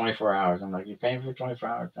went 24 hours. I'm like, you're paying for 24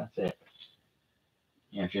 hours. That's it.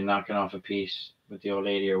 If you're knocking off a piece with the old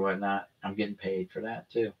lady or whatnot, I'm getting paid for that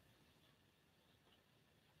too.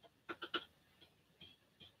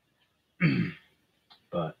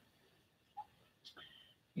 But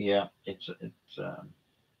yeah, it's.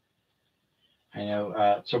 I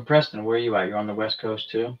know. So Preston, where are you at? You're on the West Coast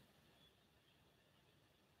too.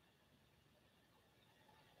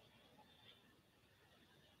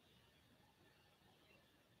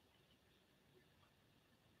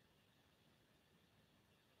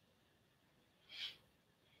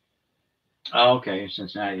 Oh, okay,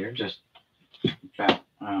 Cincinnati. You're just about,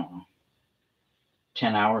 I don't know,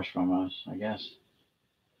 10 hours from us, I guess.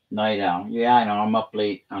 Night owl. Yeah, I know. I'm up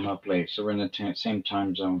late. I'm up late. So we're in the same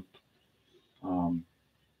time zone. Um,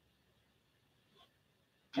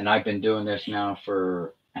 and I've been doing this now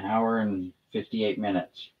for an hour and 58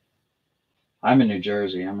 minutes. I'm in New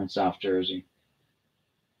Jersey. I'm in South Jersey.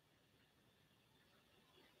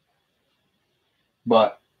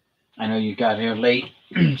 But I know you got here late.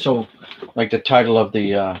 So, like the title of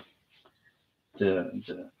the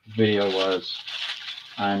video was,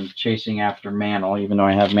 I'm chasing after Mantle, even though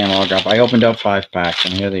I have Mantle Autograph. I opened up 5 packs,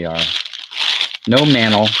 and here they are. No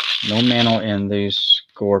Mantle. No Mantle in these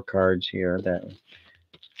scorecards here. That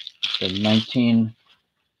the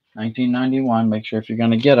 1991. Make sure if you're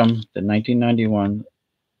going to get them, the 1991,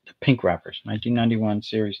 the pink wrappers, 1991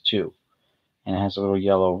 Series 2. And it has a little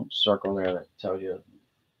yellow circle there that tells you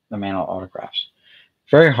the Mantle autographs.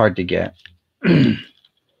 Very hard to get.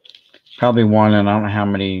 Probably one in I don't know how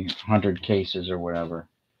many 100 cases or whatever.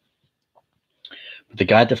 But the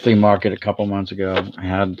guy at the flea market a couple months ago, I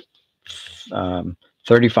had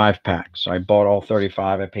 35 packs. So I bought all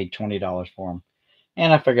 35. I paid $20 for them.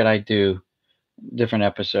 And I figured I'd do different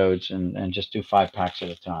episodes and just do 5 packs at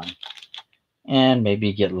a time. And maybe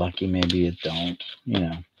you get lucky, maybe you don't.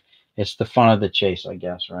 It's the fun of the chase, I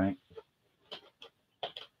guess, right?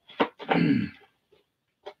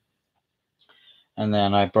 And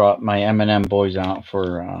then I brought my M&M boys out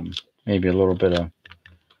for maybe a little bit of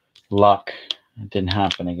luck. It didn't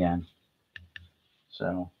happen again.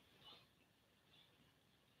 So,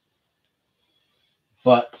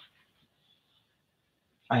 but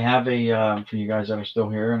I have for you guys that are still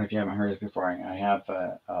here, and if you haven't heard it before, I have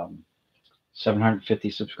a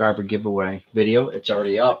 750 subscriber giveaway video. It's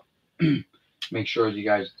already up. Make sure you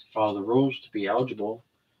guys follow the rules to be eligible.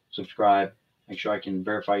 Subscribe. Make sure I can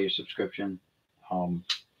verify your subscription.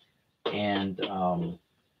 And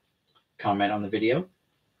comment on the video.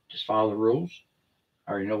 Just follow the rules.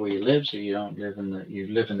 I already know where you live, so you don't live you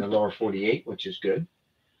live in the lower 48, which is good.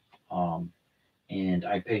 And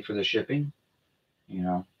I pay for the shipping,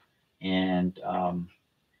 and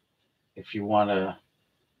if you want to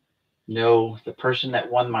know the person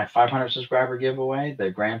that won my 500 subscriber giveaway, the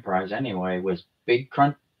grand prize anyway was Big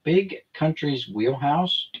Country's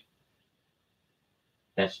Wheelhouse.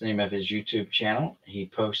 That's the name of his YouTube channel. He's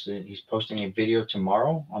posting a video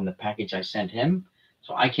tomorrow on the package I sent him.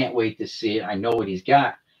 So I can't wait to see it. I know what he's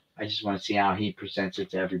got. I just want to see how he presents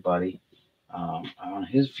it to everybody, on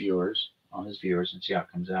his viewers, and see how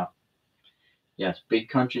it comes out. Yes, Big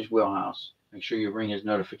Country's Wheelhouse. Make sure you ring his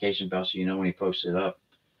notification bell so you know when he posts it up.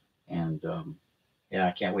 And yeah,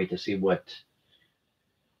 I can't wait to see what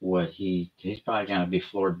he's probably gonna be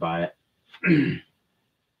floored by it.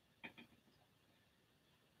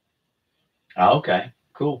 Oh, okay,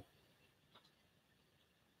 cool.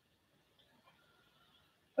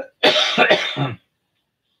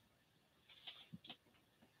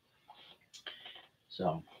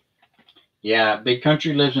 So yeah, Big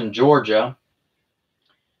Country lives in Georgia,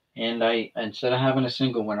 and I instead of having a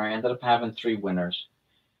single winner, I ended up having three winners.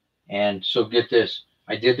 And so get this,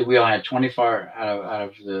 I did the wheel. I had 24 out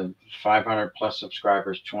of the 500 plus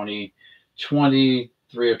subscribers.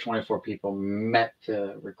 23 or 24 people met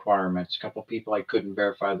the requirements. A couple people I couldn't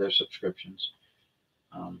verify their subscriptions.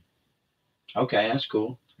 Um, okay, that's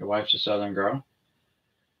cool. Your wife's a Southern girl.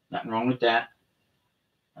 Nothing wrong with that.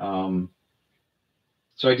 Um,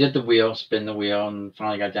 so I did the wheel, spin the wheel, and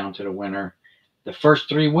finally got down to the winner. The first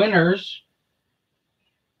three winners,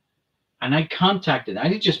 and I contacted. I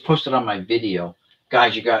didn't just post it on my video,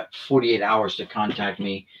 guys. You got 48 hours to contact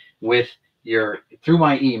me with your through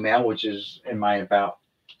my email, which is in my about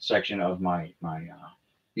section of my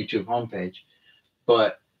YouTube homepage.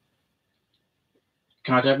 But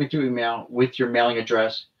contact me through email with your mailing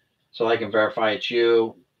address, so I can verify it's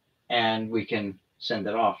you, and we can send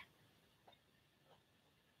it off.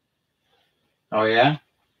 Oh yeah.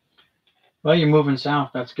 Well, you're moving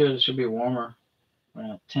south. That's good. It should be warmer.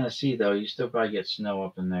 Well, Tennessee though, you still probably get snow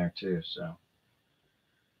up in there too. So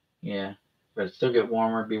yeah, but it still get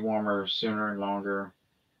warmer. Be warmer sooner and longer.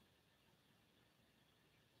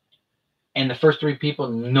 And the first three people,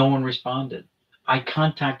 no one responded. I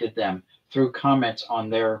contacted them through comments on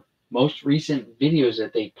their most recent videos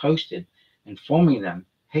that they posted, informing them,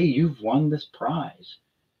 "Hey, you've won this prize."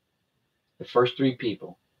 The first three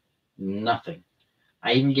people, nothing.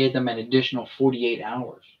 I even gave them an additional 48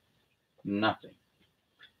 hours. Nothing.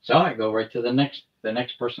 So I go right to the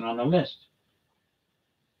next person on the list.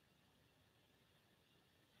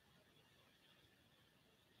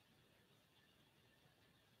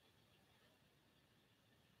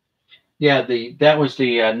 Yeah, that was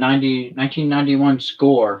the 1991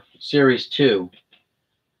 score, Series 2,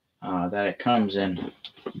 that it comes in.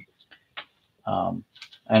 Um,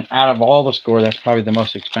 and out of all the score, that's probably the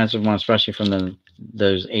most expensive one, especially from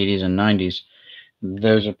those 80s and 90s.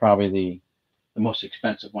 Those are probably the most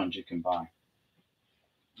expensive ones you can buy.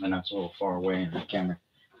 And that's a little far away, and the camera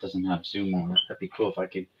doesn't have zoom on it. That'd be cool if I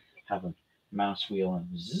could have a mouse wheel and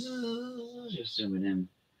just zoom it in.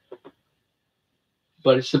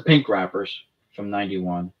 But it's the pink wrappers from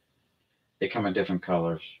 91. They come in different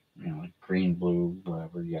colors, like green, blue,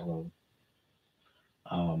 whatever, yellow,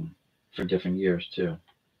 for different years too.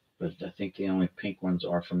 But I think the only pink ones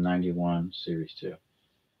are from 91 Series 2.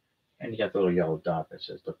 And you got the little yellow dot that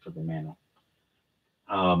says look for the Mantle.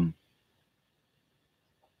 Um,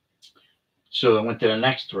 so I went to the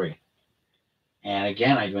next three. And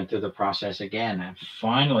again, I went through the process again. And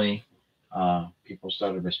finally, people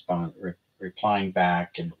started replying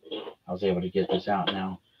back, and I was able to get this out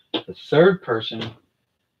now. The third person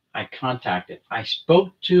I contacted, I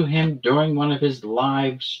spoke to him during one of his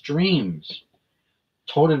live streams,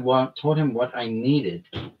 told him what I needed,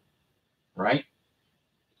 right?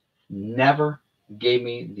 Never gave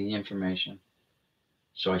me the information.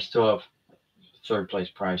 So I still have third place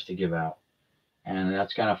prize to give out. And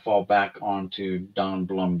that's going to fall back onto Don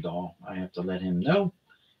Blumdahl. I have to let him know.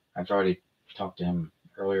 I've already talked to him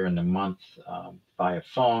earlier in the month via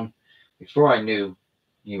phone before I knew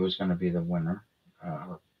he was going to be the winner,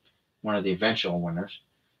 or one of the eventual winners,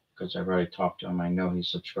 because I've already talked to him. I know he's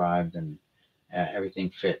subscribed and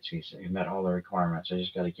everything fits. He met all the requirements. I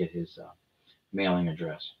just got to get his mailing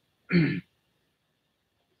address.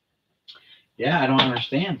 Yeah, I don't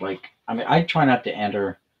understand. I try not to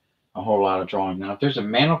enter a whole lot of drawing. Now, if there's a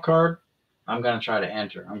Mantle card, I'm going to try to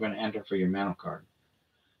enter. I'm going to enter for your Mantle card.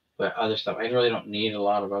 But other stuff, I really don't need a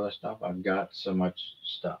lot of other stuff. I've got so much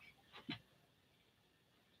stuff.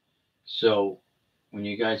 So when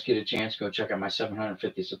you guys get a chance, go check out my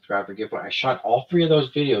 750 subscriber giveaway. I shot all three of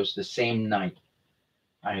those videos the same night.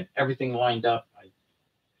 I had everything lined up. I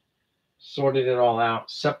sorted it all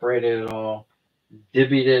out, separated it all,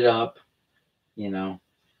 divvied it up,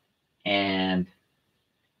 and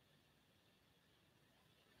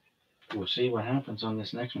we'll see what happens on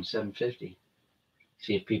this next one, 750.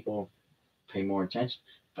 See if people pay more attention.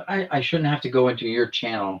 But I shouldn't have to go into your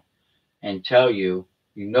channel and tell you,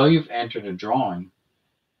 you've entered a drawing.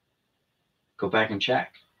 Go back and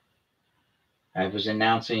check. I was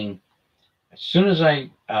announcing as soon as I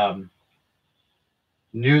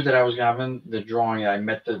knew that I was having the drawing, I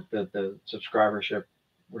met the subscribership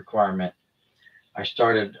requirement. I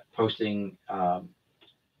started posting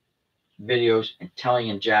videos and telling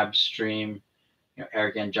in Jab's stream,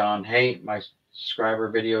 Eric and John, hey, my subscriber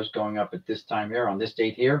video is going up at this time here on this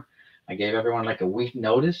date here. I gave everyone like a week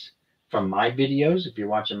notice from my videos. If you're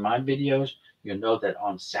watching my videos, you'll know that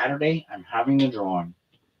on Saturday I'm having the drawing.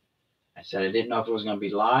 I said I didn't know if it was going to be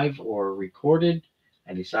live or recorded.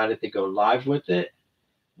 I decided to go live with it.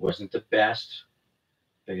 Wasn't the best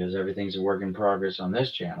because everything's a work in progress on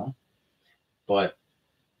this channel, but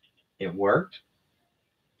it worked,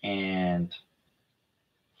 and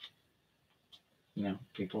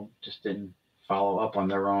people just didn't follow up on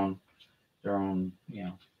their own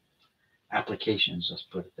applications. Let's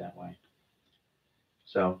put it that way.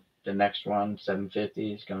 So the next one,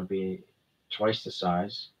 750, is going to be twice the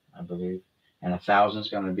size, I believe, and 1,000 is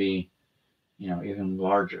going to be even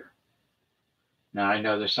larger. Now I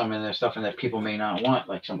know there's some in there stuff in that people may not want,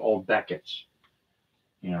 like some old Beckett's,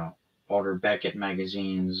 older Beckett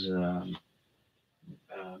magazines,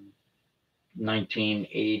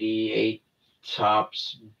 1988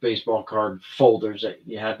 tops baseball card folders that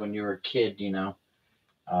you had when you were a kid,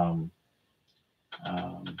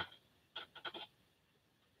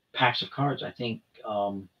 packs of cards. I think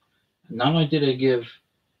not only did I give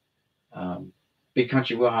Big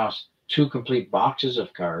Country Wheelhouse 2 complete boxes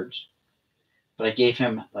of cards, but I gave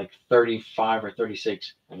him like 35 or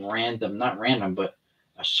 36 not random, but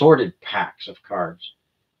assorted packs of cards,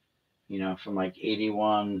 from like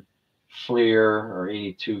 81 Fleer or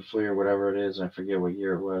 82 Fleer, whatever it is. I forget what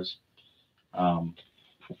year it was.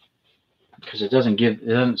 Because it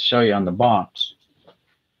doesn't show you on the box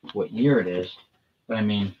what year it is. But I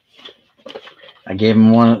mean, I gave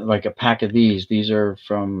him a pack of these. These are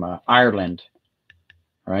from Ireland,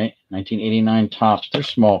 right? 1989 tops. They're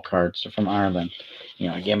small cards. They're from Ireland.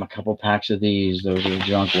 I gave him a couple packs of these. Those are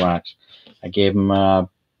junk wax. I gave him a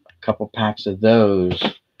couple packs of those.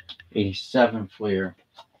 87 Fleer.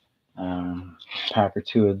 Pack or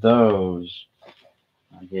 2 of those.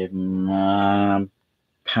 I gave him a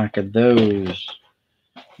pack of those.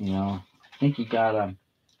 I think he got a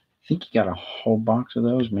whole box of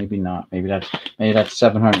those. Maybe not. Maybe that's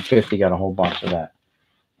 750. Got a whole box of that.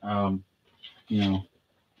 A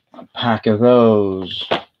pack of those.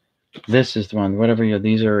 This is the one. Whatever.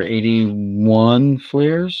 These are 81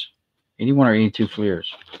 Fleers. 81 or 82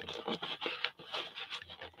 Fleers.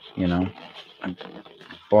 I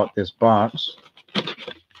bought this box,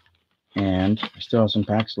 and I still have some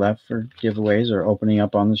packs left for giveaways or opening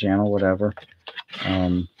up on the channel, whatever.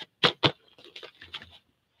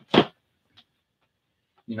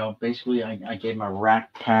 Basically, I gave my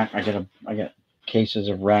rack pack. I got cases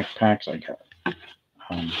of rack packs. I got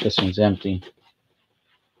this one's empty.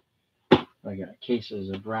 I got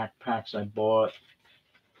cases of rack packs I bought.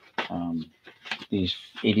 These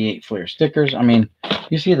 88 Fleer stickers. I mean,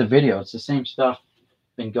 you see the video. It's the same stuff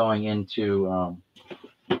been going into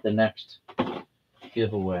the next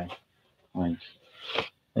giveaway. Like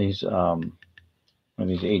these are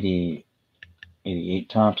these 88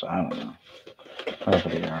 tops? I don't know. Whatever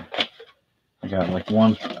they are. I got like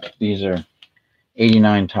one. These are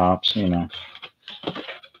 89 tops,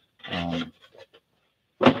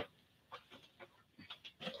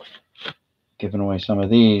 giving away some of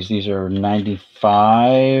these. These are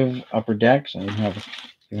 95 upper decks. I even have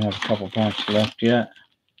a couple packs left yet.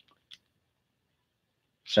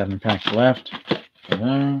 7 packs left.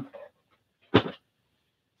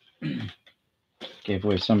 Gave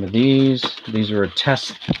away some of these. These are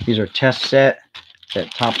test set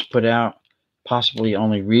that Topps put out, possibly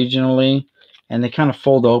only regionally, and they kind of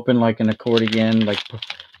fold open like an accordion, like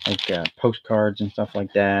postcards and stuff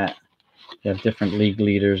like that. You have different league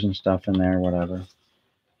leaders and stuff in there, whatever.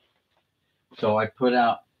 So I put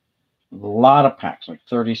out a lot of packs, like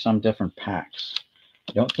 30 some different packs.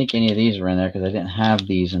 I don't think any of these were in there because I didn't have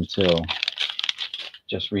these until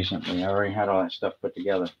just recently. I already had all that stuff put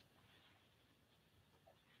together.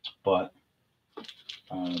 But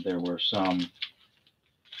there were some,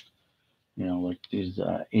 like these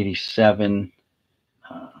 87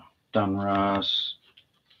 Dunruss.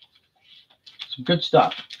 Some good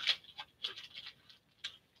stuff.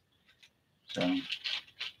 So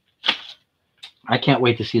I can't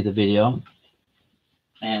wait to see the video.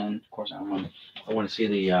 And of course, I want to see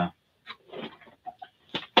the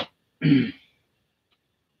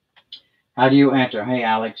how do you enter? Hey,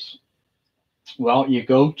 Alex. Well, you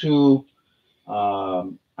go to,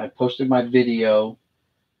 I posted my video,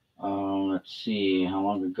 let's see, how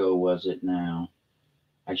long ago was it now?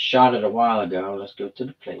 I shot it a while ago. Let's go to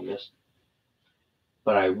the playlist.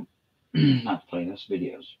 But I, not playlist,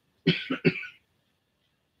 videos.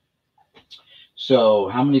 So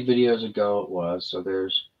how many videos ago it was? So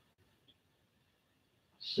there's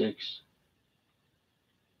 6,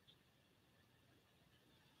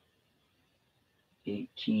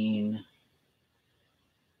 18,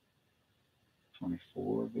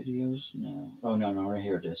 24 videos? No. Oh, no, right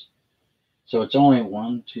here it is. So it's only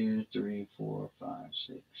 1, 2, 3, 4, 5,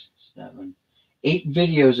 6, 7, 8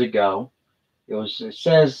 videos ago. It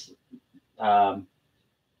says 1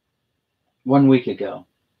 week ago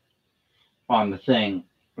on the thing.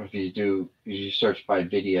 If you search by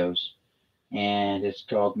videos, and it's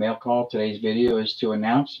called Mail Call. Today's video is to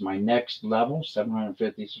announce my next level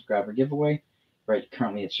 750 subscriber giveaway. Right,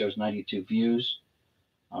 currently it shows 92 views.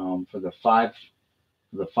 For the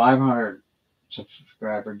 500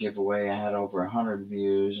 subscriber giveaway, I had over 100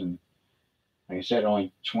 views, and like I said,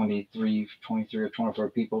 only 23 or 24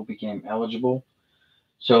 people became eligible.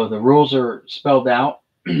 So the rules are spelled out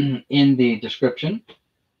in the description.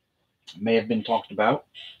 May have been talked about,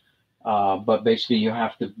 but basically you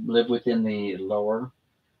have to live within the lower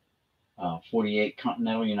 48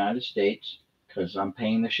 continental United States, because I'm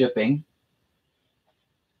paying the shipping,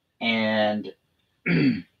 and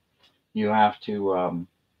you have to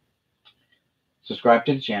subscribe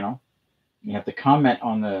to the channel. You have to comment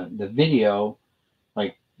on the video,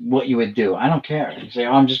 like what you would do. I don't care. You say,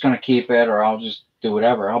 oh, I'm just going to keep it, or I'll just do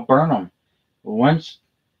whatever. I'll burn them. Once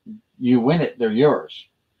you win it, they're yours.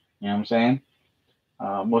 You know what I'm saying?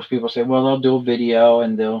 Most people say, well, they'll do a video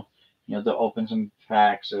and they'll open some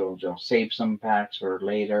packs. They'll save some packs for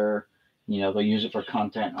later. They'll use it for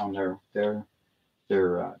content on their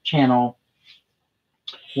channel.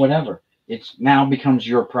 Whatever. It's now becomes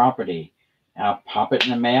your property. I'll pop it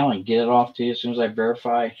in the mail and get it off to you as soon as I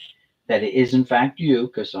verify that it is in fact you,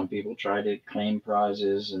 because some people try to claim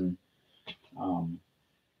prizes and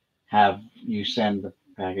have you send the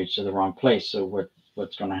package to the wrong place. So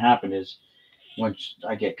what's going to happen is, once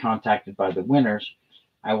I get contacted by the winners,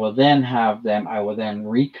 I will then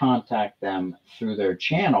recontact them through their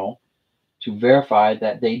channel to verify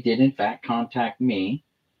that they did in fact contact me,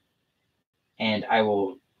 and I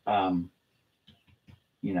will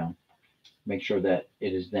make sure that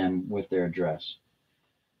it is them with their address,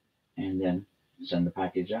 and then send the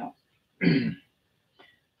package out.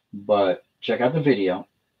 But check out the video,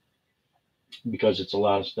 because it's a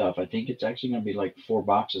lot of stuff. I think it's actually going to be like 4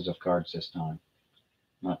 boxes of cards this time,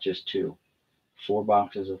 not just 2. 4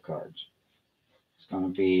 boxes of cards. It's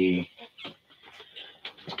going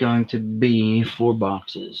to be 4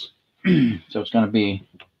 boxes. So it's going to be,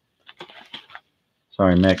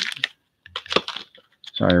 sorry Mick,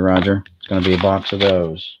 sorry Roger, it's going to be a box of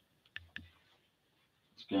those.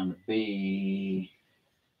 It's going to be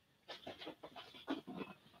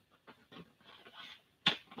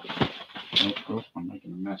oh, I'm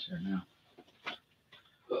making a mess here now.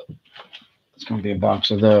 It's going to be a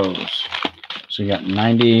box of those. So you got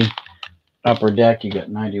 90 upper deck, you got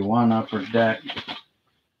 91 upper deck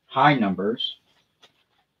high numbers.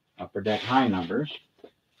 Upper deck high numbers.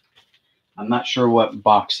 I'm not sure what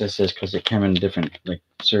box this is, because it came in different, like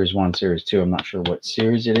Series 1, Series 2. I'm not sure what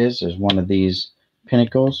series it is. There's one of these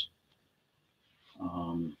pinnacles.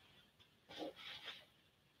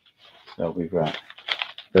 So we've got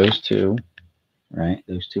those 2, right?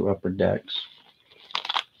 Those 2 upper decks.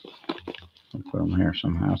 I'll put them here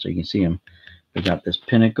somehow so you can see them. We got this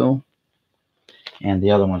pinnacle, and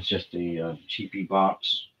the other one's just the cheapy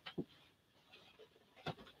box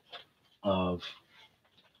of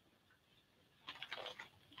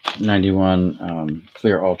 91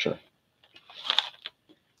 Clear Ultra.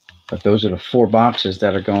 But those are the 4 boxes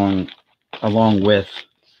that are going along with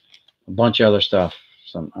a bunch of other stuff.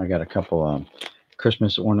 I got a couple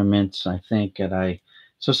Christmas ornaments, I think,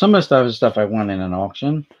 so some of the stuff is stuff I won in an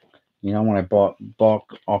auction. When I bought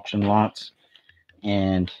bulk auction lots,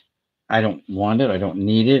 and I don't want it, I don't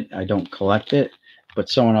need it, I don't collect it, but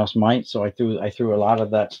someone else might. So I threw a lot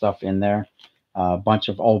of that stuff in there. A bunch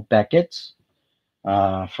of old Beckett's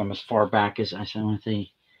from as far back as, I want to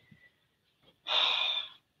say,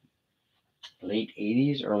 late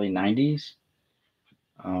 80s, early 90s.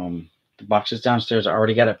 The boxes downstairs, I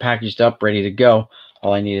already got it packaged up, ready to go.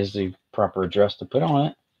 All I need is the proper address to put on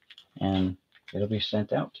it, and it'll be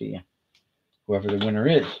sent out to you, whoever the winner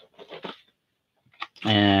is.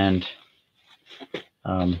 And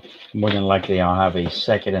more than likely I'll have a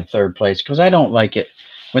 2nd and 3rd place, because I don't like it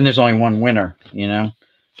when there's only one winner.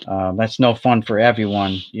 That's no fun for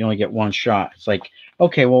everyone. You only get one shot. It's like,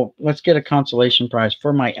 okay, well, let's get a consolation prize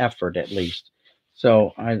for my effort at least.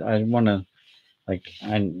 So I want to Like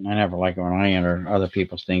I never like it when I enter other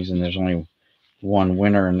people's things and there's only one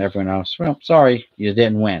winner and everyone else. Well, sorry, you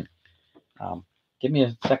didn't win. Um, Give me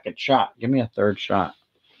a second shot. Give me a third shot.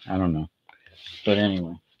 I don't know. But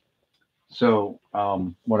anyway, so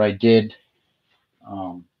what I did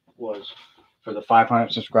was for the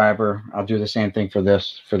 500 subscriber, I'll do the same thing for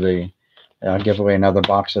this. I'll give away another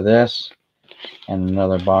box of this and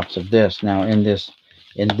another box of this. Now in this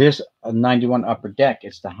 91 Upper Deck,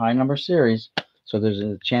 it's the high number series, so there's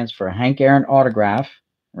a chance for a Hank Aaron autograph,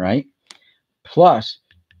 right? Plus,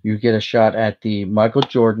 you get a shot at the Michael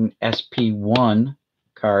Jordan SP1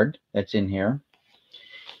 card that's in here,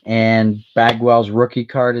 and Bagwell's rookie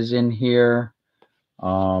card is in here.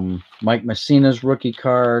 Mike Messina's rookie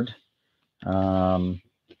card.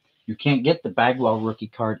 You can't get the Bagwell rookie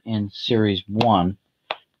card in Series 1,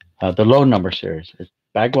 the low number series.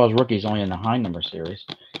 Bagwell's rookie is only in the high number series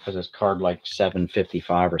because it's card like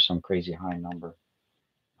 755 or some crazy high number.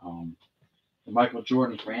 Michael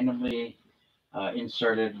Jordan's randomly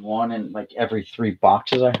inserted one in like every 3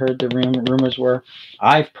 boxes, I heard the rumors were.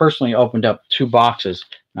 I've personally opened up 2 boxes.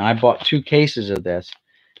 Now, I bought 2 cases of this.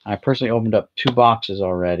 I personally opened up 2 boxes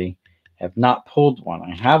already. Have not pulled one.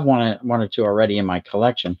 I have one or 2 already in my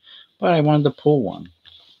collection, but I wanted to pull one.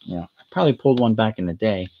 I probably pulled one back in the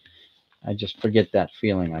day. I just forget that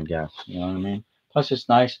feeling, I guess. You know what I mean? Plus, it's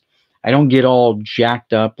nice. I don't get all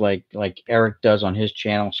jacked up like Eric does on his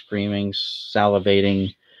channel, screaming,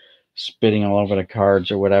 salivating, spitting all over the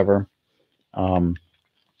cards or whatever. I'm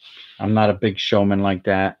not a big showman like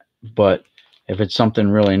that, but if it's something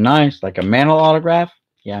really nice, like a Mantle autograph,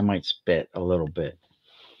 yeah, I might spit a little bit.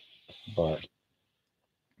 But,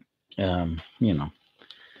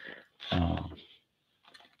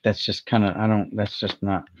 that's just kind of, that's just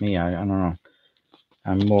not me. I don't know.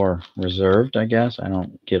 I'm more reserved, I guess. I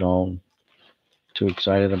don't get all too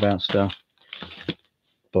excited about stuff.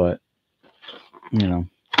 But, what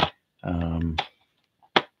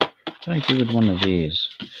did I do with one of these?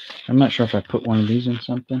 I'm not sure if I put one of these in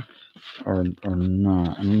something or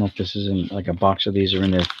not. I don't know if this is in like a box of these or in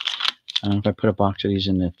there. I don't know if I put a box of these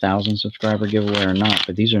in the 1,000 subscriber giveaway or not,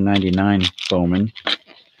 but these are 99 Bowman.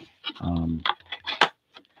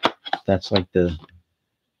 That's like the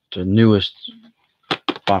newest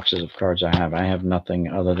boxes of cards I have. I have nothing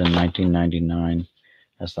other than 1999.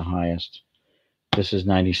 That's the highest. This is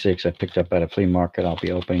 96. I picked up at a flea market. I'll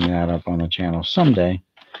be opening that up on the channel someday.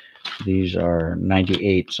 These are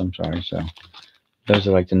 98s. I'm sorry. So those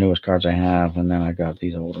are like the newest cards I have, and then I got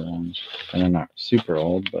these older ones, and they're not super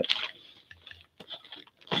old, but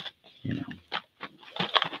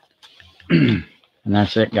and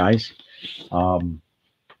that's it, guys.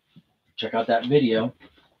 Check out that video.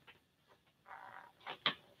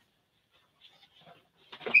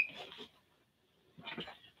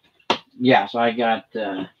 Yeah, so I got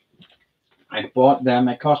I bought them.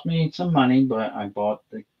 It cost me some money, but I bought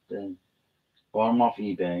bought them off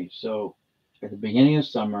eBay. So at the beginning of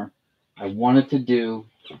summer, I wanted to do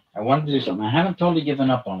something. I haven't totally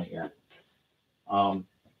given up on it yet. I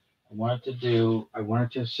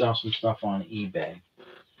wanted to sell some stuff on eBay.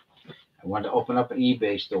 I wanted to open up an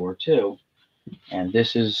eBay store too, and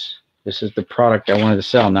this is the product I wanted to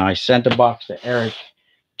sell. Now I sent a box to Eric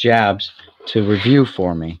Jabs to review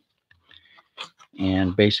for me,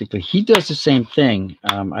 and basically he does the same thing.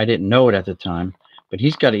 I didn't know it at the time, but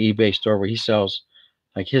he's got an eBay store where he sells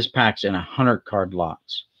like his packs in 100 card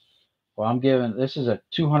lots. Well, this is a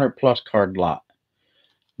 200 plus card lot.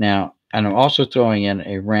 Now, and I'm also throwing in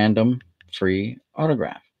a random free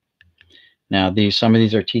autograph. Now, some of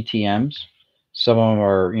these are TTMs. Some of them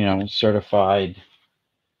are, certified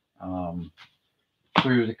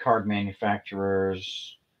through the card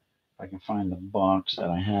manufacturers. If I can find the box that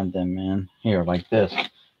I had them in here, like this.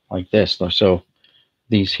 So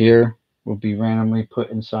these here will be randomly put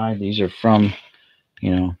inside. These are from,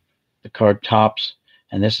 the card tops,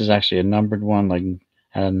 and this is actually a numbered one, like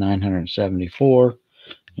out of 974.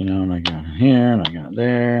 And I got here, and I got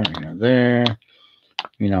there, and I got there.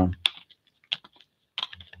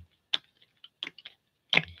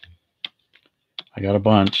 I got a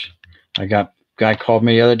bunch. Guy called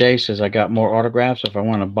me the other day, says I got more autographs. If I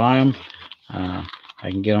want to buy them, I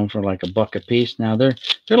can get them for like $1 a piece. Now they're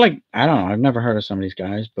like, I don't know. I've never heard of some of these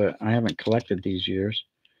guys, but I haven't collected these years,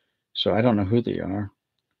 so I don't know who they are.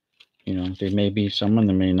 They may be someone,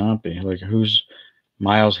 they may not be. Like, who's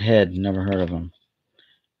Miles Head? Never heard of him.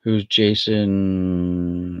 Who's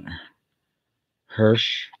Jason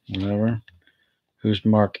Hirsch? Whatever. Who's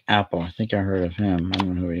Mark Apple? I think I heard of him. I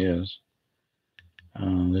don't know who he is.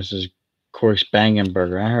 This is Corey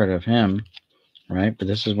Spangenberger. I heard of him, right? But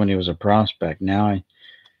this is when he was a prospect. Now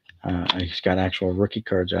He's got actual rookie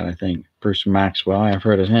cards out, I think. Bruce Maxwell, I've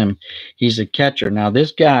heard of him. He's a catcher. Now,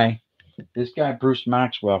 this guy, Bruce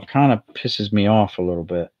Maxwell, kind of pisses me off a little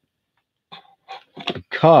bit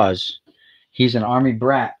because he's an Army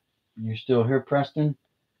brat. You still here, Preston?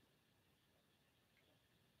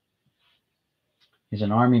 He's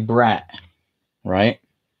an Army brat, right?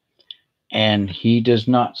 And he does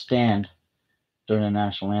not stand during the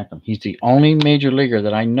national anthem. He's the only major leaguer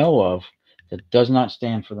that I know of that does not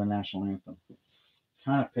stand for the national anthem.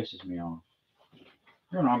 Kind of pisses me off.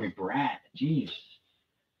 You're an Army brat. Jeez.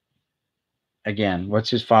 Again, what's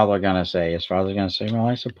his father gonna say? His father's gonna say, "Well,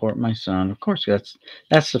 I support my son." Of course,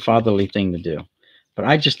 that's the fatherly thing to do. But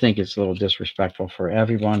I just think it's a little disrespectful for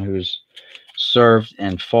everyone who's served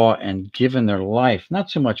and fought and given their life. Not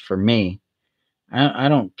so much for me. I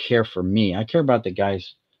don't care for me. I care about the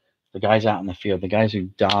guys out in the field, the guys who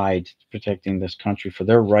died protecting this country for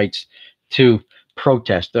their rights to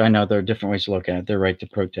protest. I know there are different ways to look at it, their right to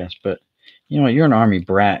protest, but you know, you're an Army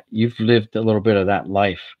brat. You've lived a little bit of that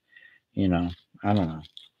life. You know, I don't know.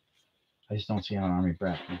 I just don't see how an Army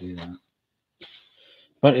brat can do that.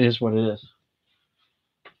 But it is what it is.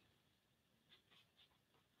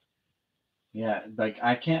 Yeah, like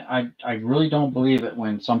I can't. I really don't believe it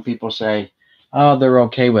when some people say, "Oh, they're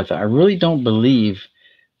okay with it." I really don't believe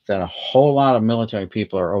that a whole lot of military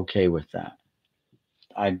people are okay with that.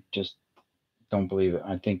 I just don't believe it.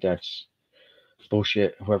 I think that's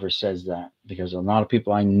bullshit. Whoever says that, because a lot of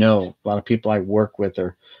people I know, a lot of people I work with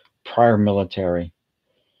are prior military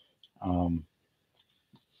um,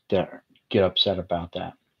 that get upset about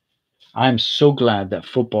that. I'm so glad that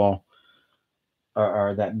football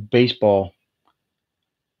or that baseball,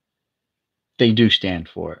 they do stand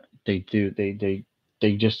for it. They do.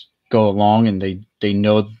 They just go along and they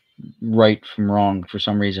know right from wrong for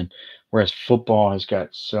some reason. Whereas football has got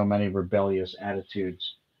so many rebellious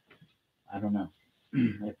attitudes. I don't know.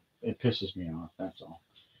 It pisses me off. That's all.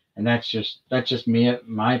 And that's just me.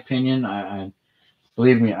 My opinion. I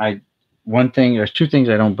believe me. One thing. There's two things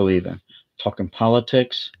I don't believe in: talking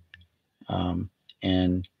politics, um,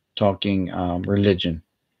 and talking religion,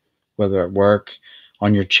 whether at work,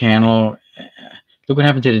 on your channel. Look what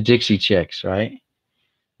happened to the Dixie Chicks, right?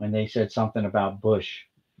 When they said something about Bush,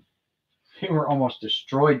 they were almost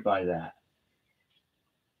destroyed by that.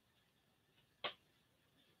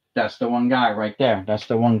 That's the one guy right there. That's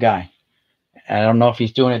the one guy. I don't know if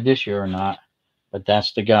he's doing it this year or not, but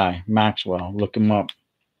that's the guy, Maxwell. Look him up.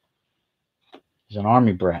 He's an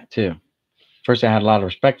Army brat too. First, I had a lot of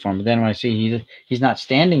respect for him, but then when I see he's not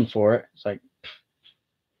standing for it, it's like,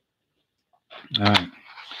 all right,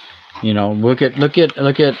 you know, look at.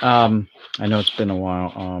 I know it's been a while.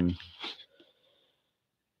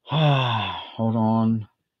 Hold on.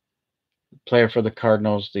 Player for the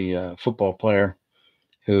Cardinals, the football player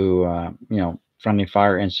who, friendly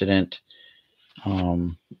fire incident.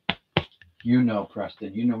 Um, you know,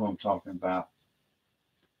 Preston, you know what I'm talking about.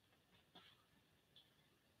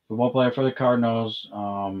 Football player for the Cardinals,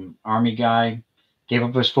 Army guy, gave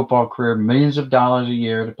up his football career, millions of dollars a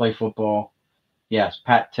year to play football. Yes,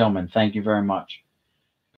 Pat Tillman, thank you very much.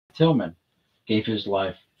 Tillman gave his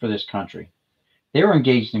life for this country. They were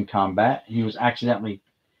engaged in combat. He was accidentally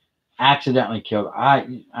killed. I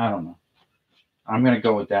don't know. I'm gonna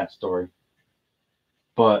go with that story.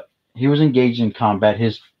 But he was engaged in combat.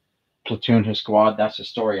 His platoon, his squad. That's the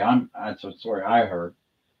story I heard.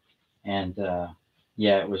 And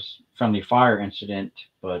yeah, it was friendly fire incident.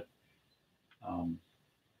 But um,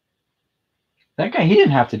 that guy, he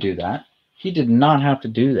didn't have to do that. He did not have to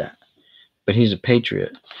do that. But he's a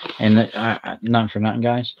patriot. And not for nothing,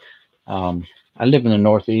 guys. I live in the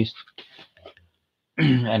Northeast,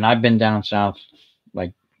 and I've been down south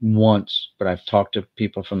like once, but I've talked to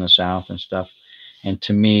people from the South and stuff. And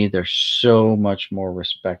to me, they're so much more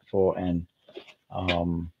respectful and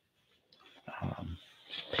um, um,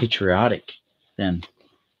 patriotic than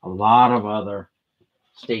a lot of other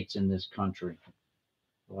states in this country.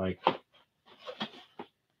 Like,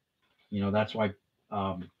 that's why,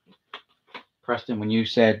 um, Preston, when you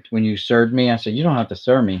served me, I said, you don't have to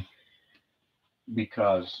serve me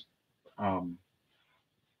because um,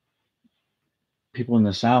 people in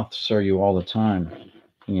the South serve you all the time,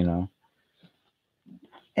 you know.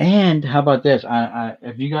 And how about this?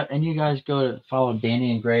 If you got any of you guys go to follow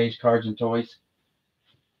Danny and Gray's Cards and Toys,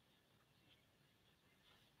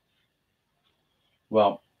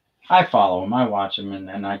 well, I follow him, I watch him,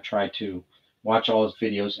 and I try to watch all his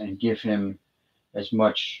videos and give him as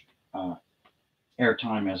much uh,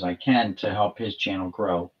 airtime as I can to help his channel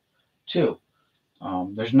grow too.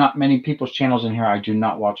 There's not many people's channels in here I do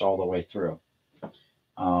not watch all the way through.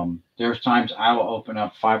 There's times I will open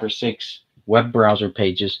up 5 or 6 web browser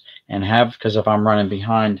pages and have, because if I'm running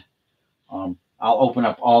behind, I'll open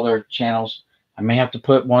up all their channels. I may have to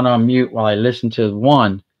put one on mute while I listen to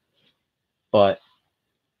one, but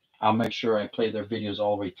I'll make sure I play their videos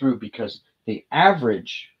all the way through, because the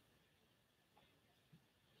average,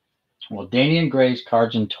 well, Daniel Gray's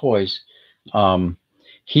Cards and Toys,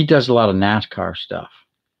 he does a lot of NASCAR stuff,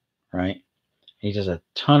 right? He does a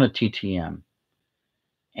ton of TTM,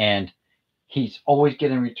 and he's always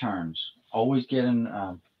getting returns, always getting.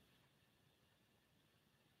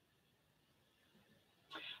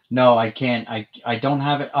 No, I can't. I don't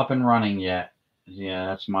have it up and running yet. Yeah,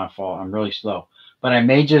 that's my fault. I'm really slow, but I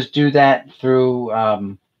may just do that through,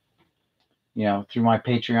 through my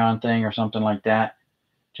Patreon thing or something like that.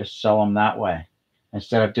 Just sell them that way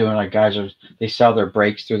instead of doing like they sell their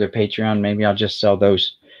breaks through their Patreon. Maybe I'll just sell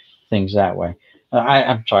those things that way.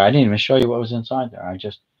 I'm sorry, I didn't even show you what was inside there. I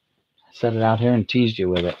just set it out here and teased you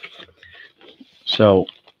with it. So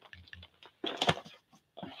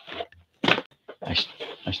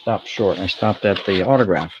I stopped short. I stopped at the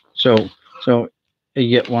autograph. So you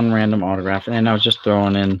get one random autograph, and then I was just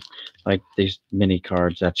throwing in like these mini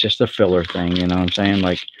cards. That's just a filler thing, you know what I'm saying?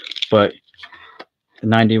 Like, but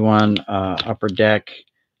 91 upper deck,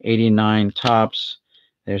 89 tops.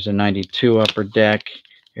 There's a 92 upper deck.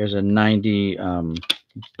 Here's a 90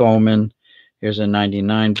 Bowman. Here's a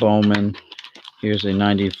 99 Bowman. Here's a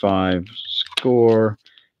 95 score.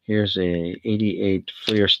 Here's a 88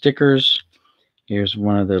 Fleer stickers. Here's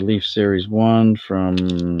one of the Leaf Series 1 from, I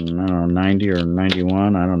don't know, 90 or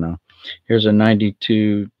 91. I don't know. Here's a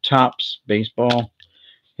 92 Topps baseball.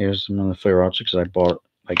 Here's one of the Fleer Ultra, because I bought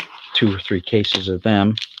like 2 or 3 cases of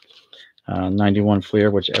them. 91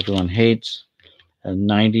 Fleer, which everyone hates. A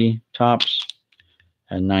 90 Topps.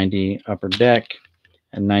 A 90 Upper Deck.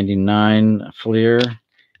 A 99 Fleer.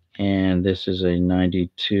 And this is a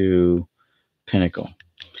 92 Pinnacle.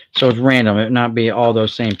 So it's random. It not be all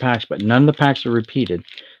those same packs, but none of the packs are repeated.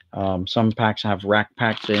 Some packs have rack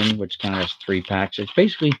packs in, which kind of has 3 packs. It's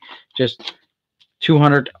basically just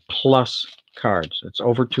 200 plus cards. It's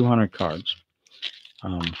over 200 cards.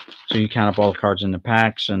 So you count up all the cards in the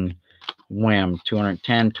packs, and wham,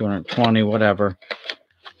 210, 220, whatever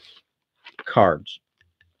cards.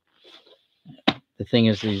 The thing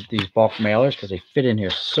is, these bulk mailers, because they fit in here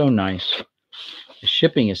so nice. The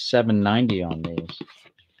shipping is $7.90 on these.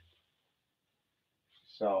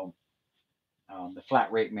 So the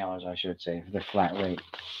flat rate mailers, I should say, they're flat rate,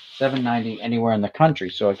 $7.90 anywhere in the country,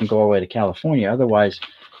 so I can go all the way to California. Otherwise,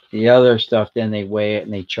 the other stuff, then they weigh it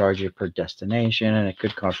and they charge you per destination, and it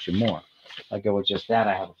could cost you more. Like with just that,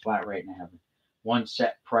 I have a flat rate and I have one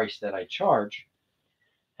set price that I charge.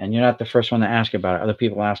 And you're not the first one to ask about it. Other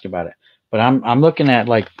people ask about it, but I'm looking at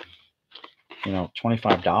like,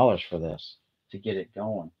 $25 for this to get it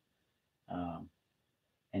going.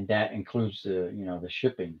 And that includes the, the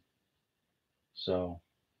shipping. So,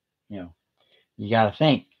 you got to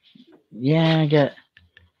think, yeah,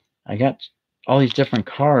 I got all these different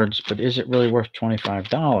cards, but is it really worth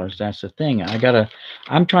 $25? That's the thing.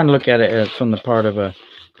 I'm trying to look at it from the part of a,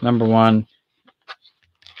 number one,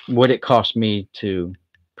 would it cost me to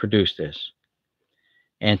produce this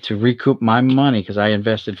and to recoup my money? Because I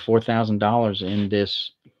invested $4,000 in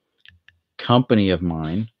this company of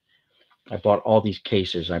mine. I bought all these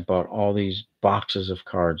cases. I bought all these boxes of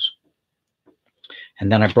cards.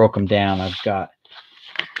 And then I broke them down. I've got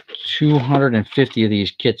 250 of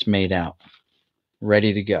these kits made out,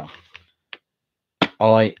 ready to go.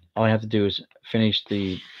 All I have to do is finish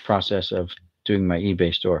the process of doing my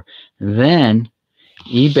eBay store. Then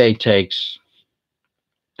eBay takes,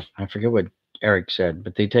 I forget what Eric said,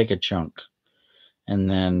 but they take a chunk. And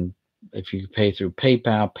then if you pay through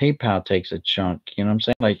PayPal, PayPal takes a chunk. You know what I'm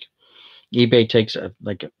saying? Like, eBay takes I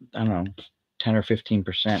don't know, 10 or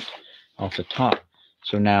 15% off the top.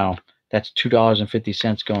 So now that's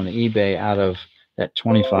 $2.50 going to eBay out of that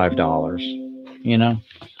 $25,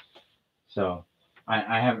 So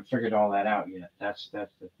I haven't figured all that out yet. That's the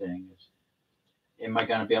thing. Am I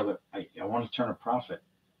going to be able to, I want to turn a profit,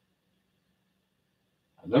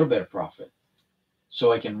 a little bit of profit,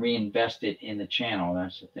 so I can reinvest it in the channel.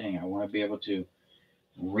 That's the thing. I want to be able to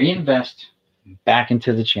reinvest back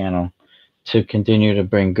into the channel to continue to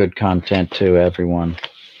bring good content to everyone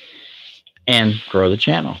and grow the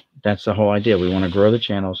channel. That's the whole idea. We want to grow the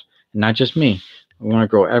channels, not just me. We want to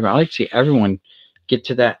grow everyone. I like to see everyone get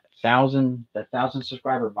to that 1,000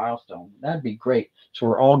 subscriber milestone. That'd be great. So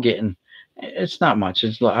we're all getting, it's not much.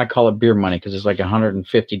 I call it beer money, because it's like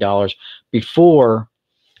 $150 before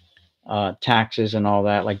taxes and all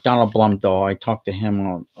that. Like Donald Blumdahl, I talked to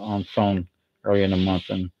him on phone early in the month,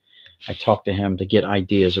 and I talked to him to get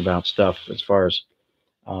ideas about stuff as far as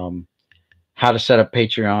um, how to set up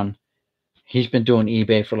Patreon. He's been doing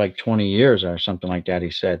eBay for like 20 years or something like that,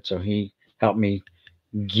 he said. So he helped me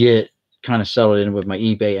get kind of settled in with my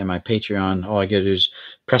eBay and my Patreon. All I got to do is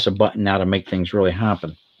press a button now to make things really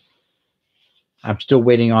happen. I'm still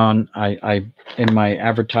waiting on, I in my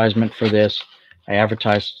advertisement for this, I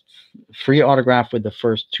advertised free autograph with the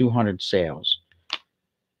first 200 sales.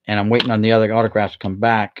 And I'm waiting on the other autographs to come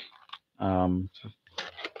back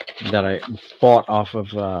that I bought off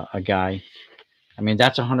of a guy. I mean,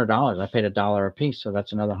 that's $100. I paid $1 a piece, so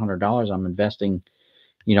that's another $100 I'm investing,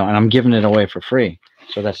 and I'm giving it away for free.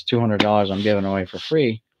 So that's $200 I'm giving away for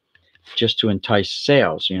free just to entice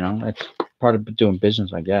sales. That's part of doing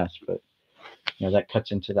business, I guess. But that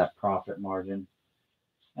cuts into that profit margin.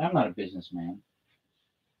 I'm not a businessman.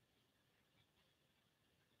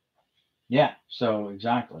 Yeah, so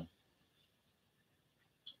exactly.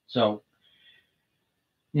 So,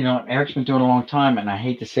 Eric's been doing it a long time, and I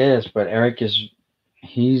hate to say this, but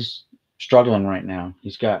he's struggling right now.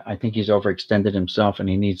 I think he's overextended himself, and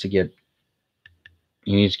he needs to get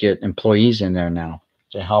employees in there now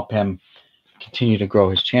to help him continue to grow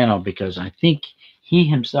his channel, because I think he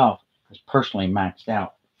himself is personally maxed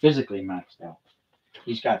out, physically maxed out.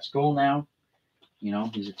 He's got school now.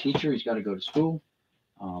 He's a teacher. He's got to go to school.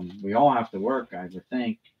 We all have to work, I would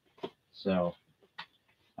think. So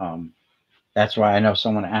that's why I know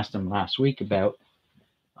someone asked him last week about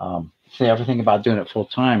say everything about doing it full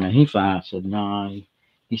time, and he flat out said no,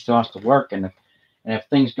 he still has to work, and if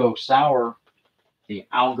things go sour, the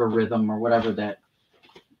algorithm or whatever that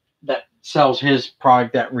sells his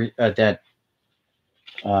product that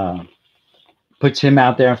puts him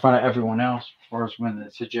out there in front of everyone else. As far as when the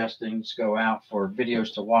suggestions go out for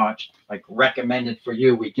videos to watch, like recommended for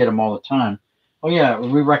you, we get them all the time. Oh yeah,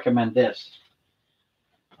 we recommend this.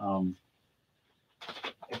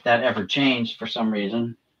 If that ever changed for some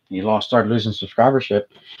reason, he started losing subscribership,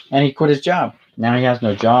 and he quit his job. Now he has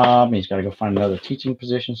no job, and he's got to go find another teaching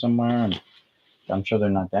position somewhere, and I'm sure they're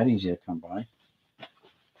not that easy to come by.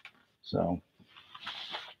 So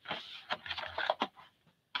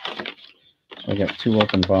I got 2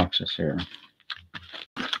 open boxes here.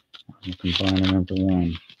 I'll combine them into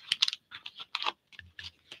one.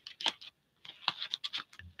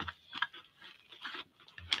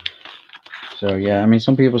 So yeah, I mean,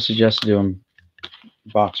 some people suggest doing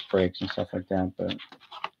box breaks and stuff like that, but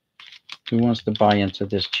who wants to buy into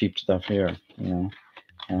this cheap stuff here,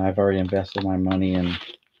 And I've already invested my money in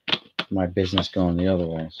my business going the other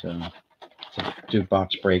way. So to do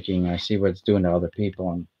box breaking, I see what it's doing to other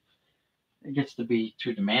people, and it gets to be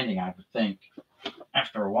too demanding, I would think.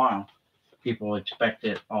 After a while, people expect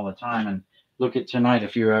it all the time. And look at tonight,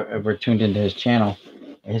 if you ever tuned into his channel,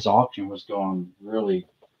 his auction was going really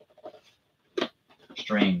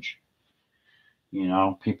strange. You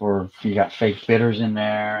got fake bidders in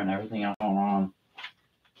there and everything else going on.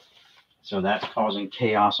 So that's causing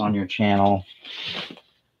chaos on your channel.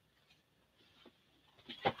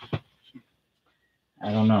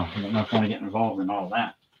 I don't know. I don't know if I want to get involved in all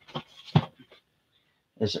that.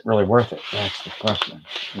 Is it really worth it? That's the question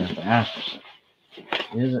you have to ask yourself.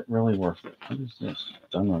 Is it really worth it? What is this?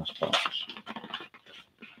 Donut box.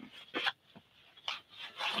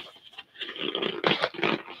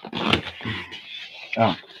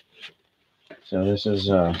 Oh. So this is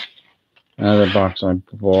another box I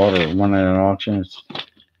bought or won at an auction. It's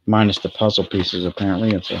minus the puzzle pieces,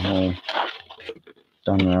 apparently. It's a whole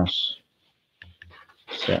Dunruss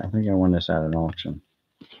set. I think I won this at an auction.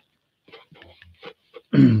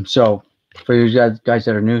 So, for you guys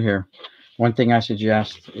that are new here, one thing I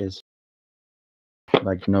suggest is,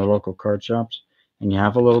 like, no local card shops, and you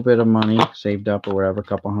have a little bit of money saved up or whatever, a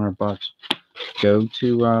couple $100, go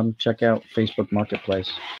to check out Facebook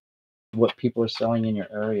Marketplace. What people are selling in your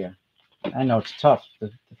area. I know it's tough.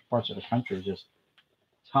 The parts of the country are just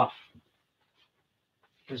tough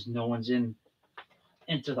because no one's into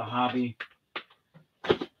the hobby.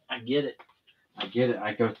 I get it.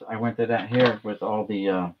 I went to that here with all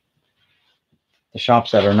the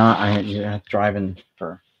shops that are not. I had driving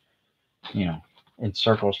for, in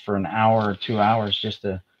circles for an hour or 2 hours just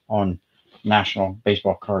on National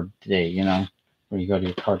Baseball Card Day. Where you go to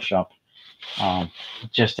your card shop.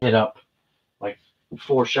 Just hit up like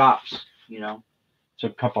 4 shops.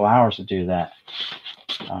 Took a couple hours to do that.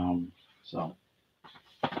 So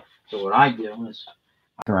what I do is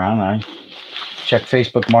I go around and I check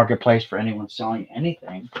Facebook Marketplace for anyone selling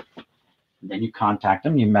anything. And then you contact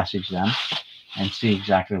them, you message them, and see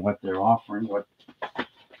exactly what they're offering,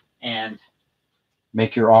 and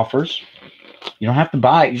make your offers. You don't have to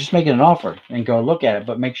buy it. You're just making an offer and go look at it,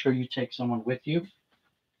 but make sure you take someone with you.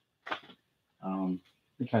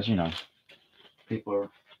 Because people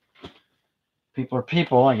are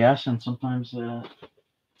people, I guess, and sometimes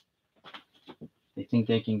they think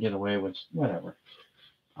they can get away with whatever.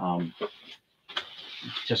 Um,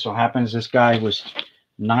 just so happens this guy was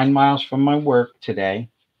 9 miles from my work today.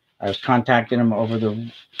 I was contacting him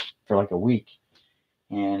for like a week,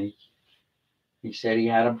 and he said he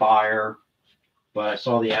had a buyer, but I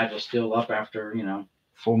saw the ad was still up after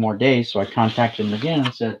 4 more days, so I contacted him again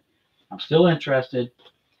and said, I'm still interested.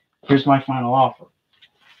 Here's my final offer.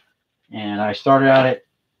 And I started out at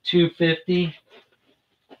 250.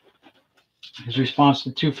 His response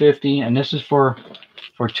to 250, and this is for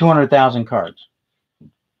 200,000 cards.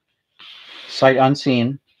 Sight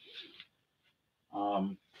unseen.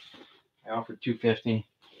 I offered 250,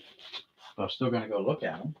 but I'm still going to go look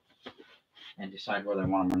at them and decide whether I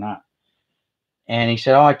want them or not. And he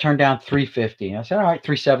said, "Oh, I turned down 350." I said, "All right,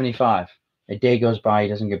 375." A day goes by, he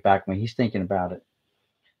doesn't get back to me. He's thinking about it.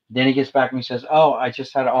 Then he gets back to me and says, "Oh, I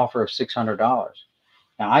just had an offer of $600."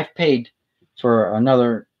 Now I've paid for a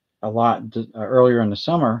lot earlier in the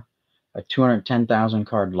summer, a 210,000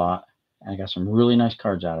 card lot, and I got some really nice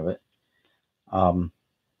cards out of it.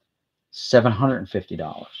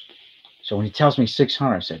 $750. So when he tells me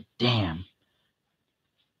 600, I said, "Damn,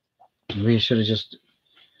 maybe I should have just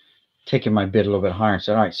taken my bid a little bit higher and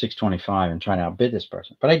said, all right, 625 and trying to outbid this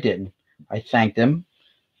person." But I didn't. I thanked him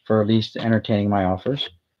for at least entertaining my offers,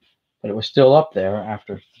 but it was still up there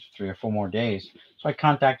after 3 or 4 more days. So I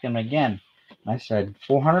contacted him again. I said,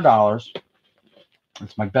 $400.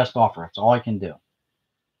 It's my best offer. That's all I can do.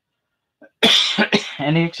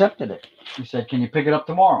 And he accepted it. He said, "Can you pick it up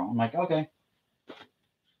tomorrow?" I'm like, "Okay."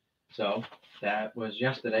 So that was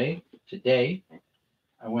yesterday. Today,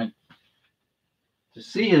 I went to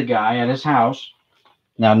see the guy at his house.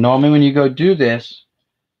 Now, normally when you go do this,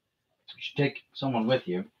 you should take someone with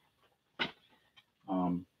you.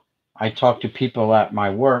 I talked to people at my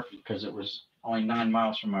work because it was only 9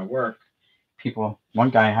 miles from my work. One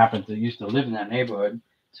guy used to live in that neighborhood.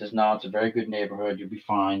 Says, "No, it's a very good neighborhood. You'll be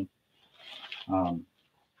fine."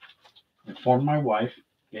 Informed my wife,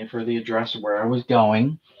 gave her the address of where I was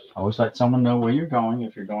going. Always let someone know where you're going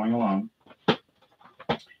if you're going alone,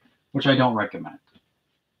 which I don't recommend.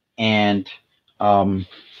 And my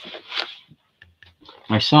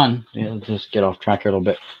son, just get off track here a little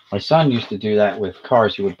bit. My son used to do that with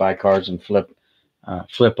cars. He would buy cars and flip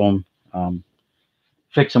them,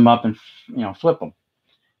 fix them up, and flip them.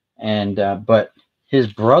 And but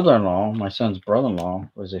his brother-in-law, my son's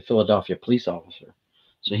brother-in-law, was a Philadelphia police officer,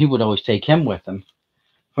 so he would always take him with him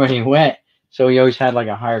when he went. So he always had like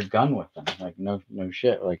a hired gun with him. Like no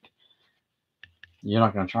shit. Like, you're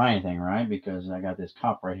not gonna try anything, right? Because I got this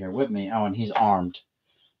cop right here with me. Oh, and he's armed,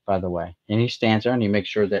 by the way. And he stands there and he makes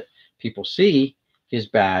sure that people see his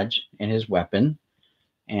badge and his weapon,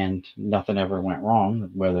 and nothing ever went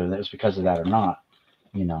wrong, whether that was because of that or not.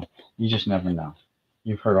 You just never know.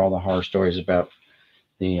 You've heard all the horror stories about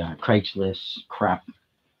the Craigslist crap.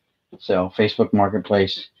 So Facebook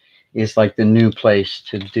Marketplace is like the new place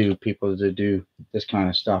to do this kind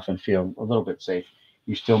of stuff and feel a little bit safe.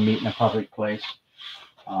 You still meet in a public place.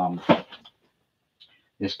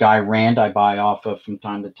 This guy Rand, I buy off of from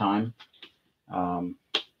time to time.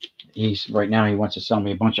 Right now he wants to sell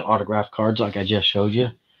me a bunch of autographed cards like I just showed you.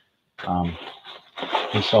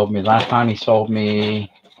 Last time he sold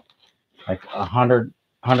me like 100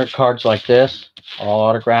 cards like this, all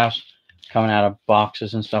autographs, coming out of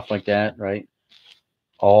boxes and stuff like that, right?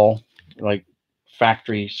 All like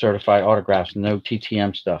factory certified autographs, no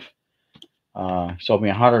TTM stuff. Sold me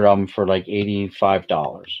 100 of them for like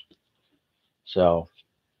 $85. So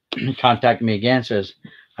he contacted me again, says,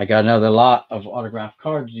 "I got another lot of autographed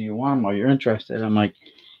cards. Do you want them? Are you interested?" I'm like,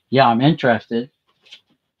 "Yeah, I'm interested."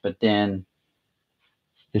 But then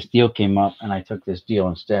this deal came up and I took this deal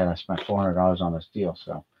instead. I spent $400 on this deal.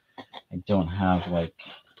 So I don't have, like,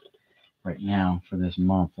 right now for this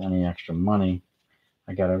month any extra money.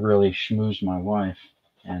 I got to really schmooze my wife,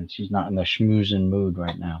 and she's not in the schmoozing mood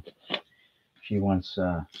right now. She wants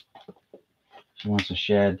a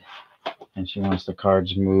shed, and she wants the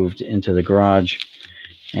cards moved into the garage,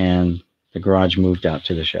 and the garage moved out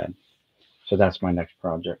to the shed. So that's my next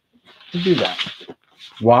project, to do that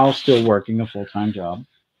while still working a full-time job.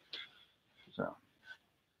 So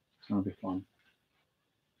it's going to be fun.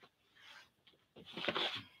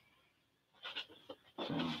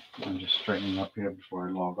 So I'm just straightening up here before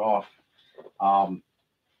I log off.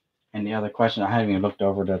 And the other question, I haven't even looked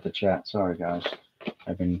over it at the chat. Sorry, guys.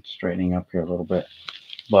 I've been straightening up here a little bit.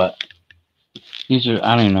 But these are,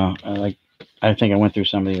 I don't know, like I think I went through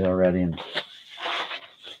some of these already,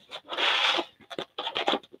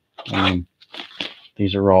 and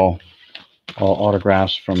these are all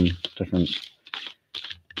autographs from different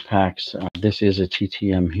packs. This is a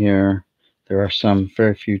TTM here. There are some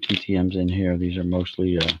very few TTMs in here. These are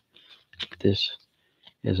mostly this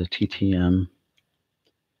is a TTM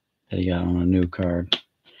that he got on a new card.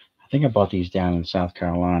 I think I bought these down in South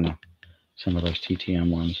Carolina, some of those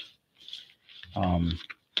TTM ones.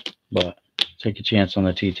 But take a chance on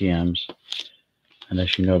the TTMs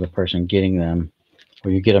unless you know the person getting them,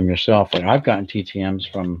 or you get them yourself. Like I've gotten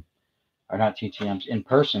TTMs from, or not TTMs, in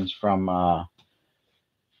persons from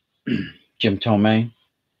Jim Tomei,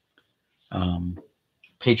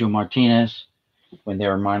 Pedro Martinez, when they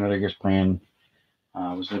were minor leaguers playing.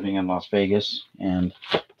 I was living in Las Vegas, and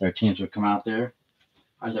their teams would come out there.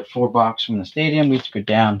 I lived 4 blocks from the stadium. We used to go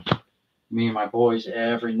down, me and my boys,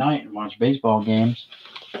 every night and watch baseball games.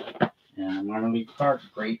 And minor league park,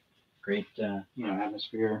 great,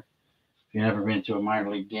 atmosphere. If you've never been to a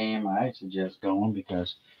minor league game, I suggest going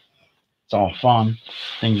because it's all fun.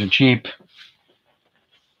 Things are cheap.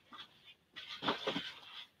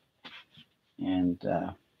 And,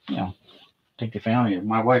 take the family.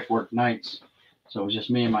 My wife worked nights, so it was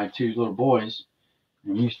just me and my 2 little boys.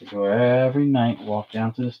 And we used to go every night, walk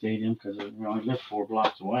down to the stadium because we only lived 4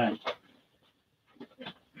 blocks away.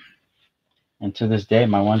 And to this day,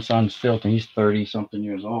 my one son still, he's 30-something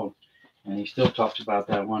years old, and he still talks about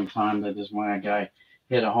that one time that this one guy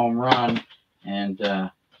hit a home run and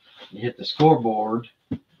he hit the scoreboard,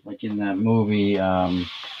 like in that movie, The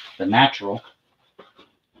Natural.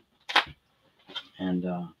 And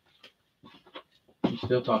he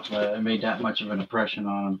still talks about it. It made that much of an impression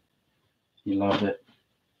on him. He loved it.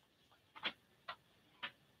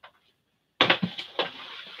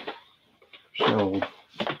 So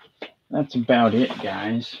that's about it,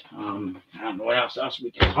 guys. I don't know what else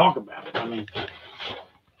we can talk about. I mean,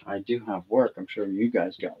 I do have work. I'm sure you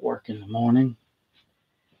guys got work in the morning.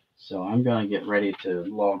 So I'm going to get ready to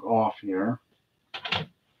log off here.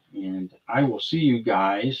 And I will see you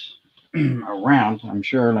guys around, I'm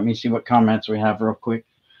sure. Let me see what comments we have real quick.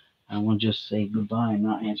 I will just say goodbye and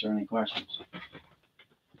not answer any questions.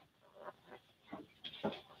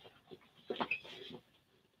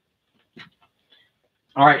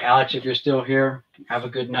 All right, Alex, if you're still here, have a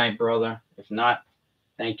good night, brother. If not,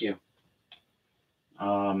 thank you.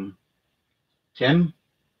 Tim?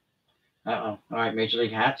 Uh-oh. All right, Major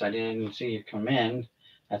League Hats, I didn't see you come in.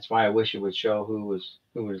 That's why I wish it would show who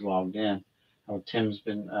was logged in. Oh, Tim's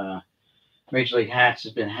been Major League Hats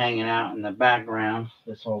has been hanging out in the background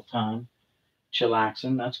this whole time,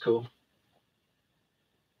 chillaxing. That's cool.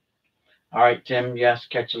 All right, Tim. Yes,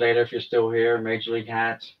 catch you later if you're still here. Major League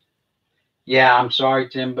Hats. Yeah, I'm sorry,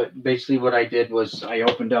 Tim, but basically what I did was I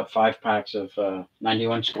opened up 5 packs of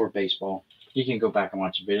 91 score baseball. You can go back and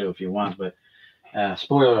watch the video if you want, but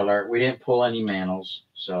spoiler alert, we didn't pull any Mantles,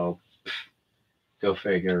 so go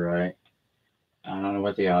figure, right? I don't know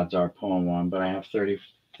what the odds are pulling one, but I have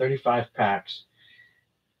 35 packs.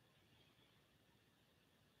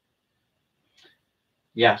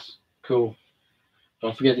 Yes, cool.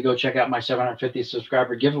 Don't forget to go check out my 750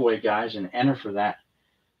 subscriber giveaway, guys, and enter for that.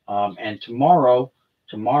 And tomorrow,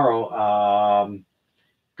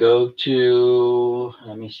 go to,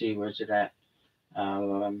 let me see, where's it at?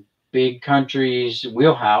 Big Country's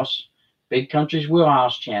Wheelhouse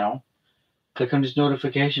channel. Click on his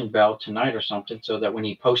notification bell tonight or something so that when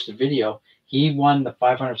he posts a video, he won the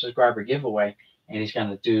 500 subscriber giveaway, and he's going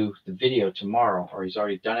to do the video tomorrow, or he's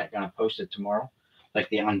already done it, going to post it tomorrow, like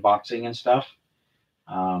the unboxing and stuff.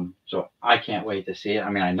 So I can't wait to see it. I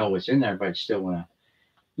mean, I know what's in there, but I still want to,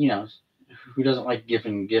 who doesn't like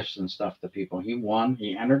giving gifts and stuff to people? He won,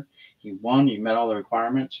 he entered, he won, he met all the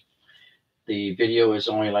requirements. The video is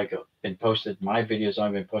only been posted. My video has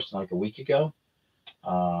only been posted like a week ago.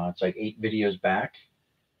 It's like 8 videos back,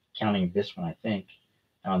 counting this one, I think,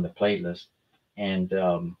 on the playlist. And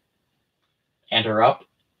enter up,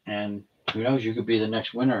 and who knows, you could be the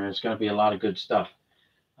next winner, and it's going to be a lot of good stuff.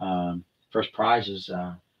 First prize is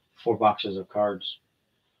 4 boxes of cards,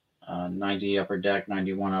 90 Upper Deck,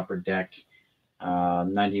 91 Upper Deck,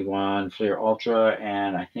 91 Fleer Ultra,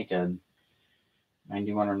 and I think a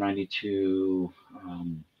 91 or 92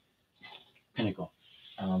 Pinnacle.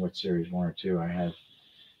 I don't know what series, 1 or 2. I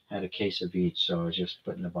had a case of each, so I was just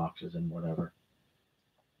putting the boxes in whatever.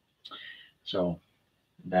 So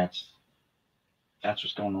that's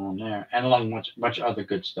what's going on there, and along with a bunch of other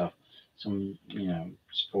good stuff. Some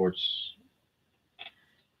sports,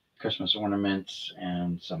 Christmas ornaments,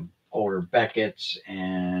 and some older Beckett's,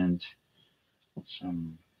 and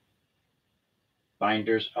some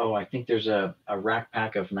binders. Oh, I think there's a rack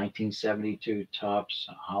pack of 1972 Topps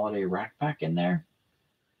holiday rack pack in there.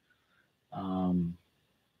 Um,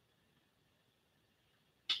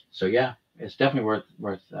 so yeah, it's definitely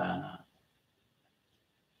worth.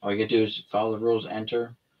 All you gotta do is follow the rules,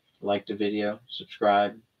 enter, like the video,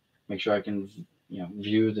 subscribe, make sure I can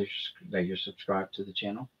view that you're subscribed to the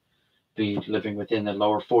channel. Be living within the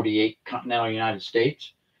lower 48 continental United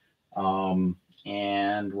States. Um,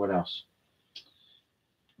 and what else?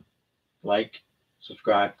 Like,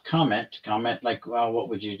 subscribe, comment like, well, what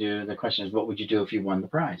would you do? The question is, what would you do if you won the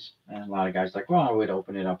prize? And a lot of guys like, well, I would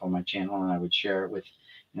open it up on my channel and I would share it with,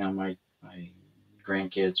 my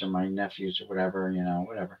grandkids or my nephews or whatever,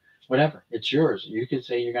 whatever. It's yours. You could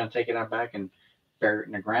say you're going to take it out back and bury it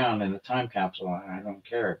in the ground in a time capsule. I don't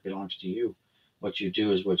care. It belongs to you. What you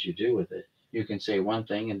do is what you do with it. You can say one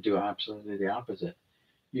thing and do absolutely the opposite.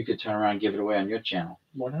 You could turn around and give it away on your channel.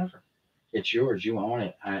 Whatever. It's yours. You own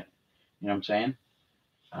it. You know what I'm saying?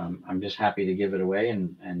 I'm just happy to give it away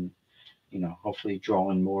and hopefully draw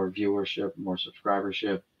in more viewership, more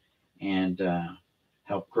subscribership, and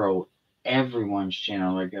help grow everyone's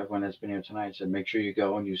channel. Like everyone that's been here tonight said, make sure you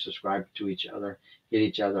go and you subscribe to each other, hit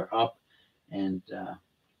each other up, and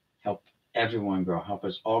help everyone grow, help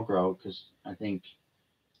us all grow. Because I think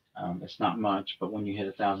it's not much, but when you hit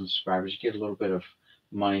 1,000 subscribers, you get a little bit of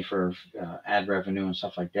money for ad revenue and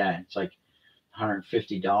stuff like that. It's like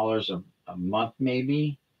 $150 a month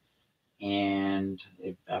maybe, and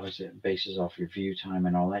it obviously it bases off your view time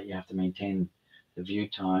and all that. You have to maintain the view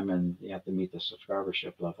time and you have to meet the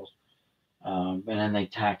subscribership levels. And then they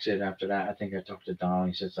tax it after that. I think I talked to Donald.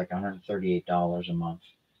 He said it's like $138 a month.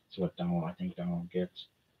 That's what I think Donald gets.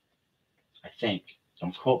 I think.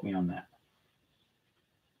 Don't quote me on that.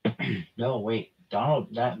 No, wait.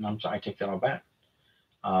 Donald, I'm sorry, I take that all back.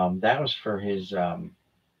 That was for his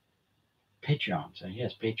Patreons, and he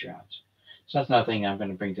has Patreons. So that's another thing I'm going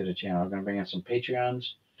to bring to the channel. I'm going to bring in some Patreons,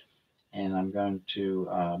 and I'm going to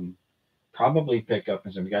probably pick up,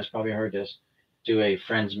 and some of you guys probably heard this, do a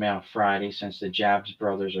Friends Mail Friday since the Jabs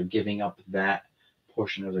brothers are giving up that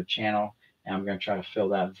portion of their channel. And I'm going to try to fill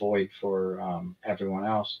that void for everyone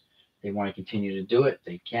else. They want to continue to do it,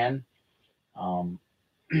 they can. I'm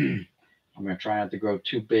going to try not to grow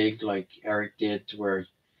too big like Eric did to where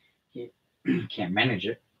he can't manage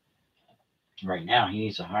it. Right now, he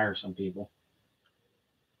needs to hire some people.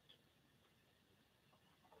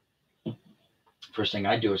 First thing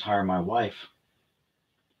I do is hire my wife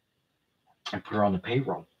and put her on the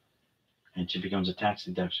payroll, and she becomes a tax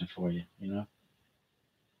deduction for you.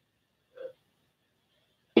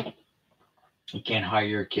 You can't hire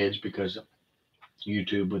your kids because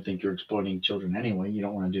YouTube would think you're exploiting children anyway. You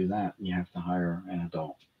don't want to do that. You have to hire an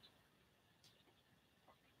adult.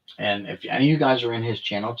 And if any of you guys are in his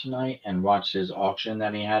channel tonight and watched his auction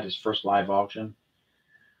that he had, his first live auction,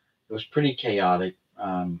 it was pretty chaotic,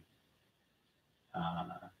 to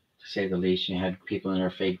say the least. You had people in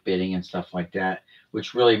there fake bidding and stuff like that,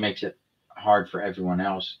 which really makes it hard for everyone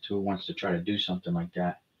else who wants to try to do something like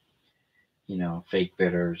that. Fake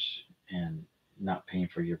bidders and not paying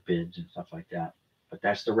for your bids and stuff like that. But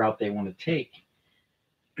that's the route they want to take.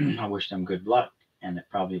 I wish them good luck. And it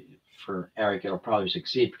probably, for Eric, it'll probably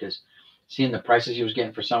succeed because seeing the prices he was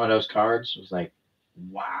getting for some of those cards was like,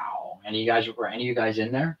 wow. Were any of you guys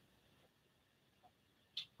in there?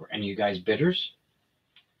 Were any of you guys bidders?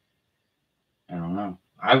 I don't know.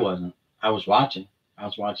 I wasn't. I was watching. I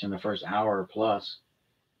was watching the first hour plus.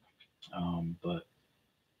 But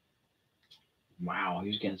wow, he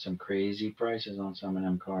was getting some crazy prices on some of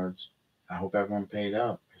them cards. I hope everyone paid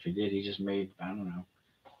up. If he did, he just made, I don't know,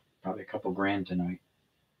 probably a couple grand tonight.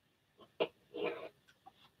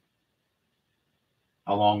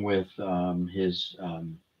 Along with his,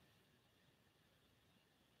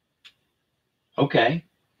 okay.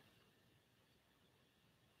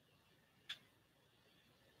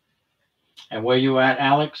 And where you at,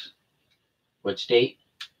 Alex? What state?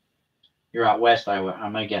 You're out west. I'm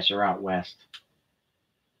going to guess you're out west.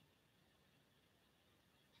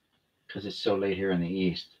 Because it's so late here in the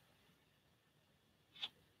east.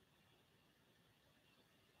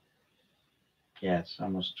 Yeah, it's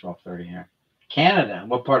almost 12:30 here. Canada.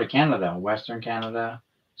 What part of Canada? Western Canada?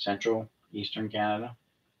 Central? Eastern Canada?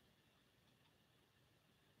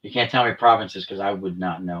 You can't tell me provinces because I would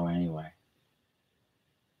not know anyway.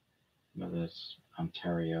 Whether it's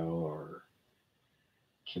Ontario or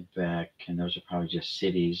Quebec, and those are probably just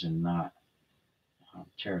cities and not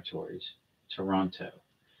territories. Toronto.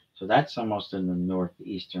 So that's almost in the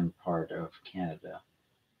northeastern part of Canada,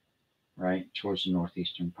 right? Towards the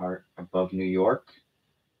northeastern part, above New York.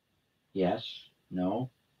 Yes,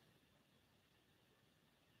 no.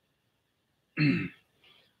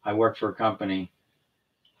 I worked for a company.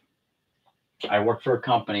 I worked for a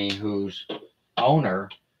company whose owner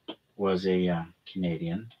was a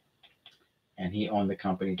Canadian, and he owned the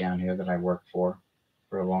company down here that I worked for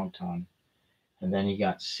a long time. And then he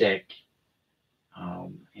got sick,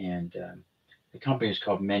 and the company is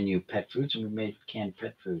called Menu Pet Foods, and we made canned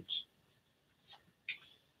pet foods.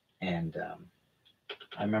 And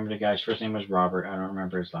I remember the guy's first name was Robert. I don't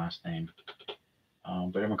remember his last name,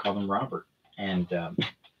 but everyone called him Robert. And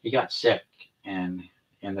he got sick and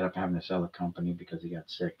ended up having to sell the company because he got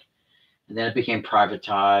sick. And then it became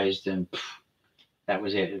privatized, and that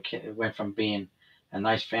was it. It went from being a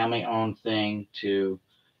nice family-owned thing to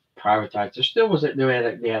privatized. There still was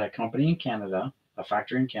they had a company in Canada, a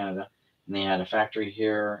factory in Canada, and they had a factory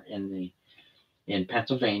here in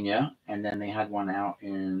Pennsylvania, and then they had one out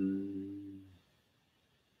in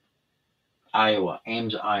Iowa.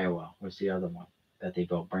 Ames, Iowa was the other one that they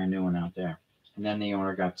built, brand new one out there. And then the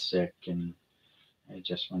owner got sick, and it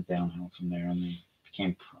just went downhill from there, and they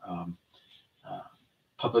became uh,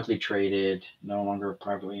 publicly traded, no longer a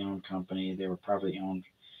privately owned company. They were privately owned.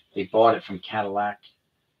 They bought it from Cadillac.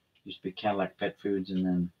 It used to be Cadillac Pet Foods, and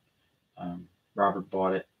then Robert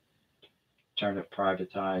bought it, turned it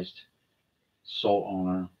privatized, sole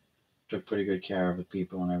owner, took pretty good care of the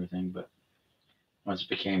people and everything. But once it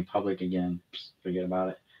became public again, forget about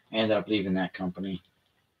it. I ended up leaving that company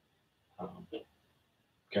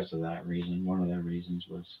because of that reason. One of the reasons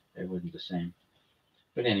was it wasn't the same.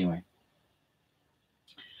 But anyway,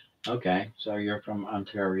 okay, so you're from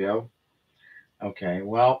Ontario. Okay,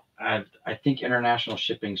 well, I think international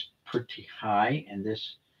shipping's pretty high, and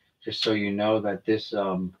this, just so you know, that this,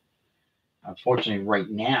 unfortunately, right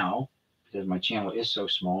now, because my channel is so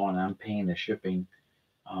small and I'm paying the shipping,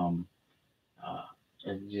 um, uh,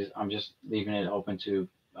 I'm just leaving it open to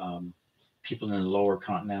people in the lower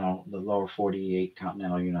 48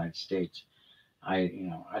 continental United States. I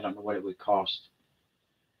don't know what it would cost.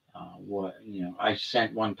 I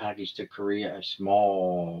sent one package to Korea, a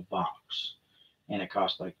small box, and it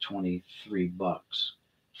cost like $23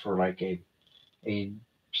 for like a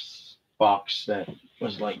box that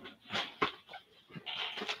was like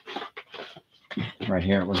right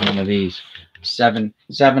here. It was one of these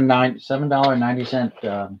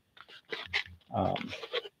 $7.90 um,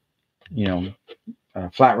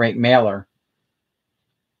 flat rate mailer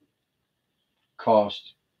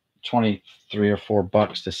cost 23 or 4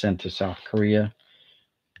 bucks to send to South Korea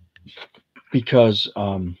because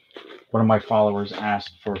one of my followers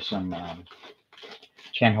asked for some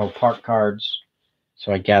Chanho Park cards.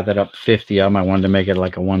 So I gathered up 50 of them. I wanted to make it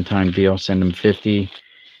like a one-time deal, send him 50,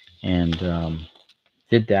 and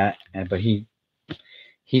did that. But he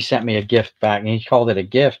sent me a gift back, and he called it a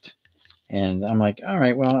gift. And I'm like, all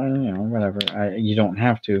right, well, whatever. You don't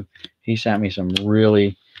have to. He sent me some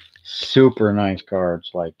really super nice cards.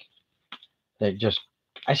 Like I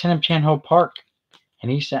sent him Chanho Park,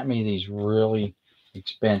 and he sent me these really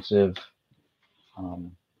expensive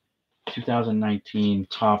 2019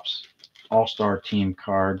 Topps All-Star Team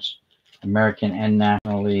cards, American and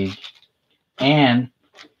National League, and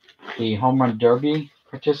the Home Run Derby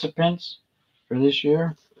participants for this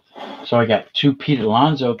year. So I got 2 Pete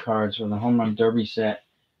Alonso cards from the Home Run Derby set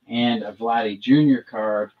and a Vladdy Jr.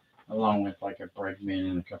 card, along with like a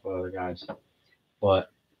Bregman and a couple other guys.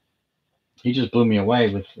 But he just blew me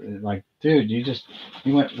away with like, dude, you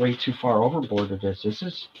went way too far overboard with this.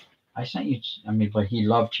 I sent you. But he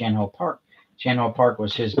loved Chanho Park. Chanho Park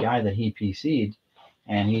was his guy that he PC'd,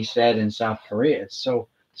 and he said in South Korea it's so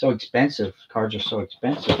expensive. Cards are so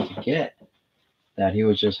expensive to get that he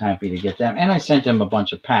was just happy to get them. And I sent him a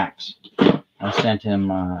bunch of packs. I sent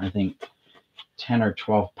him, I think, 10 or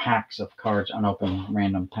 12 packs of cards, unopened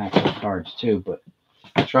random packs of cards too. But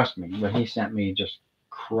trust me, what he sent me just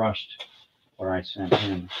crushed what I sent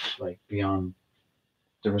him, like beyond.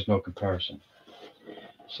 There was no comparison.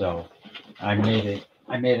 So I made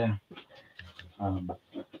a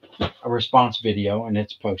response video, and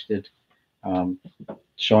it's posted,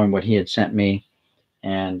 showing what he had sent me,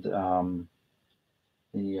 and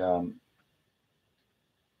he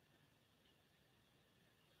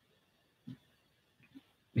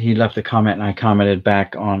left a comment, and I commented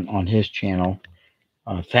back on his channel,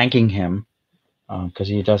 thanking him because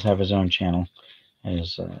he does have his own channel.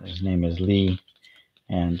 His name is Lee,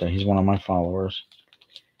 and he's one of my followers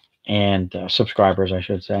and subscribers, I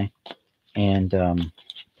should say. And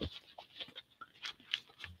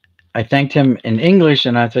I thanked him in English,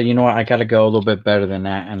 and I thought, you know what, I got to go a little bit better than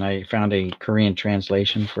that. And I found a Korean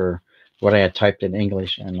translation for what I had typed in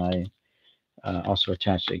English, and I Also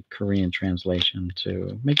attached a Korean translation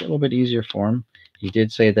to make it a little bit easier for him. He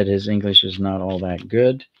did say that his English is not all that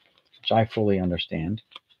good, which I fully understand.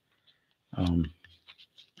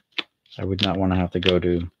 I would not want to have to go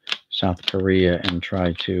to South Korea and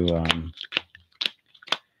try to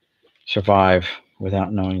survive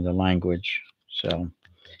without knowing the language. So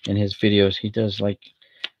in his videos, he does like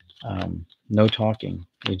no talking.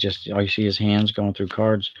 You just all you see is hands going through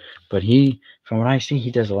cards. But from what I see,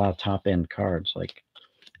 he does a lot of top end cards, like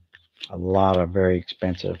a lot of very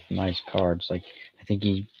expensive, nice cards. Like I think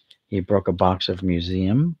he broke a box of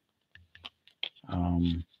Museum,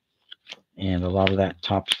 and a lot of that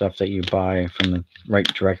top stuff that you buy from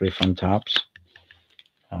directly from Tops,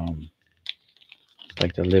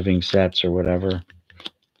 like the living sets or whatever.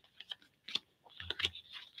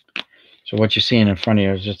 So what you're seeing in front of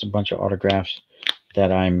you is just a bunch of autographs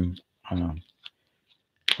that I'm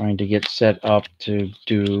trying to get set up to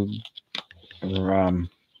do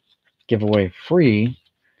give away free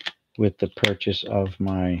with the purchase of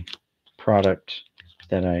my product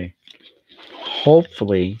that I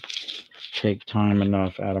hopefully take time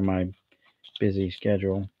enough out of my busy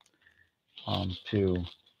schedule to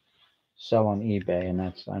sell on eBay. And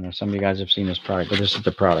that's, I know some of you guys have seen this product, but this is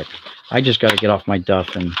the product. I just got to get off my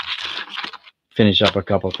duff and finish up a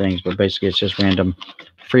couple things, but basically it's just random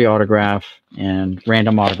free autograph and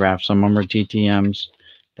random autographs. Some of them are TTMs.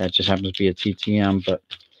 That just happens to be a TTM, but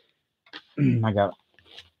I got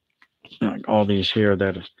all these here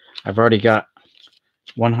that I've already got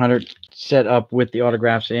 100 set up with the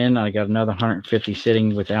autographs in. I got another 150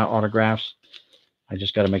 sitting without autographs. I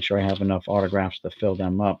just got to make sure I have enough autographs to fill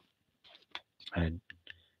them up. I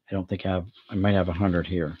don't think I might have 100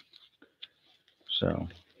 here. So,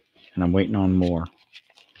 and I'm waiting on more.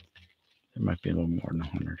 There might be a little more than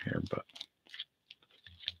 100 here, but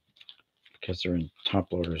because they're in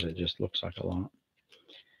top loaders, it just looks like a lot.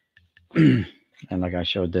 And like I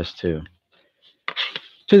showed this to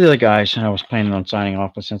the other guys, and I was planning on signing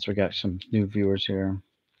off, but since we got some new viewers here,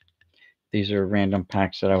 these are random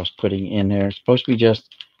packs that I was putting in there. It's supposed to be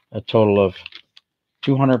just a total of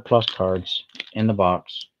 200 plus cards in the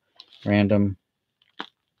box. Random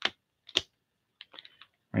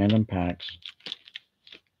packs.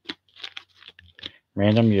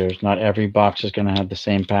 Random years. Not every box is going to have the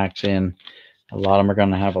same packs in. A lot of them are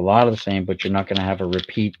going to have a lot of the same, but you're not going to have a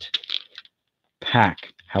repeat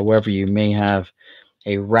pack. However, you may have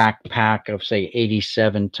a rack pack of, say,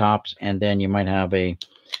 87 Tops, and then you might have a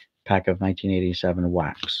pack of 1987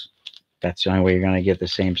 wax. That's the only way you're going to get the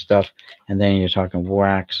same stuff. And then you're talking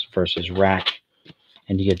wax versus rack,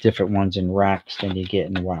 and you get different ones in racks than you get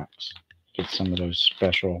in wax. Get some of those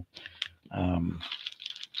special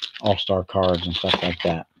all-star cards and stuff like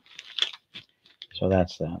that. So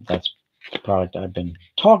that's that. That's the product I've been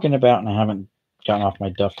talking about, and I haven't gotten off my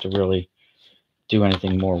duff to really do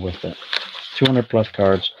anything more with it. 200 plus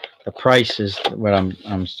cards. The price is what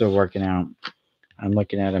I'm still working out. I'm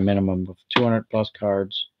looking at a minimum of 200 plus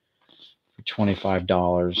cards for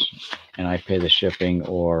 $25, and I pay the shipping,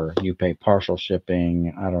 or you pay partial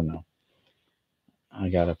shipping. I don't know. I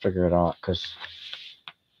gotta figure it out because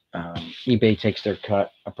eBay takes their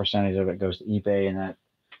cut. A percentage of it goes to eBay, and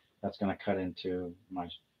that's going to cut into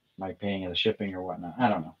my paying of the shipping or whatnot. I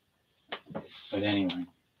don't know. But anyway.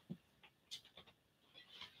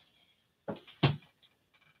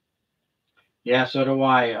 Yeah, so do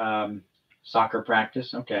I. Soccer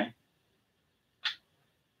practice. Okay.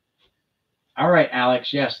 All right,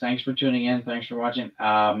 Alex. Yes, thanks for tuning in. Thanks for watching.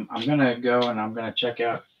 I'm going to go and I'm going to check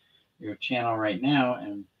out your channel right now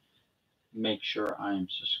and make sure I'm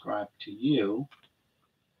subscribed to you.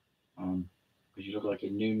 Because you look like a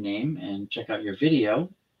new name, and check out your video.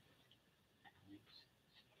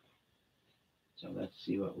 So let's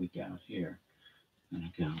see what we got here. I'm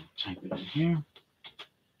going to go type it in here.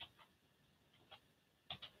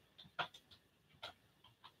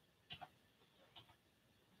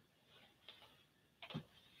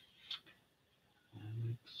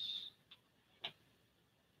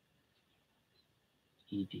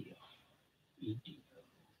 EDO.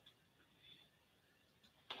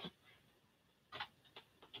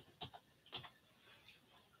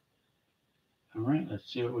 All right,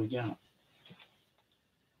 let's see what we got.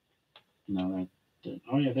 No, that did.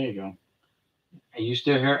 Oh, yeah, there you go. Are you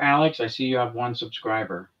still here, Alex? I see you have 1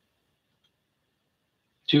 subscriber.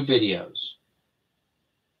 2 videos.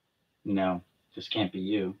 No, this can't be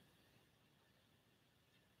you.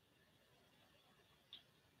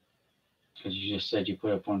 Because you just said you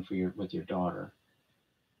put up one with your daughter.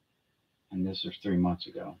 And this was 3 months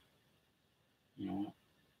ago. You know what?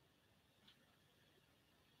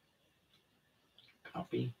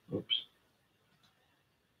 Copy. Oops.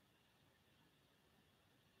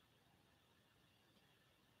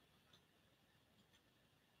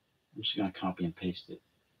 I'm just going to copy and paste it.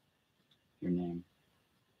 Your name.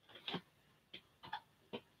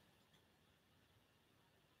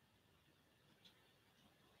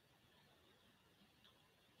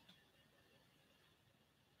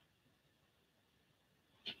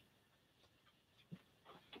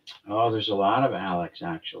 Oh, there's a lot of Alex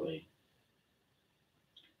actually.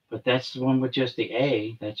 But that's the one with just the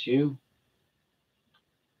A. That's you.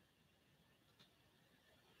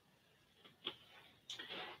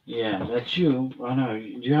 Yeah, that's you. Oh no, do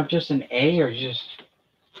you have just an A or just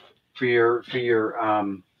for your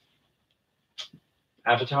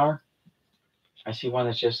avatar? I see one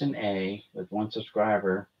that's just an A with one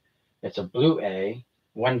subscriber. It's a blue A,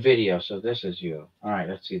 one video. So this is you. All right,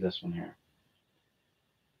 let's see this one here.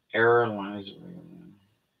 Error lines.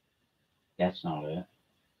 That's not it.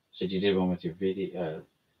 So you did one with your video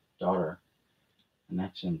daughter, and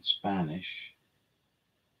that's in Spanish.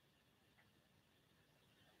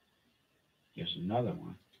 Here's another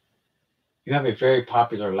one. You have a very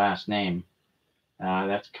popular last name.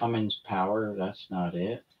 That's Cummins Power. That's not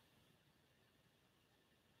it.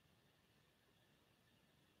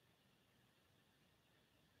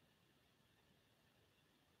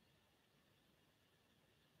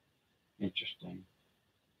 Interesting.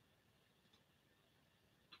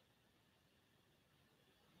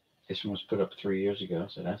 This one was put up 3 years ago,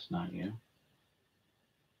 so that's not you.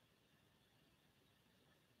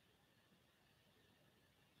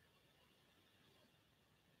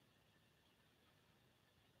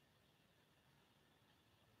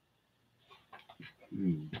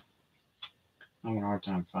 I'm having a hard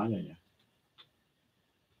time finding you.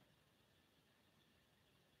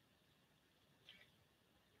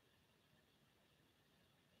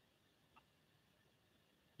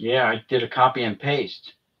 Yeah, I did a copy and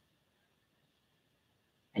paste.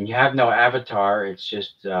 And you have no avatar. It's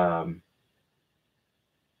just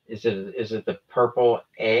is it the purple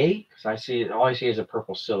A? Because I see all I see is a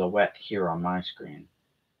purple silhouette here on my screen.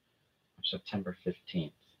 September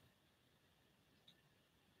 15th.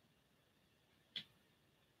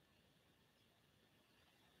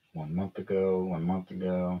 One month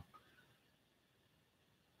ago.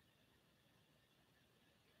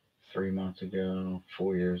 3 months ago.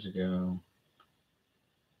 4 years ago.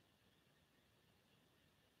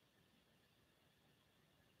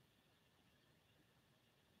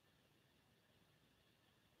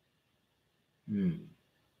 Hmm.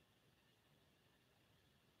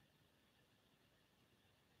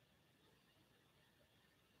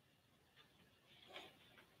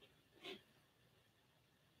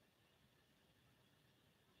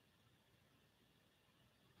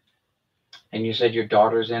 And you said your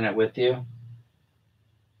daughter's in it with you?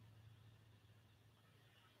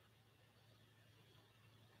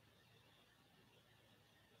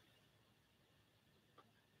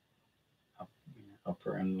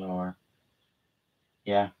 Upper and lower.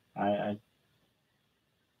 Yeah, I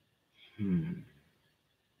hmm.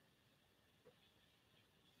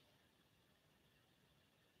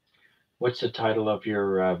 What's the title of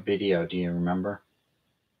your video? Do you remember?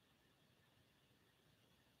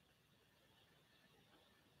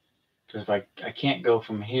 Because if I can't go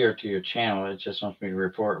from here to your channel, it just wants me to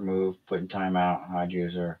report, move, put in timeout, hide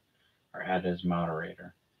user, or add as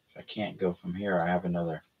moderator. If I can't go from here, I have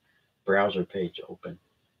another browser page open.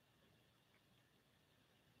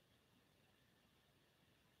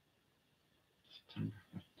 September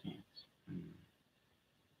 15th.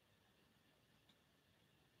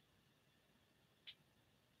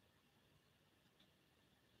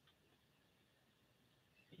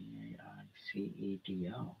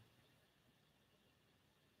 CAICEDO.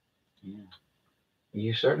 Yeah.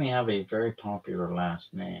 You certainly have a very popular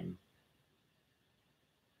last name.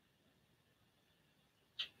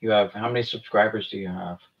 You have, how many subscribers do you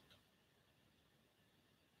have?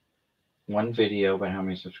 One video, but how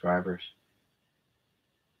many subscribers?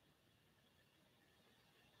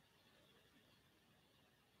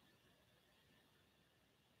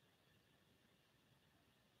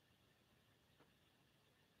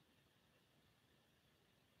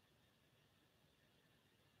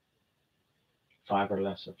 Five or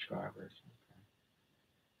less subscribers.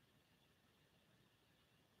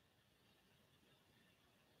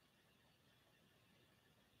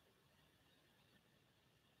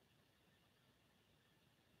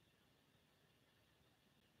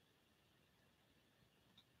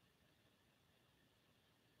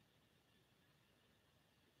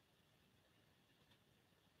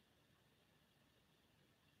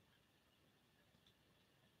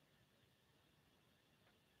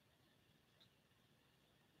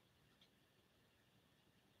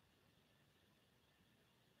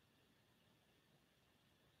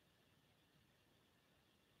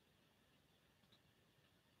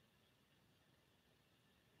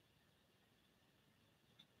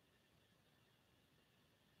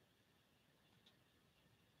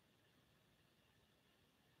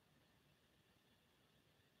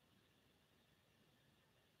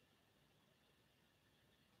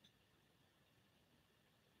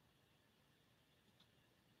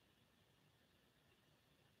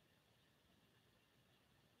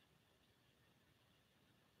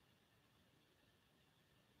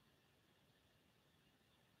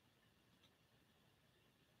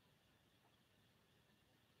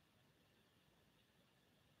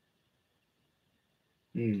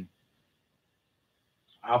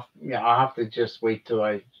 I'll have to just wait till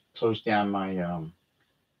I close down my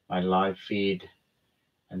my live feed,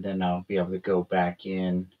 and then I'll be able to go back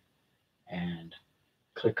in and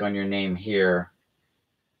click on your name here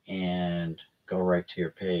and go right to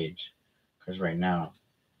your page. Because right now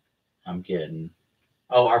I'm getting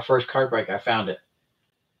our first card break. I found it.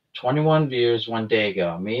 21 views one day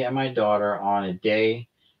ago. Me and my daughter on a day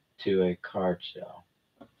to a card show.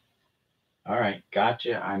 All right,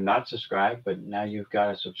 gotcha. I'm not subscribed, but now you've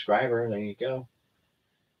got a subscriber. There you go.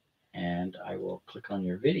 And I will click on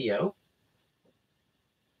your video.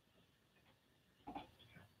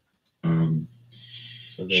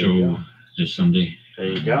 So show this Sunday. There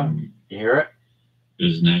you go. You hear it? It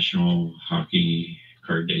is National Hockey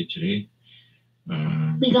Card Day today.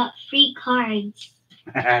 We got free cards.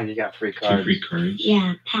 You got free cards. 2 free cards.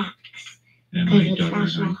 Yeah, packs. Because it's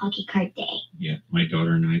National Hockey Card Day. Yeah, my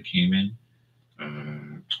daughter and I came in.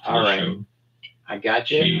 All right. Show. I got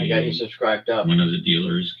you. I got you subscribed up. One of the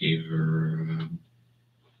dealers gave her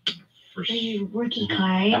first rookie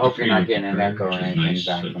card. I hope you're not getting an echo or anything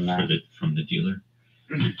back from that. From the dealer.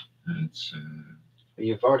 It's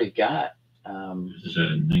you've already got this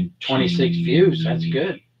is 26 views. That's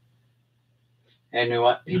good. And you know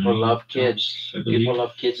what? People love kids. People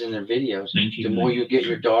love kids in their videos. The more you get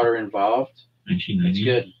your daughter involved, it's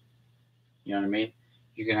good. You know what I mean?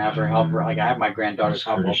 You can have her help her. Like I have my granddaughters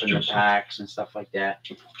help open the packs and stuff like that.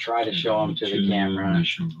 Try to show them to the camera.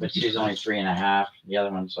 But she's only 3.5. The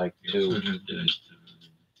other one's like 2.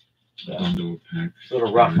 So, it's a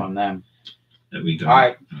little rough on them. That we got. All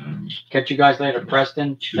right. Catch you guys later,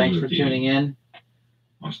 Preston. Thanks for tuning in.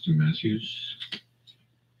 Austin Matthews.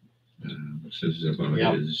 Says about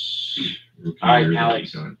his rookie all right, year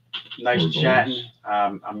Alex. Nice chatting.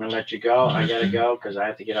 Goals. I'm gonna let you go. I gotta go because I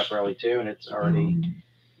have to get up early too, and it's already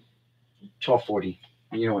 12:40.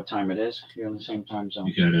 You know what time it is. You're in the same time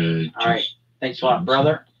zone. All right. Thanks a lot,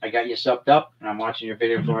 brother. I got you subbed up, and I'm watching your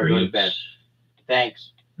video before I go to bed.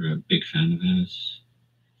 Thanks. We're a big fan of his.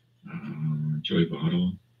 Joey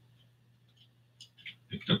Bottle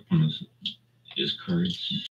picked up one of his cards.